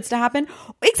what shart. needs to happen.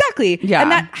 Exactly. Yeah.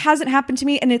 and that hasn't happened to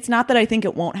me. And it's not that I think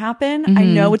it won't happen. I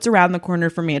know it's around the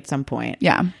corner for me at some point.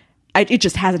 Yeah. It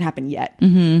just hasn't happened yet.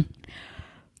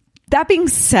 That being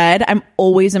said, I'm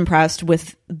always impressed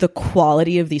with the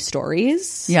quality of these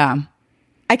stories. Yeah.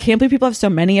 I can't believe people have so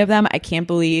many of them. I can't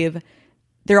believe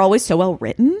they're always so well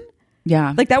written.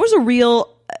 Yeah. Like that was a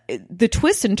real the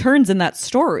twists and turns in that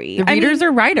story. The readers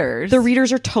are writers. The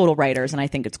readers are total writers, and I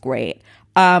think it's great.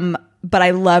 But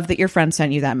I love that your friend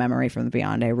sent you that memory from the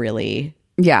Beyond.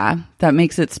 Yeah. That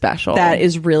makes it special. That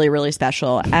is really, really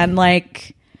special. And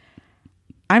like,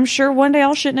 I'm sure one day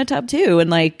I'll shit in a tub too. And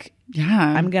like, yeah.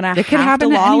 I'm going to It could have to happen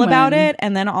to lol anyone. about it.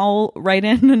 And then I'll write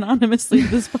in anonymously to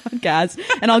this podcast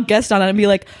and I'll guest on it and be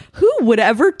like, who would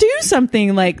ever do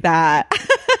something like that?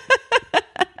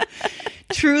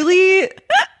 Truly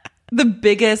the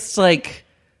biggest like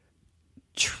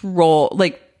troll,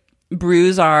 like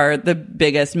brews are the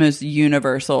biggest, most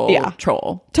universal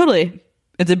troll. Totally.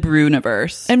 It's a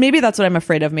brew-universe. And maybe that's what I'm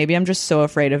afraid of. Maybe I'm just so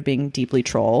afraid of being deeply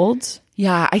trolled.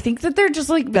 Yeah, I think that they're just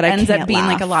like That I ends up can't being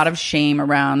laugh. like a lot of shame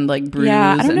around like brews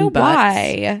Yeah, I don't know and butts.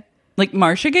 why. Like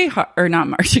Marcia Gay or not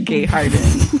Marcia Gay Harden.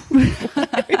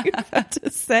 What are you about to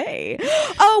say?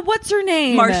 Oh, what's her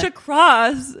name? Marcia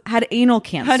Cross had anal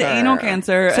cancer. had anal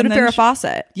cancer. So and did then Farrah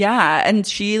Fawcett. Yeah, and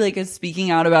she like is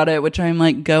speaking out about it, which I'm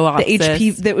like, go off. The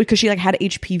HPV because she like had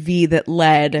HPV that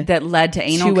led to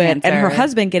anal to it, cancer, and her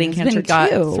husband getting cancer got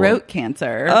too. throat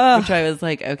cancer, which I was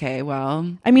like, okay,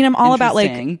 well, I mean, I'm all about like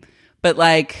interesting. But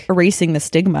like erasing the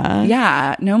stigma.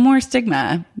 Yeah, no more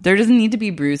stigma. There doesn't need to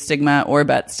be bruise stigma or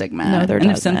butt stigma. No, there and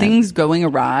doesn't. If something's going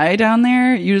awry down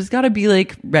there, you just got to be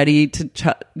like ready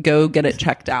to go get it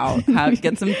checked out.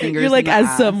 Get some fingers. You're like, in the as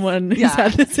ass. someone who's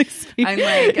had this experience,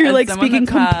 I'm like, you're as like someone speaking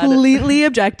that's had completely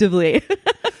objectively.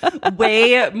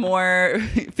 way more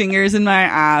fingers in my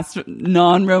ass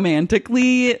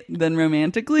non-romantically than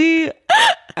romantically.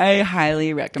 I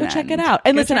highly recommend. Go check it out.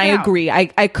 And listen, I agree.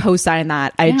 I co-sign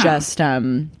that. I just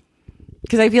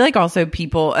because I feel like also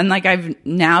people, and like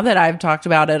now that I've talked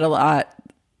about it a lot,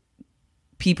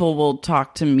 people will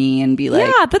talk to me and be like,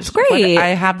 yeah, that's great. I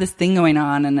have this thing going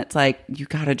on, and it's like, you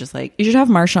gotta just like, you should have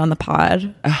Marsha on the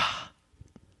pod.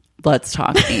 Let's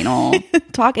talk anal.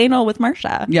 Talk anal with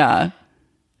Marsha. Yeah.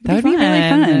 That would be really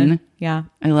fun. Yeah.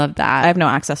 I love that. I have no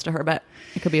access to her, but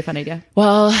it could be a fun idea.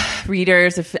 Well,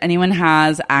 readers, if anyone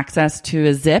has access to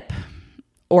a Zip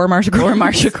or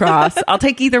Marsha Cross, I'll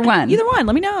take either one. Either one.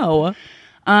 Let me know.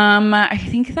 I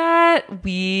think that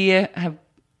we have,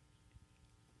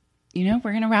 we're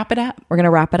going to wrap it up.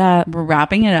 We're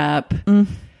wrapping it up.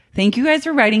 Thank you guys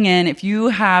for writing in. If you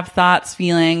have thoughts,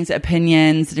 feelings,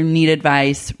 opinions, or need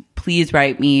advice, please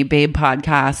write me,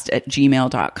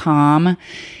 babepodcast@gmail.com.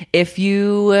 If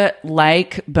you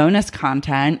like bonus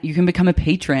content, you can become a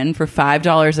patron for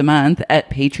 $5 a month at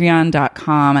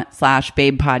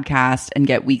patreon.com/babepodcast and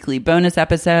get weekly bonus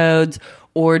episodes,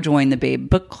 or join the Babe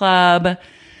Book Club.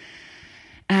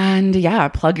 And yeah,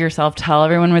 plug yourself. Tell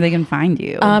everyone where they can find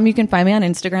you. You can find me on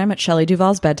Instagram at Shelley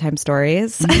Duvall's Bedtime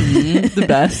Stories. The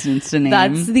best Insta name.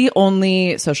 That's the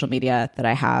only social media that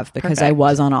I have because I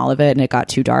was on all of it and it got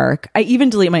too dark. I even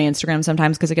delete my Instagram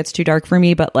sometimes because it gets too dark for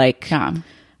me. But like, that's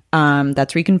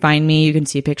where you can find me. You can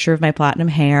see a picture of my platinum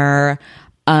hair.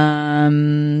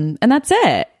 And that's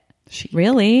it.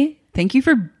 Really. Thank you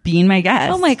for being my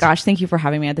guest. Oh my gosh, thank you for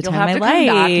having me at the time of my life. You'll have to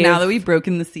come back now that we've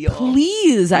broken the seal.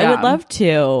 Please, I would love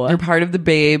to. You're part of the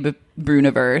Babe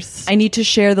Bruniverse. I need to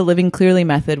share the Living Clearly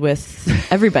method with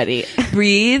everybody.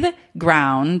 Breathe,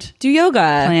 ground, do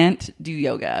yoga, plant, do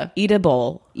yoga, eat a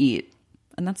bowl, eat.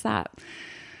 And that's that.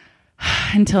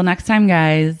 Until next time,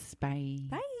 guys. Bye.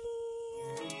 Bye.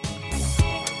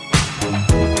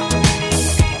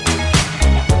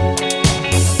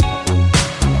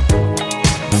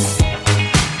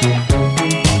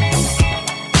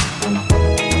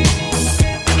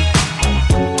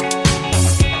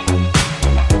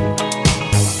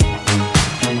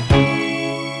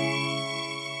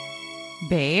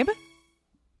 Babe?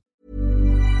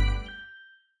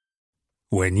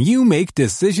 When you make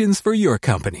decisions for your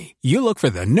company, you look for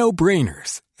the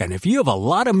no-brainers. And if you have a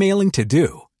lot of mailing to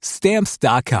do,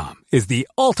 Stamps.com is the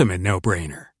ultimate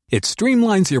no-brainer. It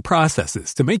streamlines your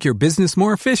processes to make your business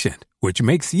more efficient, which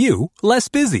makes you less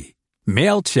busy.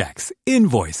 Mail checks,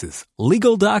 invoices,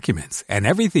 legal documents, and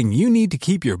everything you need to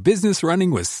keep your business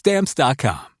running with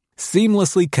Stamps.com.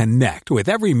 Seamlessly connect with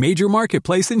every major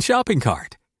marketplace and shopping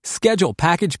cart. Schedule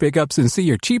package pickups and see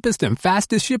your cheapest and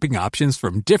fastest shipping options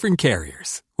from different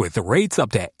carriers, with rates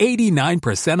up to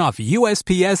 89% off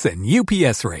USPS and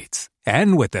UPS rates.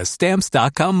 And with the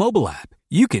Stamps.com mobile app,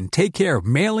 you can take care of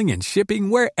mailing and shipping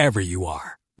wherever you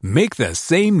are. Make the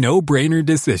same no-brainer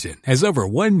decision as over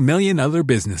 1 million other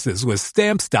businesses with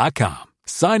Stamps.com.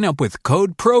 Sign up with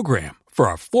code PROGRAM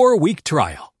for a 4-week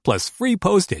trial, plus free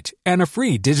postage and a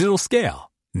free digital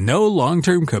scale. No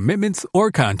long-term commitments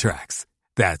or contracts.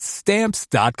 That's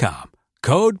Stamps.com.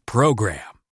 Code PROGRAM.